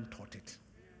we haven't taught it.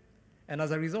 And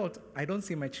as a result, I don't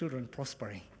see my children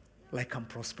prospering like I'm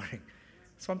prospering.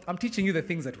 So I'm teaching you the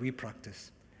things that we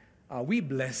practice. We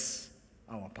bless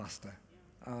our pastor,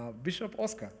 Bishop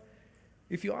Oscar.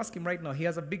 If you ask him right now, he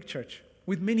has a big church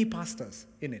with many pastors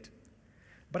in it.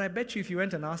 But I bet you if you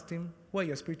went and asked him, who are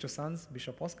your spiritual sons,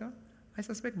 Bishop Oscar? I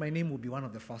suspect my name would be one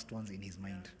of the first ones in his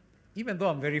mind, even though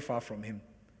I'm very far from him.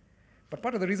 But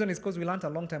part of the reason is because we learned a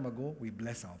long time ago, we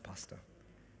bless our pastor.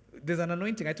 There's an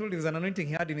anointing. I told you there's an anointing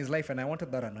he had in his life, and I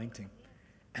wanted that anointing.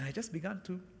 And I just began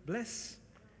to bless.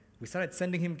 We started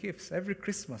sending him gifts. Every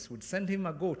Christmas, we'd send him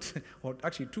a goat, or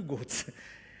actually 2 goats.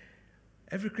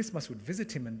 Every Christmas, we'd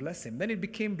visit him and bless him. Then it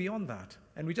became beyond that.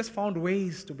 And we just found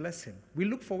ways to bless him. We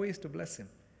look for ways to bless him.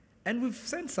 And we've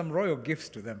sent some royal gifts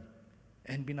to them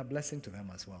and been a blessing to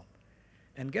them as well.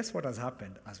 And guess what has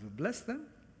happened? As we bless them,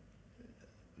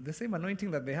 the same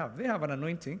anointing that they have an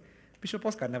anointing. Bishop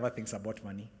Oscar never thinks about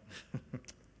money.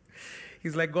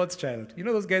 He's like God's child. You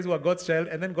know those guys who are God's child,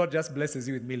 and then God just blesses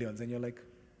you with millions, and you're like,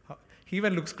 he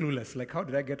even looks clueless, like, how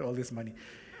did I get all this money?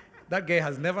 That guy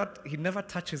never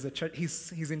touches the church.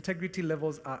 His integrity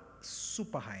levels are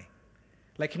super high.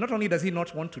 Like, not only does he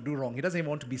not want to do wrong, he doesn't even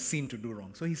want to be seen to do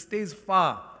wrong. So he stays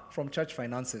far from church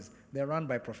finances. They're run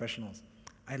by professionals.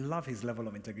 I love his level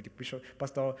of integrity.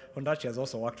 Pastor Hondachi has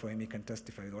also worked for him. He can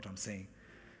testify with what I'm saying.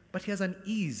 But he has an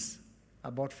ease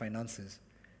about finances.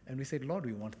 And we said, Lord,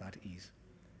 we want that ease.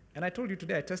 And I told you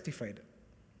today, I testified,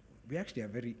 we actually are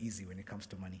very easy when it comes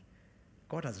to money.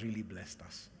 God has really blessed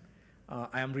us.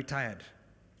 I am retired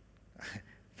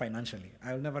financially.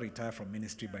 I'll never retire from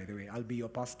ministry, by the way. I'll be your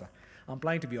pastor. I'm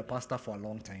planning to be your pastor for a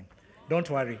long time. Don't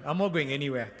worry. I'm not going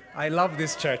anywhere. I love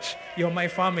this church. You're my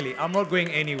family. I'm not going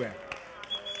anywhere.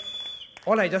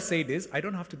 All I just said is, I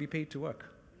don't have to be paid to work.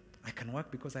 I can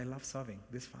work because I love serving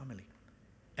this family.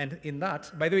 And in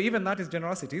that, by the way, even that is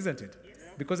generosity, isn't it? Yes.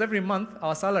 Because every month,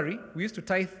 our salary, we used to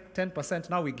tithe 10%.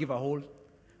 Now we give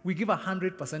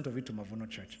 100% of it to Mavuno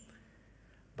Church.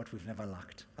 But we've never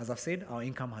lacked. As I've said, our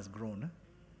income has grown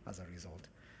as a result.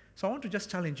 So I want to just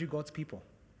challenge you, God's people,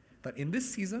 that in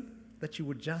this season, that you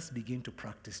would just begin to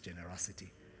practice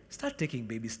generosity. Start taking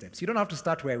baby steps. You don't have to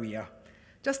start where we are.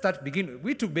 Just begin.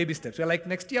 We took baby steps. We're like,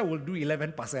 next year we'll do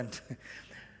 11%,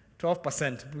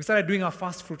 12%. We started doing our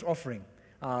first fruit offering.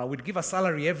 We'd give a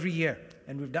salary every year,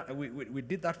 and we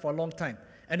did that for a long time.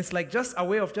 And it's like just a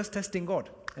way of just testing God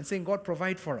and saying, God,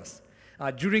 provide for us.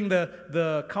 During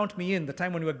the Count Me In, the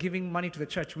time when we were giving money to the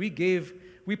church, we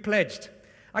pledged.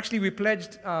 Actually, we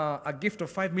pledged a gift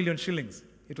of 5 million shillings.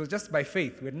 It was just by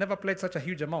faith. We had never pledged such a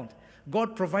huge amount.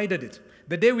 God provided it.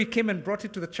 The day we came and brought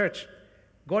it to the church,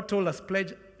 God told us,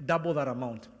 pledge double that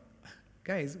amount.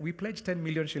 Guys, we pledged 10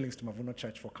 million shillings to Mavuno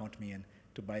Church for Count Me In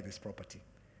to buy this property.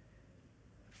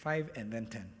 5 and then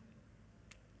 10.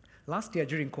 Last year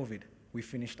during COVID, we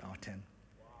finished our 10.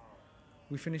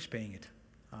 We finished paying it.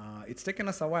 It's taken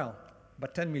us a while,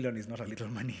 but 10 million is not a little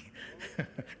money.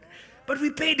 But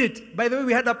we paid it. By the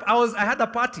way, I had a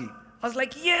party. I was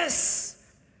like, yes!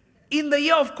 In the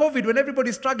year of COVID, when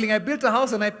everybody's struggling, I built a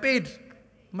house and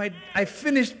I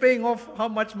finished paying off how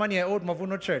much money I owed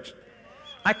Mavuno Church.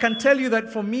 I can tell you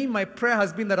that for me, my prayer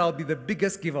has been that I'll be the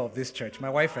biggest giver of this church. My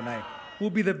wife and I will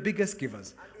be the biggest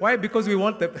givers. Why? Because we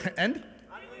want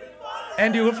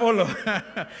and you will follow.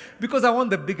 Because I want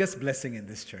the biggest blessing in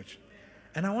this church.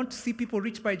 And I want to see people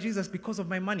reached by Jesus because of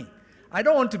my money. I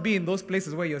don't want to be in those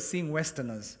places where you're seeing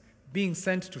Westerners being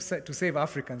sent to save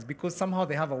Africans because somehow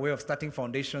they have a way of starting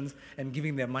foundations and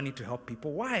giving their money to help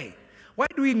people. Why? Why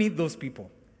do we need those people?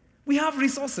 We have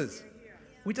resources.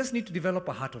 We just need to develop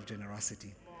a heart of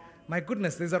generosity. My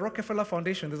goodness, there's a Rockefeller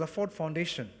Foundation, there's a Ford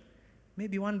Foundation.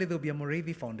 Maybe one day there'll be a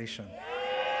Moravi Foundation.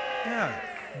 Yeah.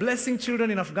 Blessing children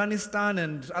in Afghanistan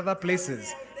and other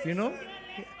places, you know?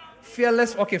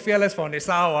 Fearless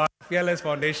Foundation. Fearless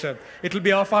Foundation. It'll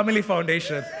be our family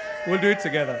foundation. We'll do it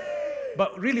together.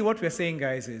 But really what we're saying,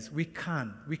 guys, is we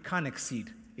can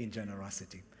exceed in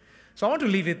generosity. So I want to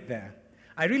leave it there.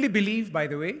 I really believe, by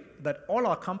the way, that all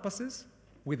our campuses,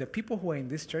 with the people who are in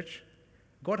this church,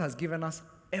 God has given us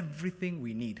everything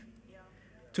we need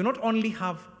to not only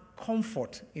have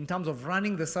comfort in terms of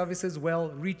running the services well,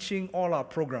 reaching all our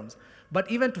programs, but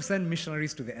even to send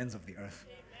missionaries to the ends of the earth.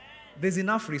 There's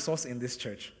enough resource in this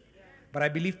church. But I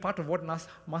believe part of what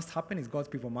must happen is God's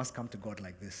people must come to God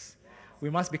like this. We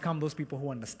must become those people who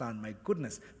understand, my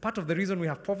goodness. Part of the reason we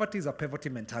have poverty is a poverty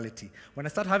mentality. When I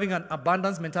start having an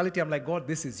abundance mentality, I'm like, God,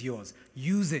 this is yours.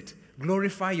 Use it.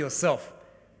 Glorify yourself.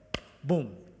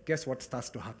 Boom. Guess what starts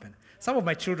to happen? Some of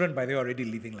my children, by the way, are already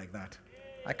living like that.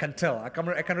 I can tell. I can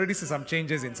already see some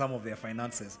changes in some of their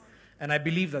finances. And I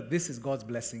believe that this is God's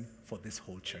blessing for this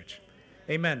whole church.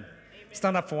 Amen.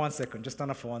 Stand up for 1 second. Just stand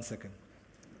up for 1 second.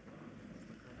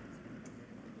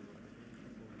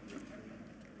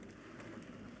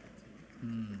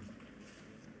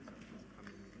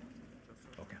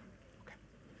 Okay.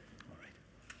 All right.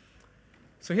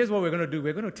 So here's what we're going to do.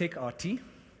 We're going to take our tea.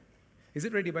 Is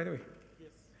it ready, by the way? Yes.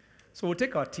 So we'll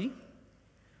take our tea.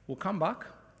 We'll come back.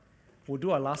 We'll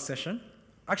do our last session.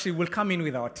 Actually, we'll come in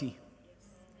with our tea.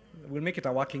 We'll make it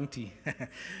a working tea.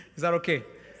 Is that okay?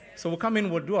 So we'll come in,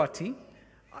 we'll do our tea.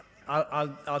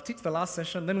 I'll teach the last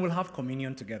session, then we'll have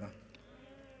communion together.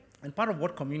 And part of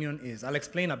what communion is, I'll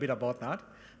explain a bit about that,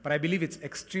 but I believe it's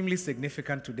extremely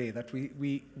significant today that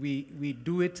we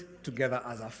do it together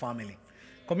as a family.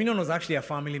 Communion was actually a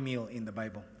family meal in the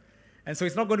Bible. And so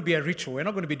it's not going to be a ritual. We're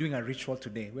not going to be doing a ritual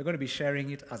today. We're going to be sharing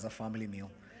it as a family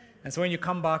meal. And so when you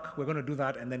come back, we're going to do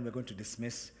that, and then we're going to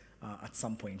dismiss at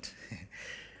some point.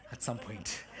 At some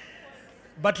point.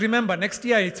 But remember, next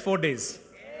year it's 4 days.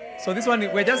 So this one,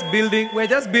 we're just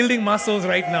building muscles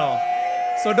right now.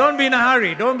 So don't be in a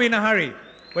hurry. Don't be in a hurry.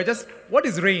 What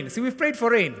is rain? See, we've prayed for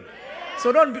rain.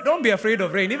 So don't be afraid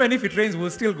of rain. Even if it rains,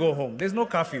 we'll still go home. There's no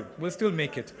curfew. We'll still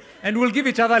make it. And we'll give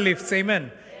each other lifts.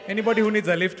 Amen. Anybody who needs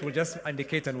a lift, we'll just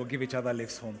indicate and we'll give each other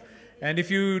lifts home. And if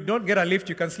you don't get a lift,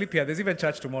 you can sleep here. There's even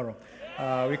church tomorrow.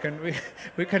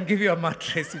 We can give you a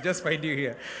mattress. We just find you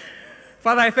here.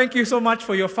 Father, I thank you so much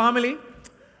for your family.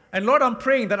 And Lord, I'm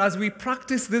praying that as we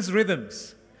practice these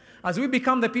rhythms, as we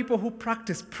become the people who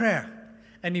practice prayer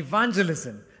and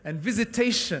evangelism and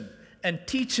visitation and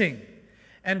teaching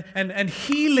and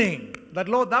healing, that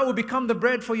Lord, that will become the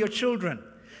bread for your children,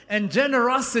 and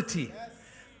generosity. Yes.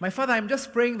 My Father, I'm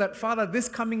just praying that, Father, this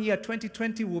coming year,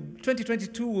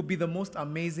 2022 will be the most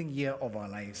amazing year of our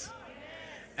lives.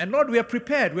 And Lord, we are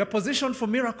prepared. We are positioned for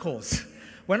miracles.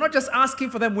 We're not just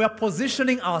asking for them, we are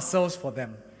positioning ourselves for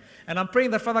them. And I'm praying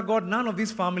that, Father God, none of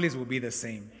these families will be the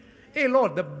same. Hey,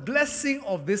 Lord, the blessing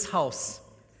of this house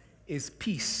is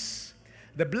peace.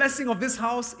 The blessing of this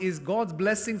house is God's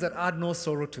blessings that add no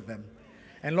sorrow to them.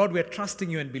 And Lord, we're trusting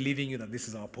you and believing you that this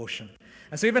is our portion.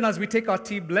 And so even as we take our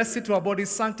tea, bless it to our bodies,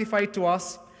 sanctify it to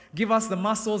us, give us the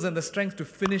muscles and the strength to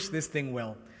finish this thing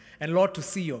well. And Lord, to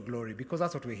see your glory, because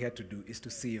that's what we're here to do, is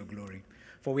to see your glory.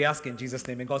 For we ask in Jesus'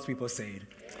 name, and God's people say it.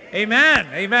 Amen,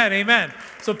 amen, amen.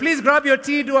 So please grab your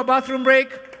tea, do a bathroom break,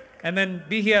 and then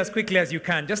be here as quickly as you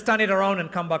can. Just turn it around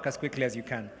and come back as quickly as you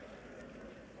can.